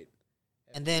right,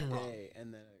 And then every wrong. day,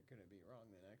 and then are going to be wrong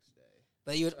the next day.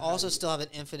 But you would So how also do you- still have an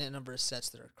infinite number of sets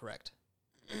that are correct.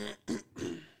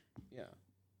 Yeah.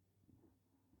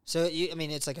 So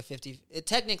it's like a 50. It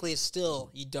technically is still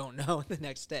you don't know the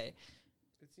next day.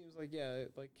 It seems like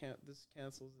this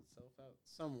cancels itself out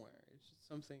somewhere. It's just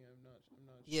something I'm not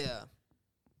sure. Yeah.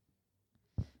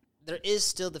 There is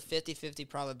still the 50-50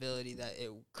 probability that it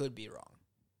could be wrong.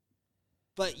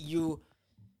 But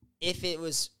if it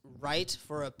was right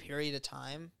for a period of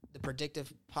time, the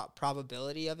predictive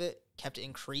probability of it kept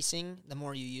increasing the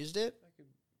more you used it.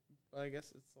 But I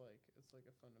guess it's like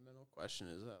a fundamental question: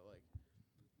 is that like,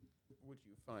 would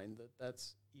you find that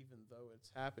that's even though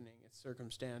it's happening, it's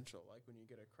circumstantial? Like when you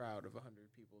get a crowd of 100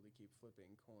 people to keep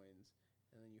flipping coins,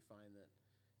 and then you find that,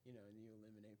 you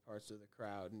eliminate parts of the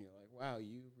crowd, and you're like, wow,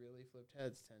 you really flipped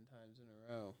heads 10 times in a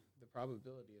row. The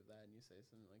probability of that, and you say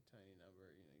something like tiny number,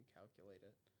 you calculate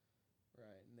it,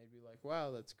 right? And they'd be like,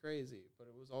 wow, that's crazy,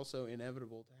 but it was also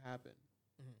inevitable to happen.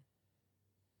 Mm-hmm.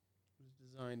 It was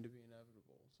designed to be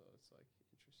inevitable, so it's like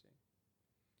interesting.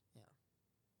 Yeah.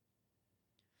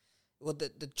 Well,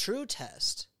 the true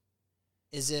test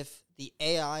is if the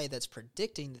AI that's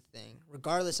predicting the thing,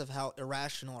 regardless of how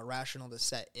irrational or rational the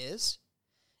set is,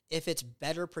 if it's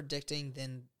better predicting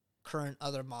than current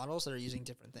other models that are using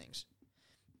different things.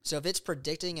 So if it's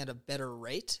predicting at a better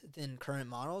rate than current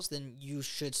models, then you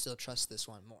should still trust this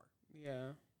one more.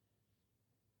 Yeah.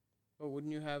 But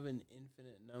wouldn't you have an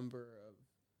infinite number of...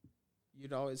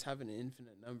 You'd always have an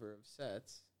infinite number of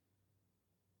sets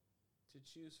to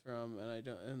choose from, and I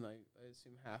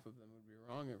assume half of them would be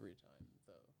wrong every time,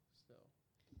 though, still.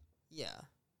 Yeah.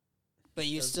 But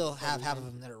you Does still it have probably half of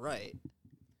win? them that are right.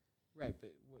 Right,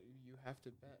 but you have to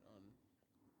bet on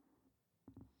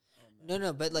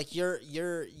No, but like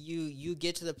you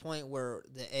get to the point where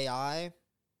the AI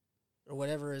or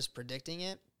whatever is predicting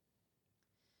it,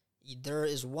 there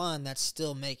is one that's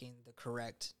still making the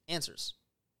correct answers.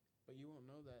 But you won't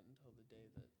know that until the day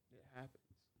that it happens,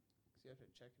 because you have to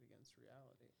check it against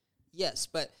reality. Yes,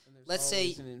 but And there's let's say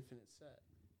always an infinite set.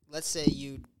 let's say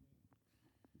you.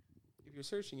 If you're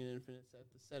searching an infinite set,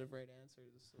 the set of right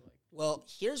answers is like... Well,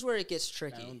 here's where it gets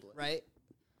tricky, Boundless. right?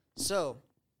 So,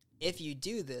 if you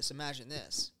do this, imagine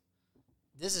this.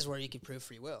 This is where you could prove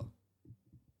free will.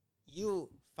 You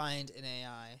find an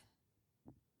AI,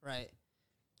 right,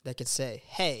 that could say,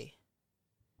 hey,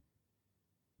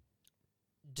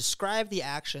 describe the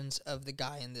actions of the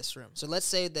guy in this room. So let's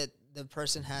say that the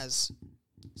person has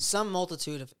some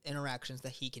multitude of interactions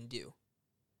that he can do.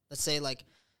 Let's say like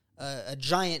a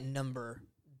giant number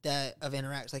of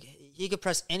interacts. Like he could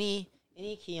press any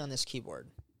key on this keyboard,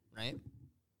 right?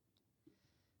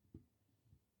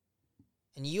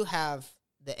 And you have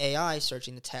the AI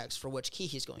searching the text for which key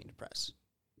he's going to press.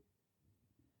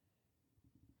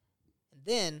 And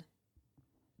then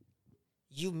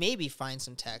you maybe find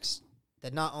some text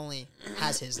that not only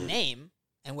has his name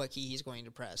and what key he's going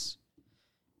to press,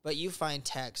 but you find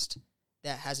text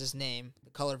that has his name,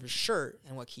 the color of his shirt,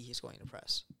 and what key he's going to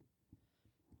press.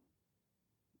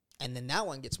 And then that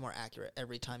one gets more accurate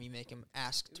every time you make him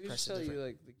ask If to we press just a tell different. you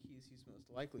like the keys he's most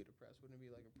likely to press, wouldn't it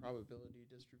be like a probability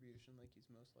distribution, like he's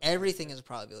most likely? Everything is a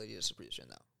probability distribution,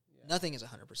 though. Yeah. Nothing is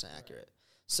 100% accurate.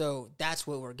 So that's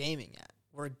what we're gaming at.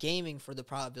 We're gaming for the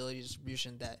probability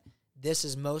distribution that this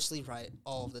is mostly right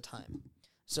all of the time.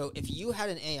 So if you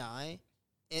had an AI,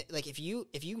 if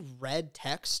you read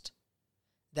text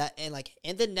that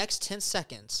in the next 10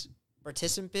 seconds,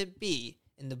 participant B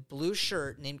in the blue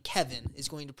shirt named Kevin is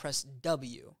going to press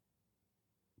W.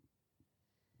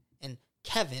 And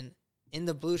Kevin in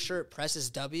the blue shirt presses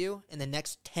W in the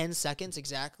next 10 seconds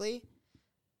exactly,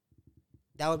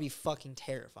 that would be fucking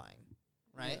terrifying,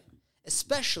 right? Yeah.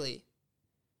 Especially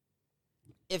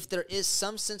if there is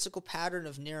some sensical pattern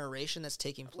of narration that's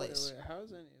taking place. Wait, how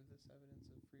is any of this evidence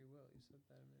of free will? You said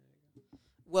that a minute ago.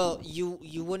 Well,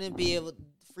 you wouldn't be able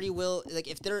free will, like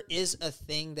if there is a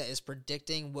thing that is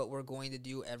predicting what we're going to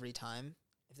do every time.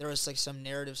 If there was like some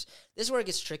narratives, this is where it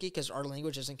gets tricky because our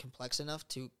language isn't complex enough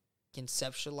to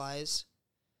conceptualize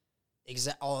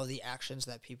all of the actions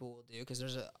that people will do, because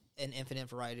there's an infinite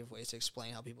variety of ways to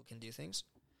explain how people can do things.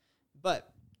 But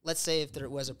let's say if there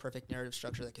was a perfect narrative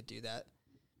structure that could do that,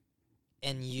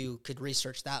 and you could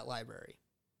research that library,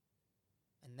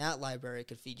 and that library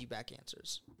could feed you back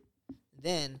answers.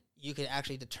 Then you could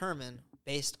actually determine,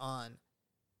 based on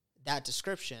that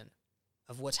description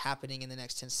of what's happening in the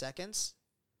next 10 seconds,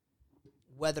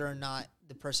 whether or not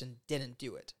the person didn't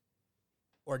do it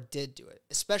or did do it,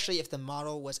 especially if the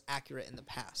model was accurate in the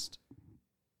past.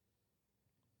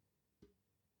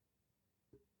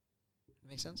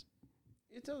 Make sense?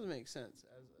 It does make sense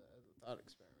as a thought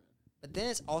experiment. But then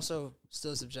it's also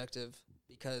still subjective,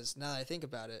 because now that I think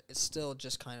about it, it's still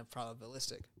just kind of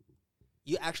probabilistic.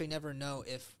 You actually never know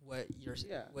if what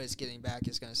it's getting back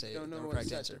is going to say you don't know the what correct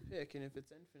set answer. to pick, and if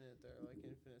it's infinite, there are like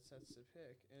infinite sets to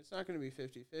pick, and it's not going to be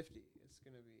 50-50. It's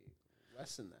going to be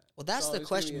less than that. Well, that's the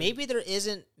question. Maybe there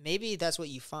isn't. Maybe that's what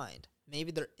you find.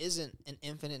 Maybe there isn't an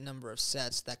infinite number of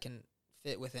sets that can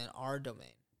fit within our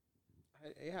domain.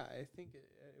 I think it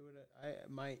would.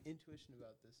 My intuition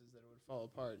about this is that it would fall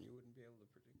apart, and you wouldn't be able to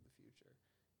predict the future.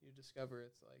 You discover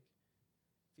it's like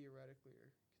theoretically or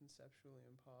conceptually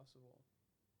impossible.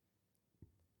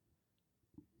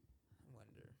 I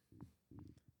wonder.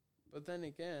 But then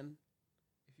again,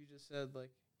 if you just said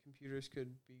like computers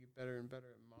could be better and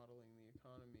better at modeling the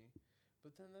economy,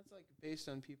 but then that's like based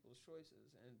on people's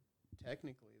choices, and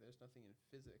technically there's nothing in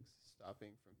physics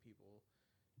stopping from people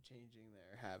changing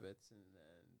their habits and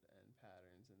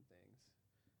patterns and things.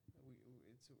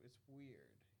 It's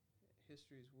weird.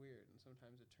 History is weird, and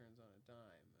sometimes it turns on a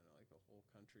dime, and like a whole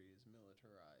country is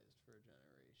militarized for a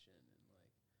generation, and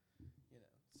like,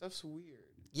 stuff's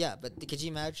weird. Yeah, but could you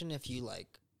imagine if you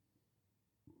like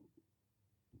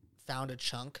found a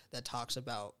chunk that talks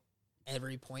about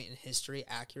every point in history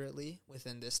accurately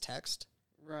within this text?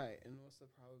 Right, and what's the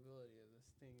probability of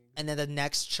this thing? And then the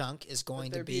next chunk is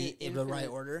going to be in the right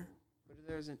order? But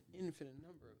there's an infinite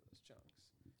number of those chunks.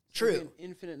 True. An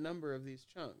infinite number of these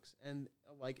chunks, and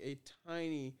like a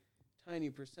tiny, tiny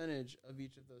percentage of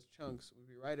each of those chunks would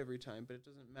be right every time, but it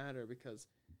doesn't matter, because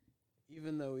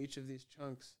even though each of these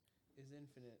chunks is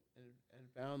infinite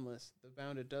and boundless, the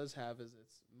bound it does have is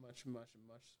it's much, much,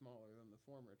 much smaller than the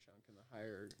former chunk and the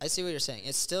higher. I see what you're saying.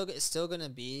 It's still going to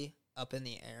be up in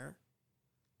the air.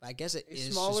 But I guess it is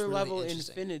a smaller really level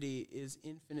interesting. infinity is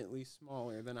infinitely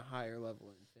smaller than a higher level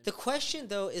infinity. The question,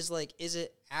 though, is like, is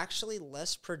it actually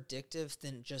less predictive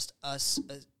than just us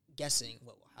guessing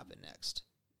what will happen next?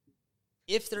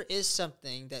 If there is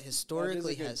something that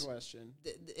historically that is a good question.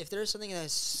 If there is something that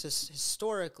has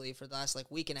historically for the last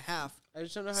like week and a half, I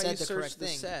just don't know how you search the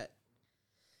set.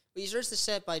 Well, you search the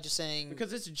set by just saying,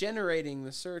 because it's generating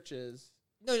the searches.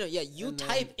 No, yeah, you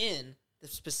type in the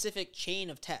specific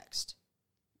chain of text.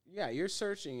 Yeah, you're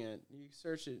searching it. You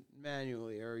search it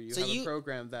manually, or you have a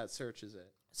program that searches it.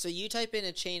 So you type in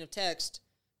a chain of text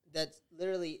that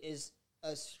literally is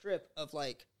a strip of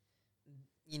like,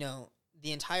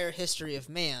 the entire history of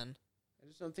man. I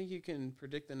just don't think you can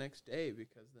predict the next day,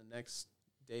 because the next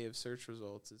day of search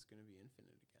results is going to be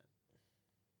infinite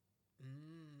again.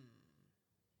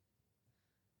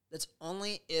 That's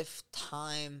only if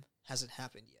time hasn't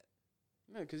happened yet.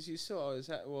 No, because you still always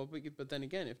have. Well, but then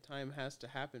again, if time has to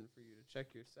happen for you to check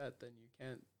your set, then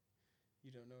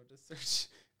you don't know what to search.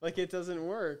 Like, it doesn't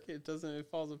work. It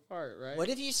falls apart, right? What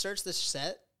if you search the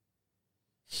set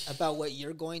about what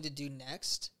you're going to do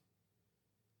next?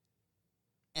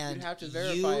 And you'd have to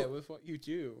verify it with what you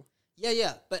do.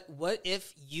 Yeah. But what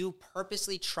if you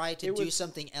purposely try to do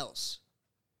something else?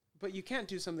 But you can't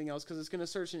do something else, because it's going to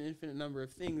search an infinite number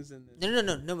of things in this.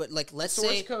 No. But like, let's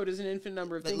say source code is an infinite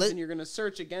number of things, and you're going to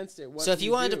search against it. So if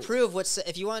you wanted to prove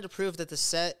that the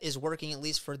set is working, at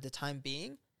least for the time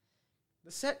being, the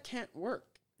set can't work.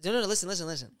 No. Listen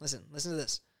to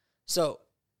this. So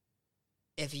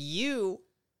if you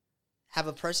have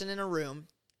a person in a room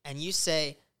and you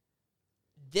say,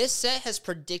 this set has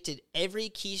predicted every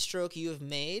keystroke you have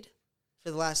made for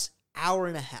the last hour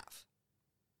and a half.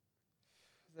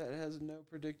 That has no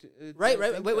predicted. Right.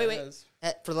 Wait.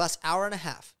 For the last hour and a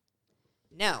half.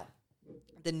 Now,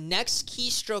 the next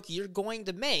keystroke you're going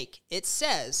to make, it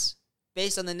says,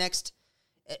 based on the next,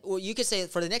 well, you could say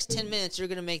for the next 10 minutes, you're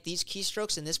going to make these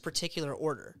keystrokes in this particular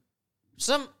order.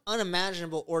 Some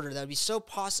unimaginable order that would be so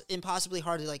impossibly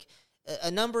hard to, like, a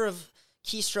number of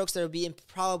keystrokes that would be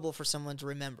improbable for someone to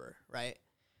remember, right?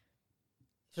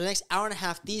 For the next hour and a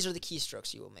half, these are the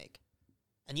keystrokes you will make.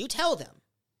 And you tell them,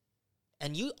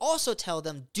 And you also tell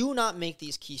them, do not make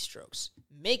these keystrokes.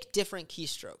 Make different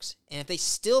keystrokes. And if they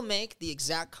still make the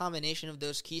exact combination of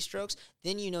those keystrokes,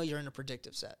 then you know you're in a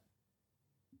predictive set.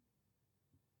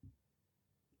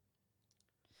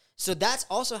 So that's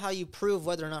also how you prove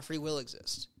whether or not free will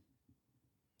exists.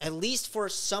 At least for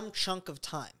some chunk of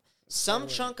time. Some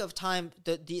chunk of time,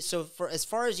 so for as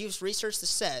far as you've researched the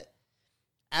set,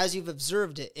 as you've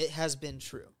observed it, it has been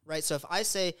true, right? So if I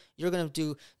say you're going to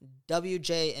do W,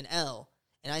 J, and L,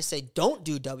 and I say don't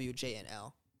do W, J, and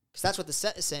L, because that's what the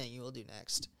set is saying you will do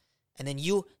next, and then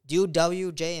you do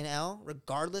W, J, and L,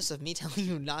 regardless of me telling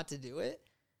you not to do it,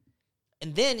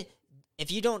 and then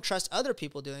if you don't trust other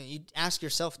people doing it, you ask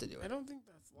yourself to do it. I don't think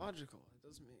that's logical. It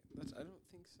doesn't make I don't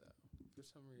think so for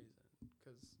some reason,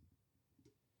 because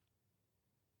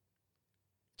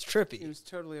it's trippy. it was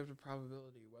totally up to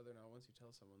probability whether or not once you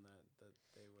tell someone that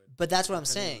they would. But that's what I'm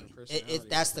depending on saying. their personality,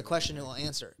 That's the they would question do it will it.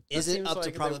 answer. That Is it seems up to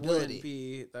like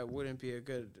probability? That wouldn't be a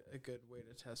good way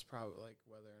to test like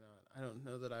whether or not. I don't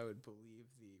know that I would believe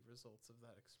the results of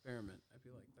that experiment. I'd be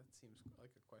like, that seems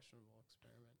like a questionable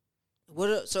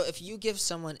experiment. So if you give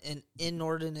someone an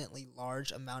inordinately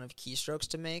large amount of keystrokes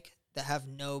to make that have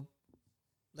no,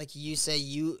 like you say,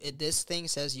 this thing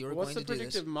says you are What's going the to do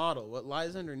this. predictive model? What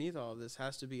lies underneath all of this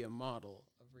has to be a model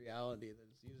of reality that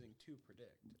is using to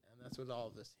predict, and that's what all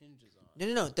of this hinges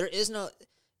on. No. There is no.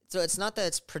 So it's not that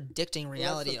it's predicting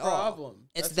reality Well, that's the at all. problem.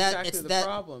 It's That's that. exactly It's the that.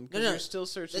 problem. Because you're still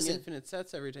searching listen. infinite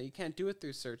sets every time. You can't do it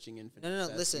through searching infinite No,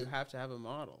 sets. listen. You have to have a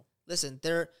model. Listen,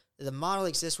 the model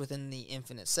exists within the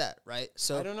infinite set, right?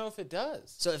 So I don't know if it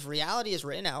does. So if reality is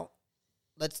written out,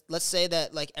 let's say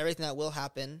that like everything that will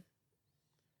happen.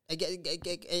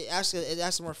 It asks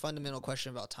a more fundamental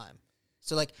question about time.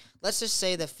 So like, let's just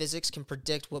say that physics can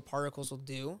predict what particles will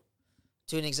do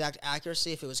to an exact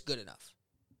accuracy if it was good enough,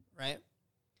 right?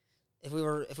 If we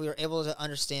were able to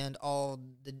understand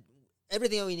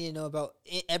everything that we need to know about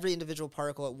every individual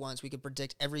particle at once, we could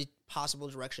predict every possible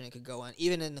direction it could go in,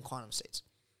 even in the quantum states.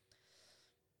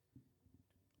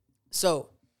 So,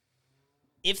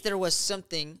 if there was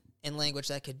something in language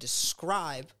that could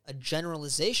describe a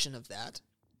generalization of that,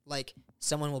 like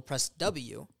someone will press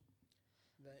W.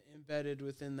 Embedded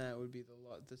within that would be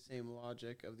the same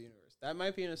logic of the universe. That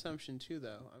might be an assumption too,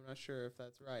 though. I'm not sure if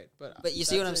that's right, but you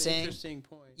see what I'm saying? Interesting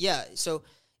point. Yeah. So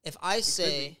if I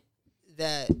say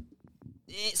that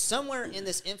somewhere in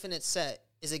this infinite set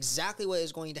is exactly what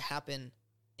is going to happen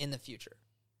in the future,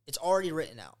 it's already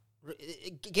written out,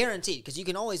 guaranteed, because you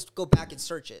can always go back and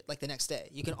search it like the next day.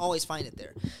 You can always find it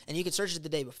there, and you can search it the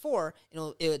day before.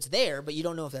 It's there, but you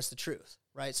don't know if that's the truth,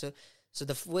 right? So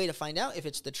the way to find out if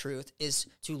it's the truth is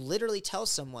to literally tell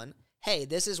someone, hey,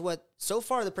 this is what, so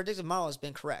far the predictive model has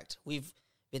been correct. We've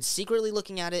been secretly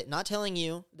looking at it, not telling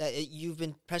you that you've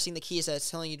been pressing the keys that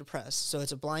it's telling you to press, so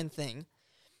it's a blind thing.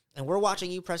 And we're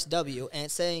watching you press W, and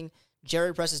it's saying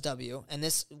Jared presses W,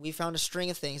 and we found a string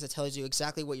of things that tells you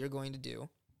exactly what you're going to do.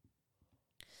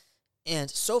 And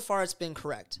so far it's been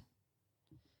correct.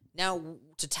 Now,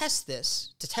 to test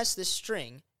this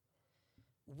string,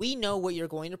 we know what you're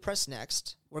going to press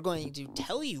next. We're going to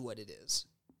tell you what it is.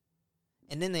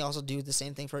 And then they also do the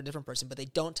same thing for a different person, but they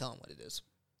don't tell them what it is,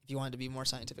 if you wanted to be more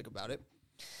scientific about it.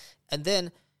 And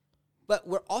then, but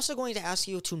we're also going to ask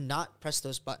you to not press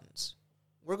those buttons.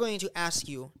 We're going to ask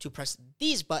you to press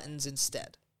these buttons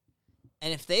instead.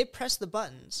 And if they press the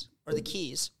buttons, or the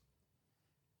keys,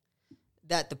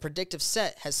 that the predictive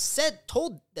set has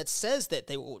says that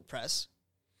they would press,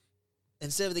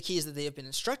 instead of the keys that they have been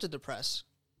instructed to press,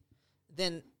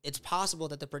 then it's possible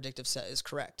that the predictive set is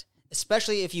correct,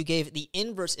 especially if you gave the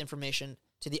inverse information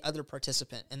to the other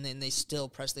participant and then they still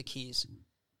press the keys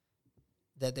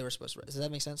that they were supposed to press. Does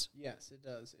that make sense? Yes, it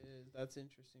does. That's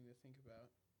interesting to think about.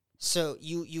 So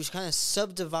you kind of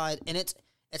subdivide, and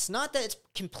it's not that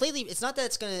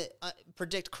it's going to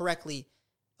predict correctly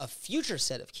a future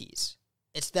set of keys.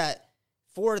 It's that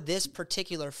for this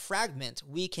particular fragment,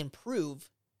 we can prove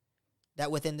that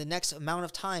within the next amount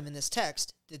of time in this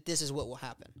text, that this is what will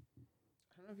happen.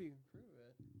 I don't know if you can prove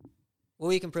it. Well,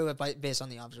 we can prove it based on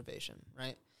the observation,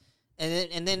 right?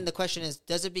 And then the question is,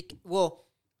 does it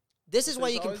this is why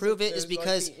you can prove it is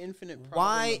because like the infinite problem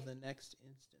why of the next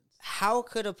instance. How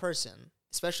could a person,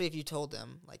 especially if you told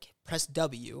them, like, press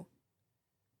W,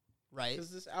 right?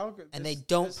 This and they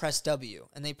don't press W,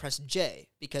 and they press J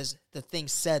because the thing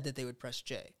said that they would press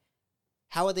J.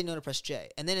 How would they know to press J?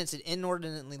 And then it's an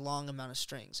inordinately long amount of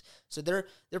strings. So they're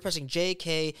pressing J,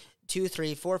 K, 2,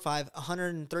 3, 4, 5,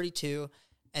 132,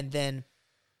 and then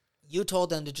you told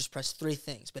them to just press 3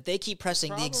 things. But they keep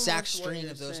pressing the exact string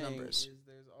of those numbers.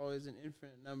 There's always an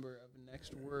infinite number of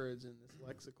next words in this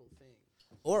lexical thing.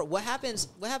 Or what happens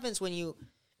when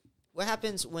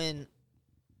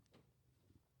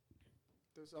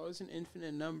There's always an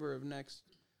infinite number of the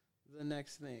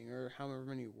next thing, or however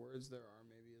many words there are,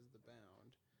 maybe is the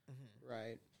bound,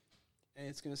 right? And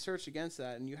it's going to search against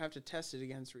that, and you have to test it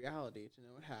against reality to know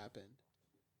what happened.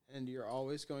 And you're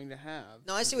always going to have.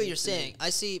 No, I see what you're saying. I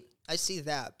see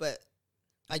that, but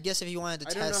I guess if you wanted to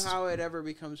test, I don't know how it ever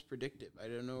becomes predictive. I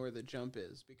don't know where the jump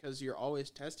is, because you're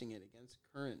always testing it against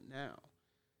current now.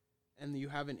 And you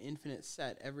have an infinite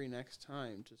set every next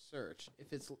time to search.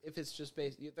 If it's just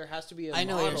based, there has to be a model. I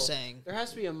know what you're saying. There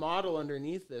has to be a model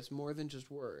underneath this more than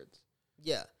just words.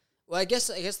 Yeah. Well, I guess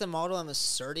the model I'm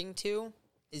asserting to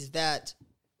is that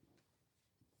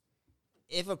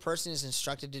if a person is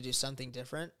instructed to do something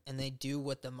different and they do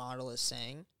what the model is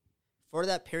saying, for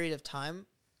that period of time,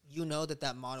 you know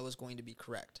that model is going to be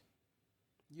correct.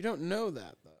 You don't know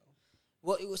that, though.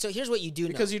 Well, so here's what you do know.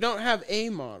 Because you don't have a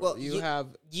model. Well, you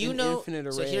have an know, infinite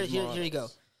array so here of models. Here you go.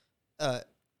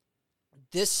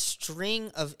 This string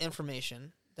of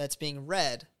information that's being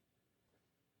read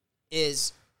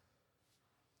is,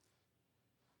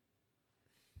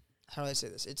 how do I say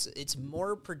this? It's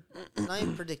more not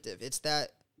even predictive. It's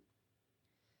that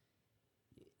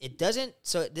it doesn't.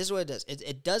 So this is what it does.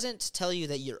 It doesn't tell you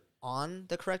that you're on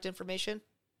the correct information,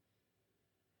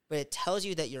 but it tells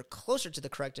you that you're closer to the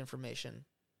correct information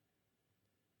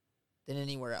than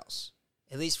anywhere else,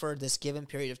 at least for this given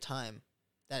period of time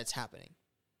that it's happening.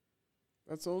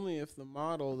 That's only if the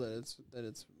model that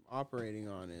it's operating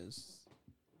on is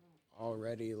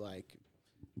already like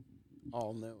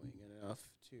all-knowing enough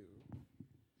to.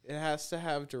 It has to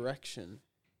have direction.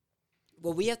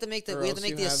 Well, we have to make the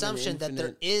assumption that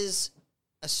there is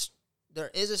a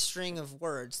string of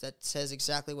words that says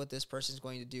exactly what this person's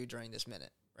going to do during this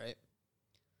minute, right?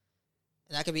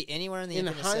 And that could be anywhere in the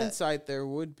infinite set. In hindsight, there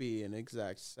would be an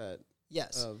exact set.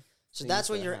 Yes. Of so that's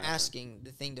what you're asking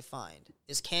the thing to find,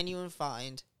 is can you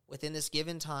find within this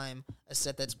given time a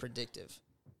set that's predictive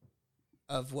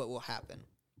of what will happen?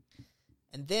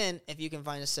 And then if you can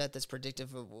find a set that's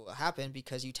predictive of what will happen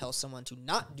because you tell someone to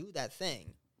not do that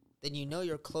thing, then you know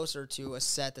you're closer to a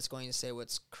set that's going to say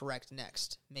what's correct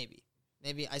next. Maybe,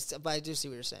 but I do see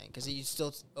what you're saying, because you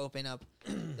still open up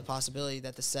the possibility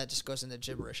that the set just goes into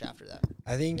gibberish after that.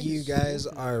 I think you guys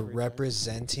are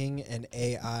representing an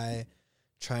AI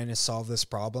trying to solve this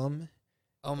problem.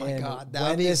 Oh my God, that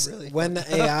would be really when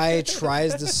the AI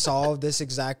tries to solve this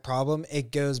exact problem,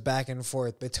 it goes back and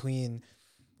forth between,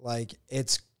 like,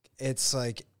 it's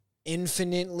like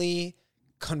infinitely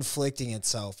conflicting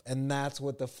itself, and that's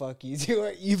what the fuck you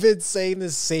do. You've been saying the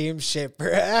same shit for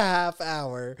a half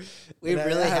hour. We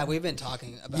really have. We've been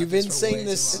talking about. You've been saying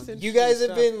this. You guys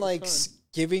have been like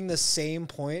giving the same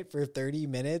point for 30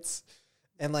 minutes,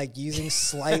 and like using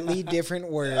slightly different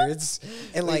words,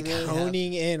 and like really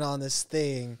honing in on this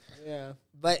thing. Yeah,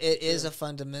 but it is a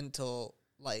fundamental,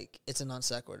 like, it's a non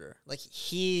sequitur. Like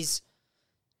he's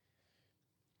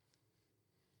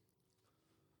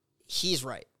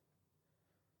right.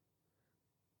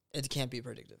 It can't be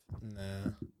predictive. Nah,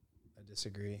 I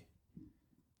disagree.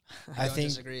 I don't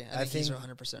disagree. I think he's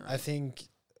 100% right. I think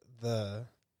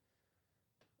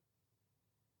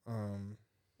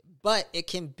but it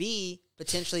can be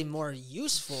potentially more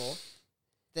useful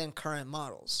than current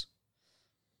models.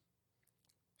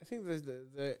 I think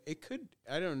it could.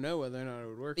 I don't know whether or not it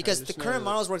would work. Because the current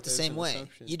models work the same way.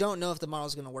 Assumption. You don't know if the model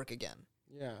is going to work again.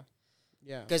 Yeah.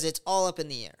 Because it's all up in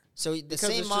the air. So the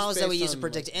same models that we use to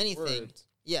predict anything. Words.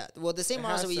 Yeah, well, the same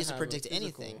models that we use to predict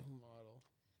anything,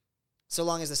 so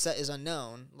long as the set is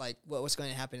unknown, like what's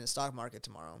going to happen in the stock market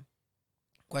tomorrow,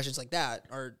 questions like that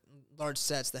are large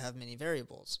sets that have many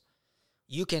variables.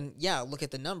 You can, look at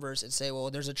the numbers and say,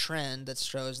 well, there's a trend that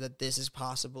shows that this is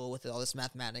possible with all this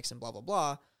mathematics and blah, blah,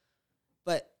 blah.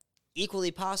 But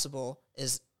equally possible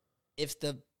is if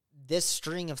this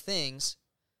string of things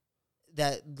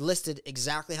that listed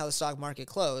exactly how the stock market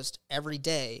closed every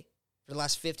day for the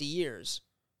last 50 years,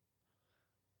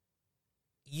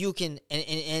 you can, and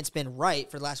it's been right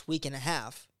for the last week and a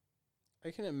half.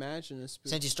 I can imagine a spooky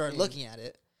since you started looking at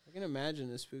it. I can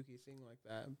imagine a spooky thing like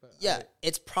that. But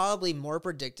it's probably more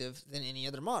predictive than any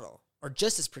other model, or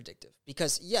just as predictive,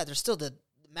 because there's still the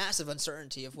massive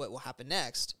uncertainty of what will happen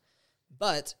next.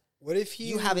 But what if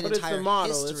you have an entire it's the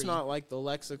model? history. It's not like the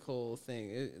lexical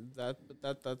thing.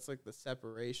 That's like the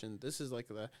separation. This is like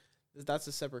that's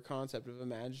a separate concept of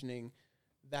imagining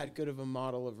that good of a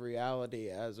model of reality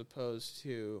as opposed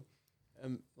to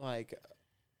like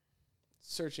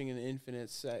searching an infinite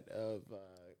set of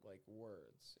like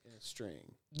words in a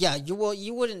string. Yeah, you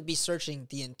wouldn't be searching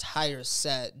the entire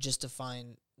set just to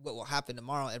find what will happen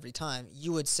tomorrow every time.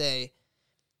 You would say,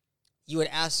 you would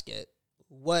ask it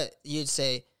what you'd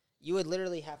say. You would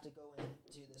literally have to go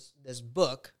into this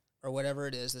book or whatever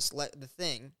it is, the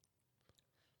thing,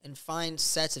 and find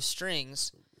sets of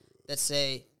strings that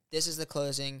say this is the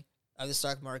closing of the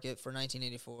stock market for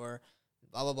 1984,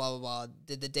 blah blah blah blah blah.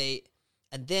 Did the date,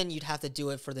 and then you'd have to do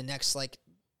it for the next like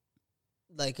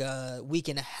a week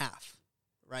and a half,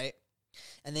 right?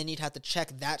 And then you'd have to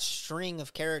check that string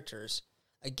of characters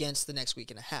against the next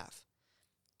week and a half.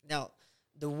 Now,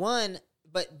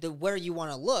 where you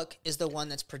want to look is the one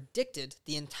that's predicted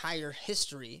the entire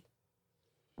history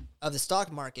of the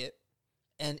stock market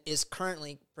and is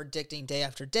currently predicting day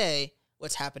after day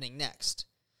what's happening next.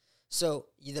 So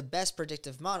the best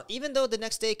predictive model, even though the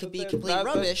next day could be complete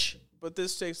rubbish. But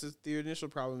this takes the initial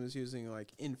problem is using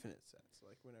like infinite sets.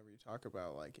 Like whenever you talk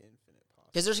about like infinite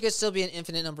possibilities. Because there could still be an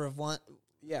infinite number of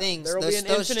things. There will be an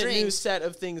infinite new strings, set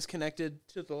of things connected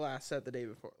to the last set the day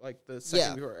before, like the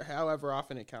second before, however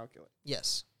often it calculates.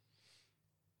 Yes.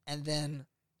 And then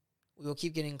we will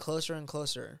keep getting closer and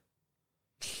closer.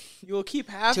 You will keep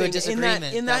having to a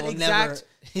disagreement in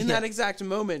that exact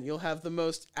moment. You'll have the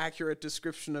most accurate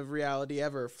description of reality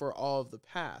ever for all of the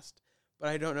past. But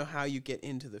I don't know how you get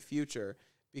into the future,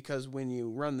 because when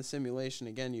you run the simulation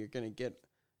again, you're going to get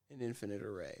an infinite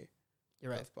array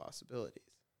of possibilities.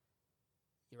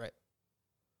 You're right.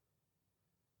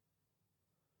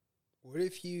 What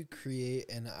if you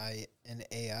create an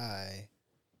AI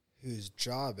whose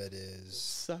job it is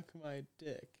suck my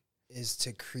dick is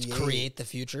to create the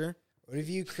future? What if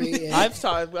you create? We've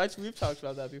talked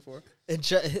about that before.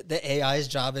 The AI's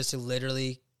job is to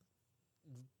literally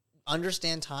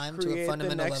understand time create to a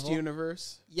fundamental the next level.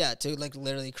 Universe. Yeah, to like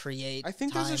literally create. I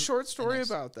think there's a short story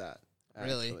about that.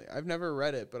 Really? Actually. I've never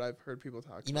read it, but I've heard people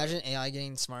talk. Imagine AI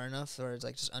getting smart enough where it's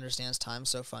like just understands time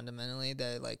so fundamentally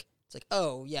that like it's like,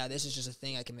 oh yeah, this is just a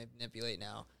thing I can manipulate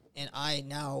now, and I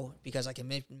now, because I can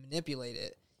manipulate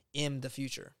it, am the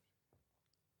future.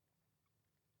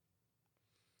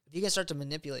 If you can start to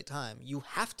manipulate time, you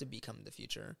have to become the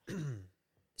future.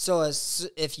 So as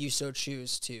if you so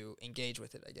choose to engage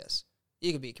with it, I guess.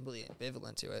 You could be completely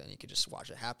ambivalent to it, and you could just watch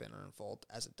it happen or unfold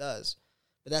as it does.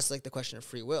 But that's like the question of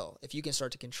free will. If you can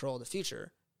start to control the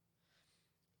future,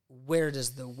 where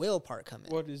does the will part come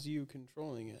in? What is you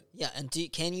controlling it? Yeah, and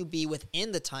can you be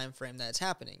within the time frame that it's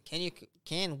happening?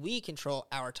 Can we control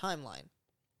our timeline?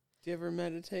 Do you ever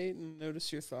meditate and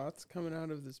notice your thoughts coming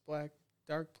out of this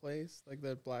dark place, like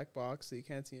that black box that you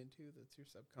can't see into, that's your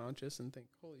subconscious, and think,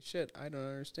 holy shit, I don't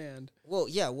understand. Well,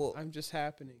 yeah, well, I'm just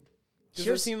happening. Does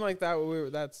it seem like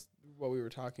that's what we were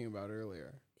talking about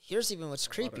earlier? Here's even what's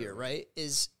creepier, right?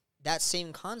 Is that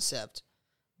same concept,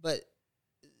 but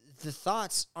the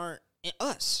thoughts aren't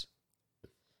us.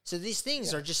 So these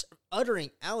things are just uttering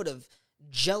out of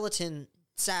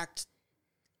gelatin-sacked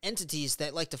entities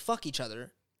that like to fuck each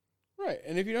other. Right,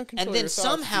 and if you don't control and then your thoughts,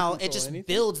 somehow it just anything?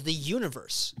 builds the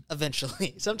universe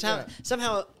eventually.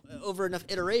 Somehow over enough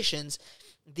iterations,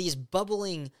 these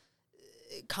bubbling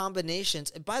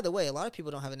combinations. And by the way, a lot of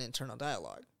people don't have an internal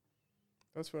dialogue.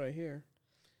 That's what I hear.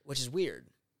 Which is weird.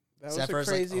 That was a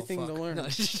crazy thing to learn. No,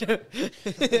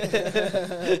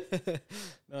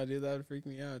 dude, that would freak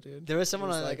me out, dude. There was someone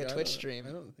on like a Twitch stream.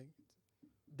 I don't think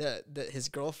that his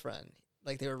girlfriend,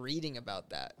 like they were reading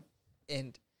about that,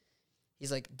 and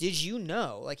he's like, "Did you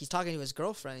know?" Like he's talking to his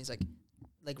girlfriend. He's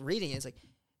like reading it. It's like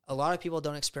a lot of people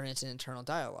don't experience an internal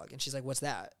dialogue, and she's like, "What's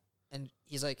that?" And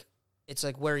he's like, "It's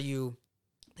like where you."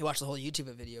 They watched the whole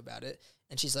YouTube video about it,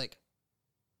 and she's like,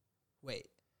 "Wait,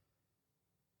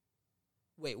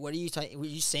 what are you talking? Were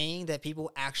you saying that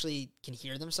people actually can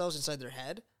hear themselves inside their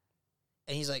head?"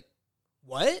 And he's like,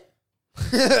 "What?"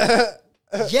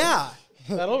 Yeah,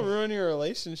 that'll ruin your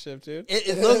relationship, dude.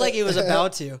 It looked like it was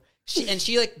about to.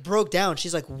 She like broke down.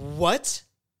 She's like, "What?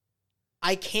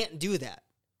 I can't do that."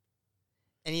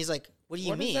 And he's like, "What do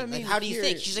you mean? Like, how do you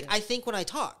think?" She's like, "I think when I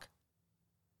talk.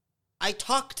 I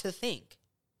talk to think.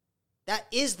 That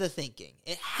is the thinking.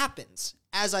 It happens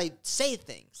as I say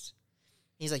things."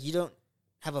 He's like, "You don't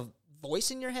have a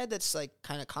voice in your head that's like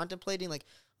kind of contemplating like,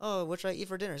 oh, what should I eat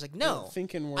for dinner?" It's like, no,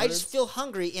 thinking words. I just feel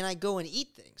hungry and I go and eat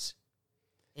things.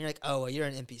 And you're like, oh, well, you're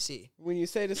an NPC. When you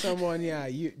say to someone,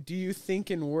 do you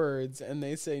think in words? And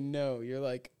they say no, you're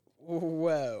like,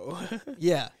 whoa.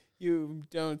 Yeah. You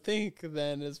don't think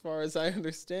then, as far as I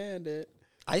understand it.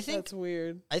 I think that's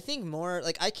weird. I think more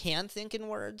like I can think in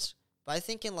words, but I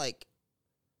think in like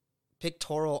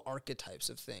pictorial archetypes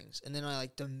of things. And then I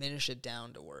like diminish it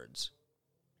down to words.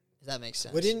 If that makes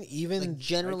sense. Wouldn't even like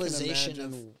generalization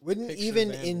of wouldn't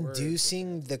even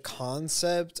inducing the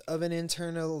concept of an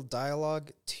internal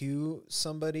dialogue to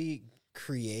somebody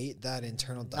create that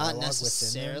internal Not dialogue within them?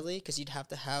 necessarily, because you'd have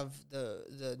to have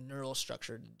the neural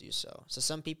structure to do so. So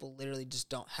some people literally just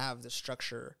don't have the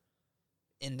structure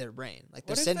in their brain. Like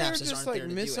the What if they're synapses just aren't like there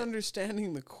to do it.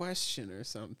 misunderstanding the question or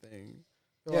something?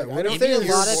 Yeah, Like, what I don't if Maybe they're a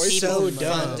hear lot of voices people in my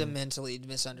head. fundamentally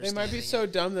misunderstand. They might be so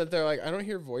dumb that they're like, I don't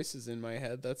hear voices in my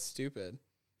head. That's stupid.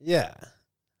 Yeah.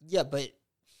 Yeah, but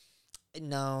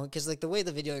no, because like the way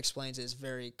the video explains it is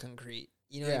very concrete.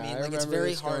 You know what I mean? Like it's remember very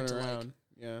this hard going to like. around.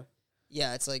 Yeah.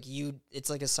 Yeah, it's like it's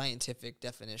like a scientific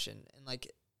definition, and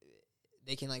like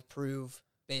they can like prove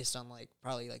based on like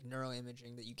probably like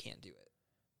neuroimaging that you can't do it.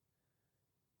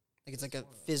 Like it's like a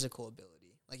physical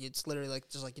ability. Like it's literally like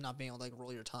just like you not being able to like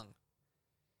roll your tongue.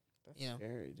 That's You know.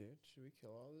 scary, dude. Should we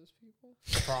kill all those people?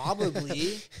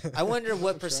 Probably. I wonder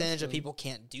what Trust percentage of them. people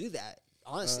can't do that.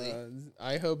 Honestly,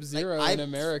 I hope zero I- in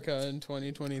America in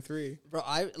 2023. bro,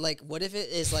 I like. What if it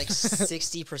is like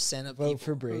 60% of Vote people?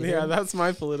 for Brady. Yeah, that's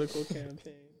my political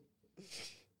campaign.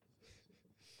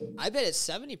 I bet it's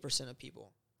 70% of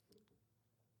people.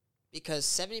 Because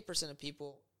 70% of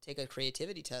people take a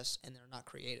creativity test and they're not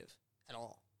creative at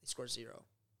all. They score 0.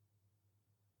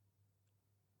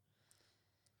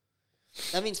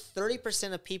 That means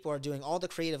 30% of people are doing all the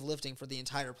creative lifting for the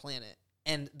entire planet.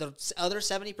 And the other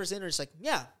 70% are just like,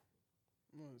 yeah,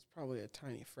 Well, it's probably a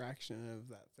tiny fraction of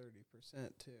that 30%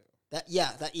 too.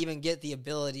 that even get the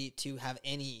ability to have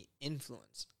any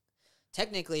influence.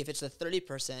 Technically, if it's the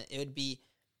 30%, it would be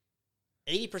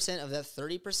 80% of that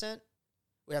 30%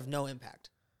 would have no impact.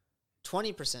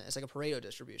 20%, it's like a Pareto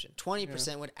distribution.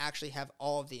 20% would actually have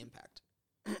all of the impact.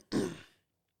 Correct.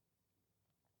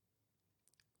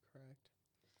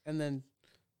 And then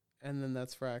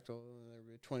that's fractal.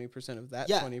 And 20% of that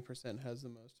Yeah. 20% has the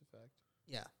most effect.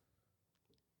 Yeah.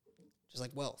 Just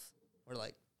like wealth. Where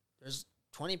like there's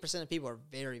 20% of people are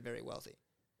very, very wealthy.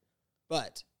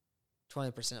 But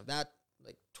 20% of that,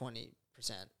 like 20%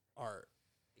 are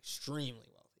extremely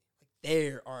wealthy. Like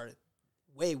they are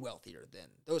way wealthier than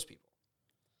those people.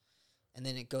 And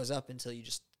then it goes up until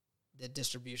the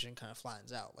distribution kind of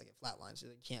flattens out. Like it flatlines. So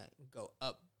you can't go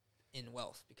up in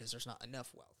wealth because there's not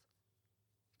enough wealth.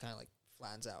 It kind of like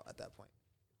flattens out at that point.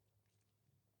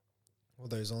 Well,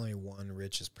 there's only one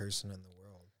richest person in the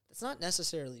world. That's not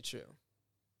necessarily true.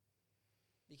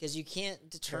 Because you can't There are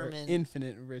determine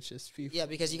infinite richest people. Yeah,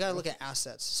 because you got to look at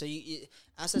assets. So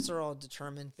assets are all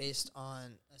determined based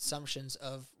on assumptions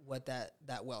of what that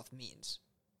wealth means,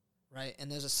 right?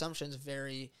 And those assumptions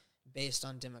vary based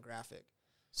on demographic.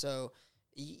 So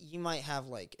you might have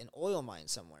like an oil mine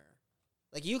somewhere.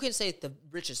 Like you can say the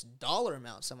richest dollar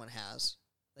amount someone has,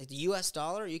 like the U.S.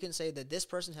 dollar. You can say that this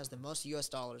person has the most U.S.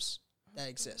 dollars that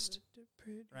exist,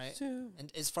 right?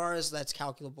 And as far as that's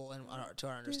calculable and to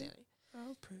our understanding.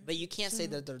 But you can't say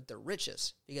that they're the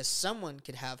richest because someone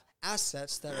could have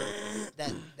assets that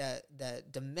are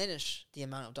that diminish the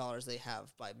amount of dollars they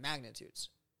have by magnitudes.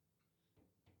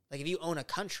 Like if you own a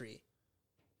country,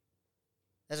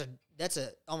 that's a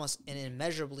almost an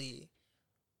immeasurably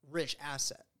rich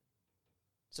asset.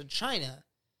 So China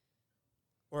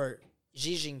or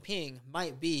Xi Jinping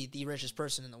might be the richest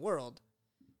person in the world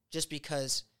just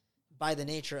because by the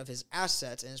nature of his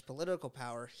assets and his political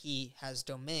power, he has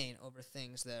domain over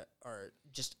things that are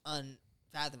just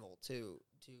unfathomable to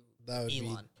That would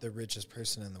Elon. be the richest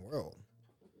person in the world,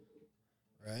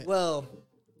 right? Well,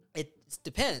 it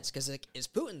depends because like, is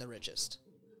Putin the richest?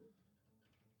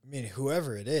 I mean,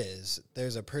 whoever it is,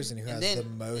 there's a person who And has the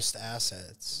then- most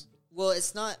assets. Well,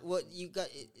 it's not what you got.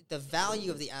 The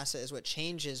value of the asset is what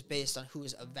changes based on who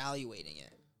is evaluating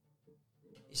it.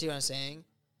 You see what I'm saying?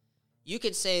 You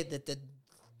could say that the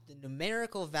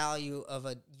numerical value of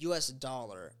a U.S.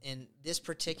 dollar in this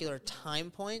particular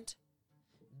time point,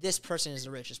 this person is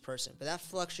the richest person. But that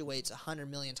fluctuates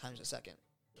 100 million times a second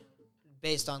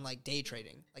based on, like, day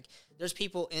trading. Like, there's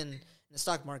people in the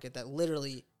stock market that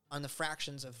literally, on the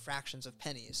fractions of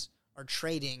pennies, are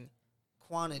trading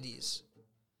quantities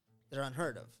that are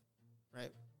unheard of, right?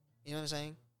 You know what I'm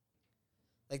saying?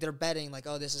 Like, they're betting, like,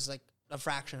 oh, this is, like, a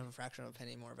fraction of a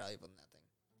penny more valuable than that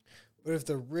thing. But if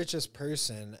the richest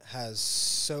person has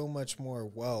so much more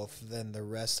wealth than the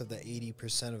rest of the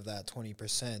 80% of that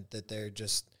 20% that they're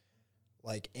just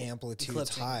like amplitudes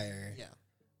Eclipsing. higher, Yeah.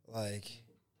 like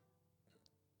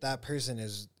that person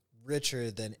is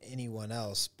richer than anyone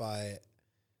else by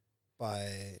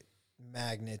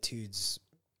magnitudes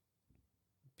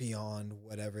beyond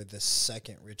whatever the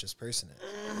second richest person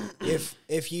is.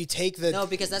 If you take the No,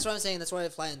 because that's what I'm saying. That's why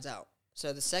it flattens out.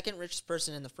 So the second richest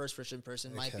person and the first richest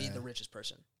person might be Okay. the richest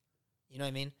person. You know what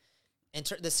I mean? And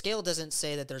the scale doesn't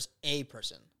say that there's a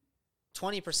person.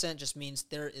 20% just means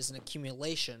there is an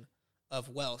accumulation of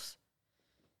wealth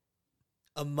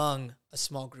among a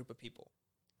small group of people.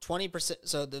 20%.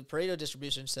 So the Pareto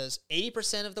distribution says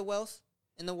 80% of the wealth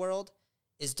in the world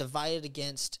is divided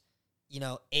against,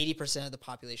 80% of the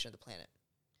population of the planet.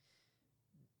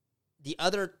 The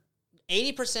other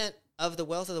 80% of the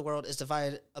wealth of the world is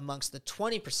divided amongst the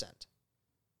 20%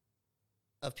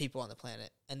 of people on the planet,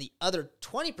 and the other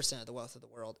 20% of the wealth of the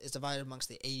world is divided amongst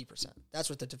the 80%. That's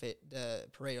what the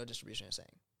Pareto distribution is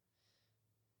saying.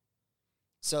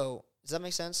 So, does that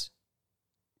make sense?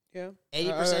 Yeah.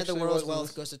 80% of the world's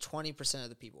wealth goes to 20% of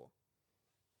the people.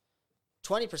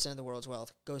 20% of the world's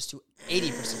wealth goes to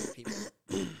 80% of the people.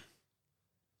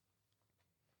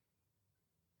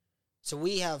 So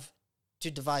we have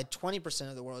to divide 20%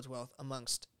 of the world's wealth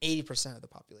amongst 80% of the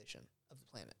population of the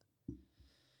planet.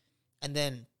 And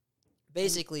then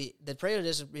basically the Pareto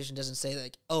distribution doesn't say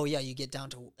like, oh yeah, you get down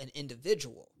to an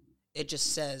individual. It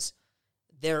just says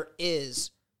there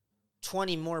is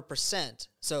 20 more percent.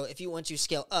 So if you want to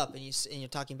scale up and you're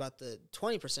talking about the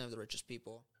 20% of the richest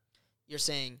people, you're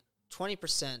saying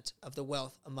 20% of the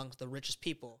wealth amongst the richest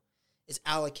people is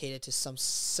allocated to some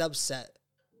subset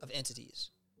of entities.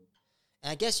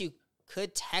 And I guess you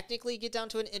could technically get down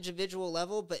to an individual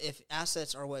level, but if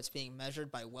assets are what's being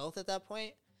measured by wealth at that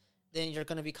point, then you're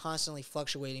going to be constantly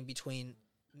fluctuating between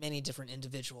many different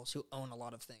individuals who own a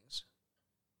lot of things,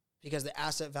 because the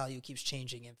asset value keeps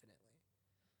changing infinitely.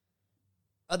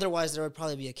 Otherwise, there would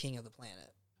probably be a king of the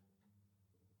planet.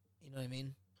 You know what I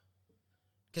mean?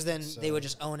 Because then they would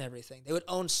just own everything. They would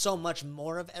own so much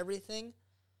more of everything.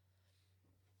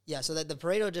 Yeah, so that the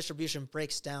Pareto distribution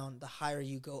breaks down the higher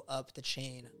you go up the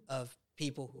chain of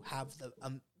people who have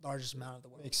the largest amount of the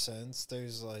wealth. Makes sense.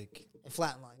 There's like... And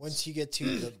flat lines. Once you get to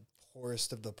the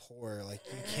poorest of the poor, like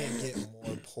you can't get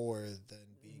more poor than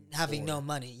being having poor. no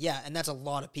money. Yeah, and that's a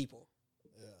lot of people.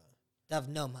 Yeah. That have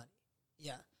no money.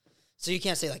 Yeah. So you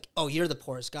can't say like, oh, you're the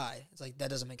poorest guy. It's like, that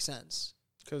doesn't make sense.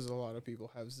 Because a lot of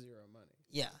people have zero money.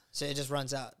 Yeah, so it just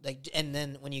runs out. Like, and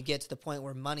then when you get to the point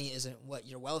where money isn't what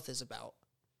your wealth is about,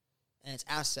 and it's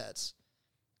assets,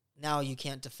 now you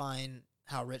can't define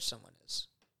how rich someone is.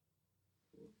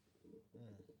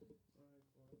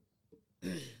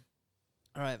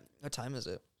 All right, what time is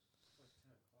it?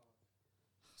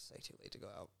 It's like too late to go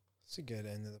out. It's a good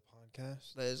end of the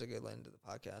podcast. That is a good end to the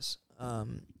podcast.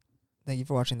 Thank you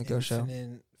for watching the Ghost Show.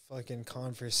 Infinite fucking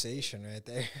conversation right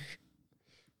there.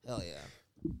 Hell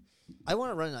yeah. I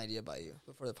want to run an idea by you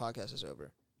before the podcast is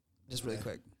over. Just really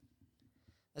quick.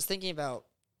 I was thinking about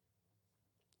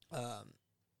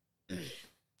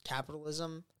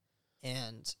capitalism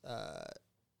and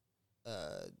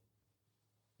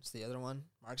what's the other one?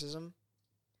 Marxism.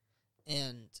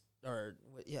 It's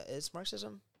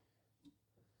Marxism?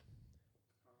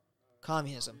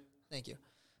 Communism. Thank you.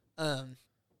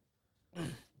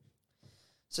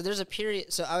 So there's a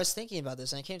period. So I was thinking about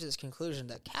this, and I came to this conclusion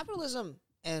that capitalism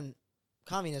and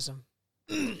communism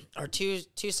are two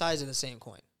sides of the same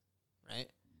coin, right?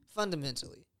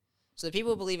 Fundamentally. So the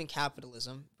people who believe in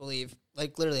capitalism believe,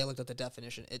 like literally, I looked at the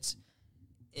definition. It's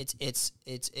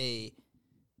a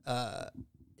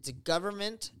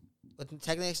government, but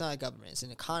technically it's not a government. It's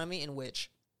an economy in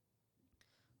which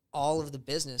all of the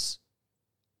business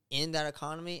in that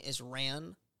economy is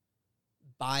ran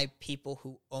by people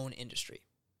who own industry,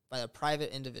 by a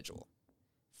private individual,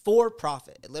 for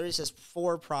profit. It literally says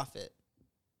for profit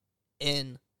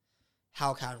in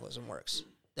how capitalism works.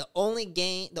 The only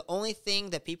thing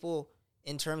that people,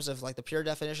 in terms of like the pure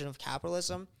definition of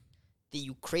capitalism, that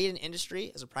you create an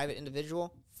industry as a private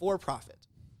individual for profit.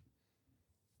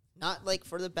 Not like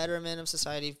for the betterment of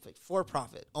society, but for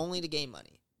profit, only to gain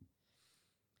money.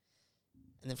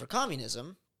 And then for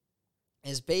communism,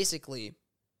 is basically,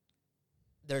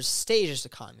 there's stages to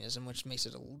communism, which makes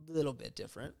it a little bit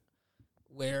different,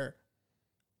 where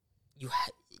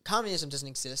communism doesn't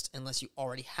exist unless you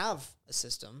already have a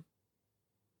system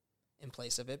in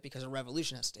place of it, because a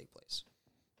revolution has to take place.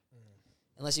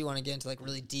 Unless you want to get into like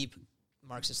really deep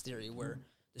Marxist theory where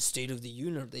the state of the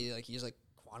universe, they like use like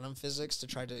quantum physics to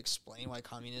try to explain why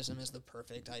communism is the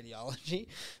perfect ideology,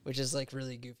 which is like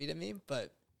really goofy to me,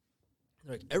 but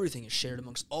they're like, everything is shared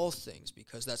amongst all things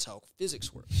because that's how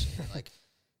physics works. Like,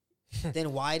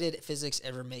 then why did physics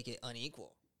ever make it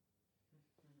unequal?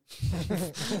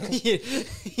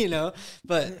 you know,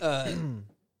 but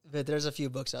there's a few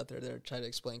books out there that try to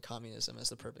explain communism as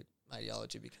the perfect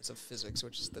ideology because of physics,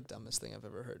 which is the dumbest thing I've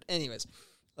ever heard. Anyways,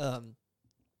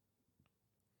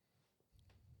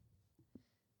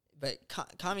 but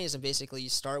communism, basically, you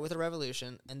start with a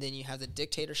revolution, and then you have the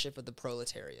dictatorship of the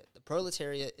proletariat. The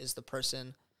proletariat is the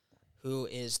person who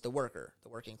is the worker, the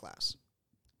working class,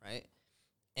 right?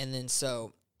 And then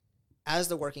so, as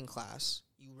the working class,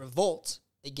 you revolt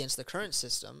against the current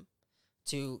system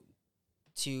to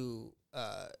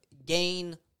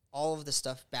gain all of the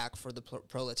stuff back for the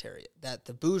proletariat that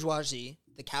the bourgeoisie,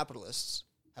 the capitalists,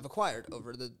 have acquired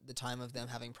over the time of them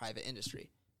having private industry,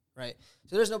 right?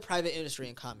 So there's no private industry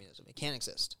in communism. It can't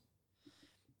exist.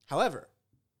 However,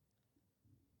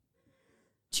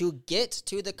 to get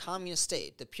to the communist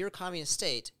state, the pure communist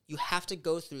state, you have to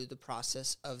go through the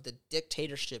process of the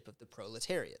dictatorship of the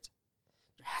proletariat.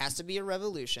 There has to be a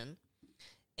revolution,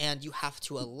 and you have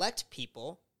to elect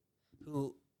people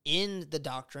who, in the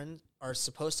doctrine, are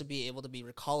supposed to be able to be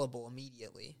recallable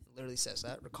immediately. It literally says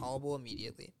that, recallable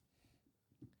immediately.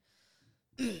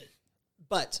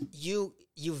 But you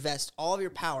vest all of your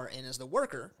power in as the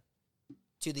worker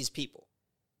to these people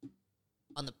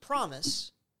on the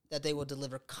promise that they will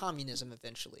deliver communism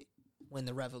eventually when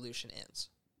the revolution ends.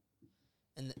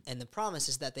 And the promise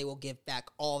is that they will give back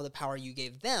all of the power you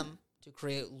gave them to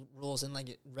create rules and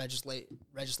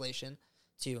legislation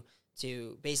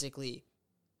to basically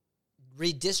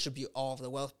redistribute all of the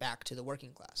wealth back to the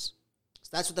working class. So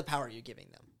that's what the power you're giving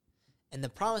them. And the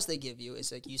promise they give you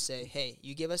is like you say, hey,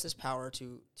 you give us this power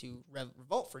to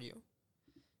revolt for you.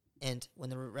 And when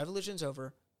the revolution's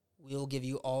over, we'll give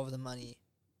you all of the money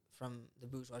from the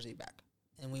bourgeoisie back.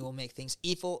 And we will make things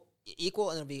equal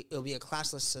and it'll be a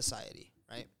classless society,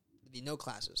 right? There'll be no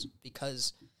classes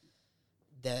because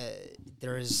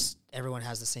everyone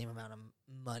has the same amount of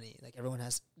money. Like everyone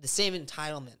has the same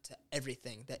entitlement to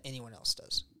everything that anyone else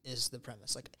does is the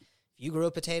premise. Like if you grow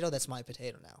a potato, that's my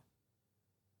potato now.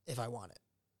 If I want it.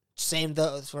 Same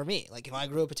though for me. Like if I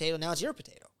grew a potato, now it's your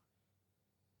potato.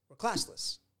 We're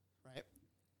classless, right?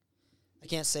 I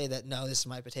can't say that, no, this is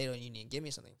my potato and you need to give me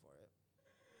something for it.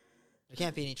 There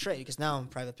can't be any trade because now I'm a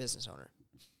private business owner.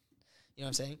 You know what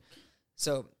I'm saying?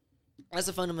 So that's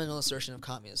a fundamental assertion of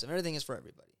communism. Everything is for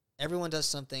everybody. Everyone does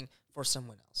something for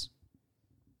someone else.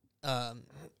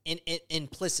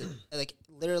 Implicit, like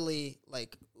literally,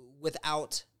 like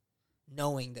without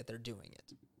knowing that they're doing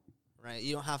it, right?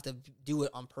 You don't have to do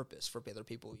it on purpose for other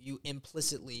people. You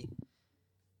implicitly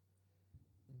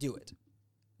do it.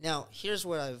 Now, here's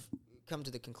what I've come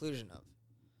to the conclusion of,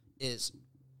 is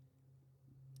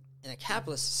in a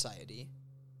capitalist society,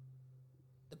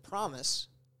 the promise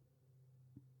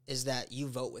is that you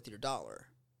vote with your dollar.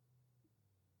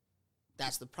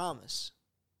 That's the promise,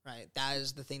 right? That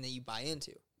is the thing that you buy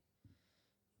into.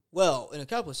 Well, in a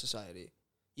capitalist society,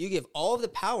 you give all of the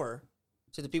power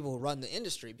to the people who run the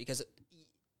industry because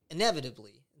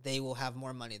inevitably they will have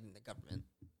more money than the government.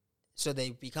 So they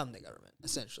become the government,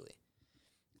 essentially,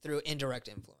 through indirect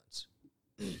influence.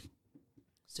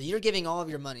 So you're giving all of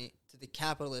your money to the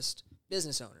capitalist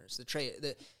business owners,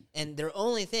 and their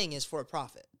only thing is for a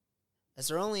profit.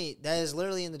 That is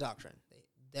literally in the doctrine.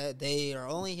 They are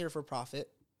only here for profit,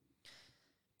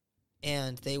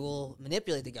 and they will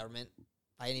manipulate the government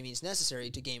by any means necessary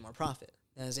to gain more profit.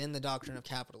 That is in the doctrine of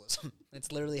capitalism.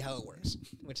 That's literally how it works,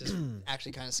 which is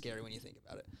actually kind of scary when you think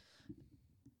about it.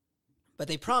 But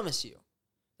they promise you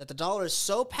that the dollar is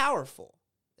so powerful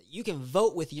that you can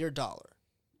vote with your dollar.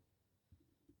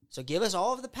 So give us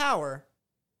all of the power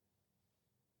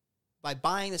by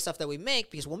buying the stuff that we make,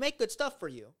 because we'll make good stuff for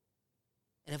you.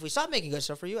 And if we stop making good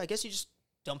stuff for you, I guess you just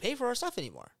don't pay for our stuff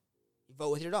anymore. You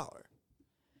vote with your dollar.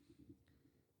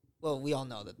 Well, we all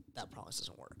know that that promise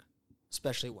doesn't work,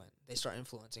 especially when they start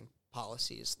influencing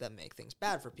policies that make things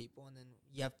bad for people. And then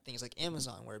you have things like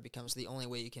Amazon, where it becomes the only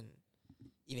way you can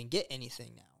even get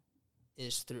anything now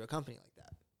is through a company like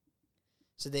that.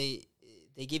 So they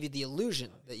give you the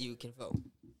illusion that you can vote.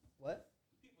 What?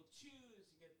 People choose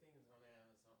to get things on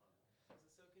Amazon because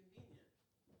it's so convenient.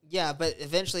 Yeah, but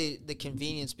eventually the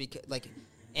convenience, like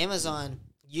Amazon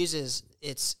uses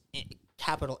its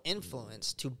capital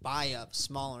influence to buy up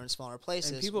smaller and smaller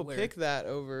places. And people pick that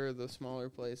over the smaller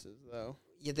places, though.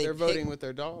 Yeah, they're voting with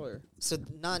their dollar. So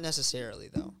not necessarily,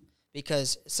 though,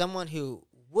 because someone who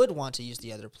would want to use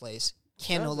the other place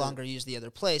can no longer use the other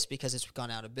place because it's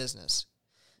gone out of business.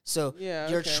 So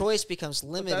your choice becomes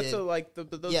limited.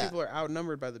 But that's those people are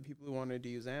outnumbered by the people who wanted to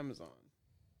use Amazon.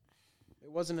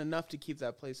 It wasn't enough to keep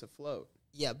that place afloat.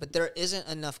 Yeah, but there isn't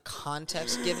enough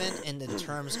context given in the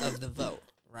terms of the vote,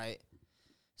 right?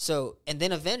 So, and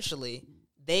then eventually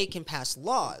they can pass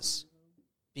laws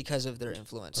because of their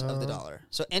influence of the dollar.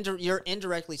 So you're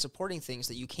indirectly supporting things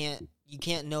that you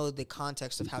can't know the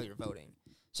context of how you're voting.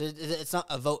 So it's not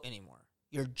a vote anymore.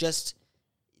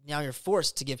 Now you're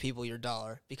forced to give people your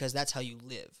dollar because that's how you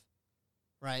live,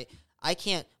 right? I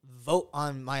can't vote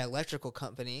on my electrical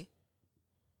company.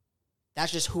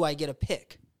 That's just who I get to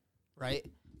pick, right,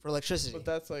 for electricity. But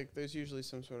that's there's usually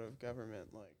some sort of government,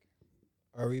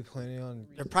 Are we planning on?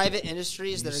 They're private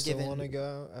industries that are still given. want to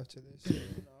go after this?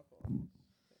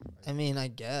 I mean, I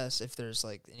guess if there's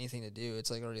like anything to do,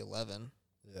 it's like already 11.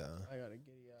 Yeah. I gotta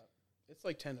giddy up. It's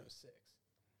like 10:06.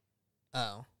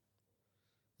 Oh,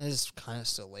 it's kind of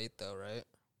still late though, right?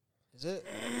 Is it?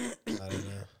 I don't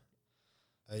know.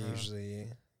 I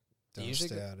usually don't usually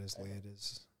stay go- out as late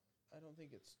as. I don't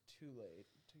think it's too late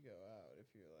to go out if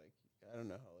you're like, I don't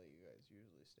know how late you guys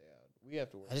usually stay out. We have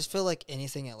to work. I just feel like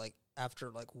anything at like after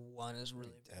like 1 is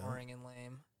really Down. boring and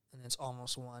lame, and it's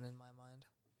almost 1 in my mind.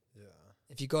 Yeah.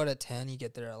 If you go out at 10, you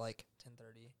get there at like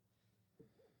 10:30.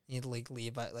 You need to like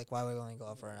leave by like why would we only go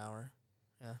out for an hour?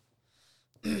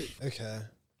 Okay.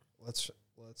 Let's.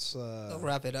 I'll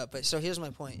wrap it up. But so here's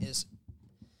my point: is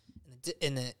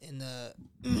in the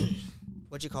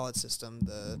what you call it system,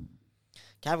 the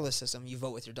capitalist system, you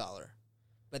vote with your dollar,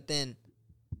 but then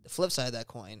the flip side of that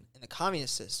coin, in the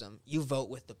communist system, you vote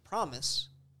with the promise,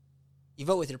 you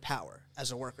vote with your power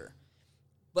as a worker,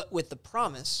 but with the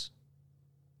promise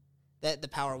that the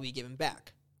power will be given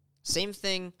back. Same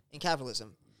thing in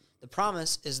capitalism. The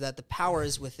promise is that the power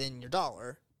is within your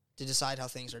dollar to decide how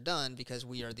things are done because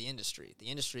we are the industry. The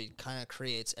industry kind of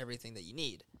creates everything that you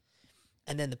need.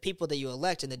 And then the people that you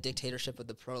elect in the dictatorship of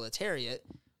the proletariat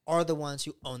are the ones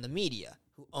who own the media,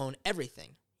 who own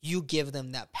everything. You give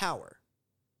them that power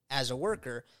as a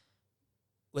worker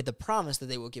with the promise that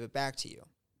they will give it back to you.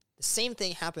 The same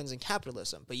thing happens in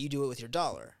capitalism, but you do it with your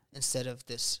dollar instead of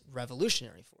this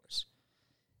revolutionary force.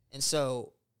 And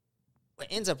so what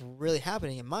ends up really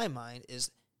happening in my mind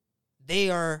is they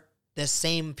are the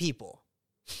same people.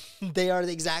 They are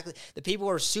the people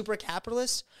who are super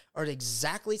capitalists are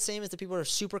exactly the same as the people who are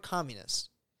super communists,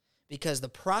 because the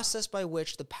process by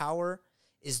which the power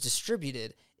is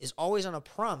distributed is always on a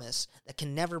promise that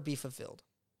can never be fulfilled.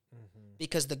 Mm-hmm.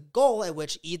 Because the goal at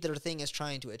which either thing is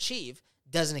trying to achieve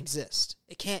doesn't exist.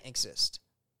 It can't exist.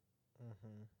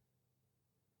 Mm-hmm.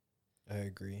 I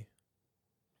agree.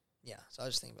 Yeah, so I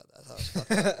was just thinking about that. I thought it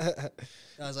was fucked up.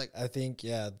 I was like, I think,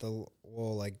 yeah,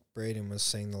 like Braden was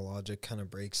saying, the logic kind of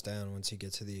breaks down once you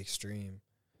get to the extreme.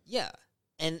 yeah.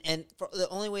 And the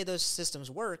only way those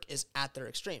systems work is at their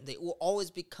extreme. They'll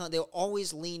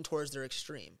always lean towards their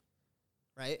extreme,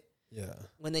 right? Yeah.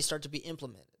 When they start to be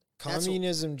implemented.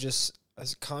 Communism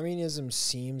communism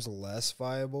seems less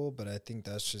viable, but I think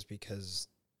that's just because,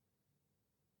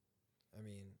 I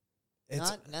mean,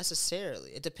 it's not necessarily.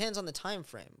 It depends on the time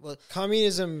frame. Well,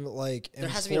 communism, like, there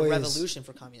has to be a revolution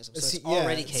for communism, so it's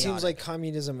already chaotic. It seems like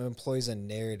communism employs a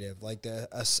narrative, like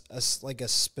a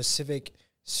specific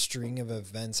string of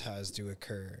events has to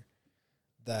occur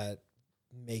that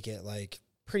make it like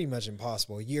pretty much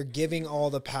impossible. You're giving all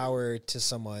the power to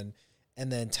someone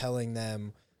and then telling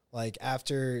them, like,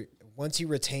 once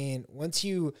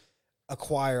you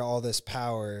acquire all this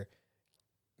power,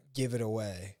 give it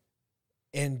away.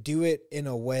 And do it in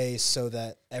a way so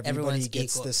that everybody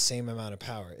gets the same amount of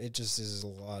power. It just is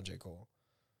illogical.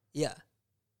 Yeah.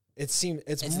 It's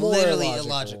more literally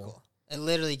illogical.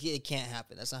 It can't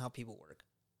happen. That's not how people work.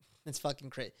 It's fucking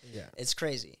crazy. Yeah. It's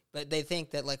crazy. But they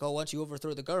think that, like, once you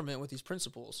overthrow the government with these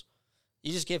principles,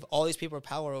 you just give all these people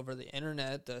power over the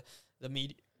internet, the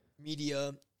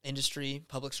media industry,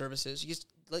 public services. You just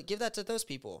give that to those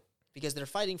people because they're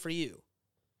fighting for you.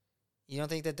 You don't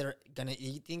think that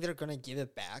you think they're gonna give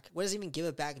it back? What does even give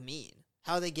it back mean?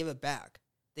 How do they give it back?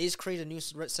 They just create a new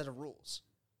set of rules.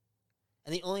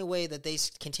 And the only way that they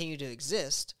continue to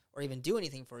exist or even do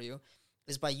anything for you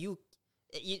is by you.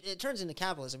 It turns into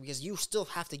capitalism because you still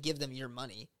have to give them your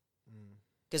money.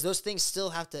 Because those things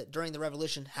still have to, during the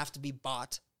revolution, have to be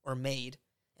bought or made.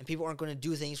 And people aren't going to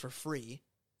do things for free.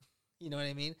 You know what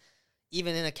I mean?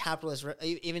 Even in a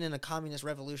communist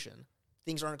revolution,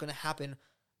 things aren't going to happen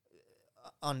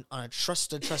on a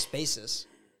trust-to-trust basis.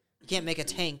 You can't make a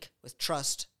tank with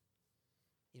trust.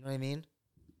 You know what I mean?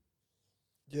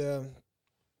 Yeah,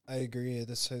 I agree.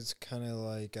 This is kind of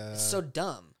like... it's so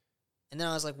dumb. And then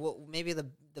I was like, well, maybe the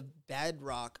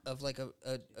bedrock of like a dumb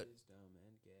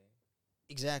and gay.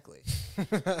 Exactly. I'm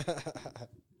glad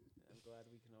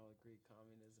we can all agree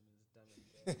communism is dumb and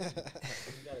gay.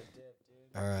 We got a dip,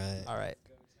 dude. All right. All right.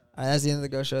 That's the end of the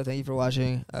Go Show. Thank you for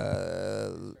watching.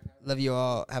 Love you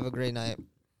all. Have a great night.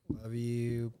 Love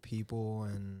you, people,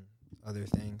 and other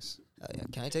things. Yeah.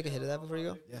 Can I take a hit of that before you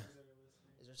go? Yeah.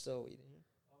 Is there still weed in here?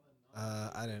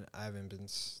 I haven't been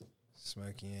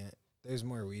smoking it. There's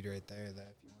more weed right there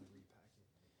that if you want.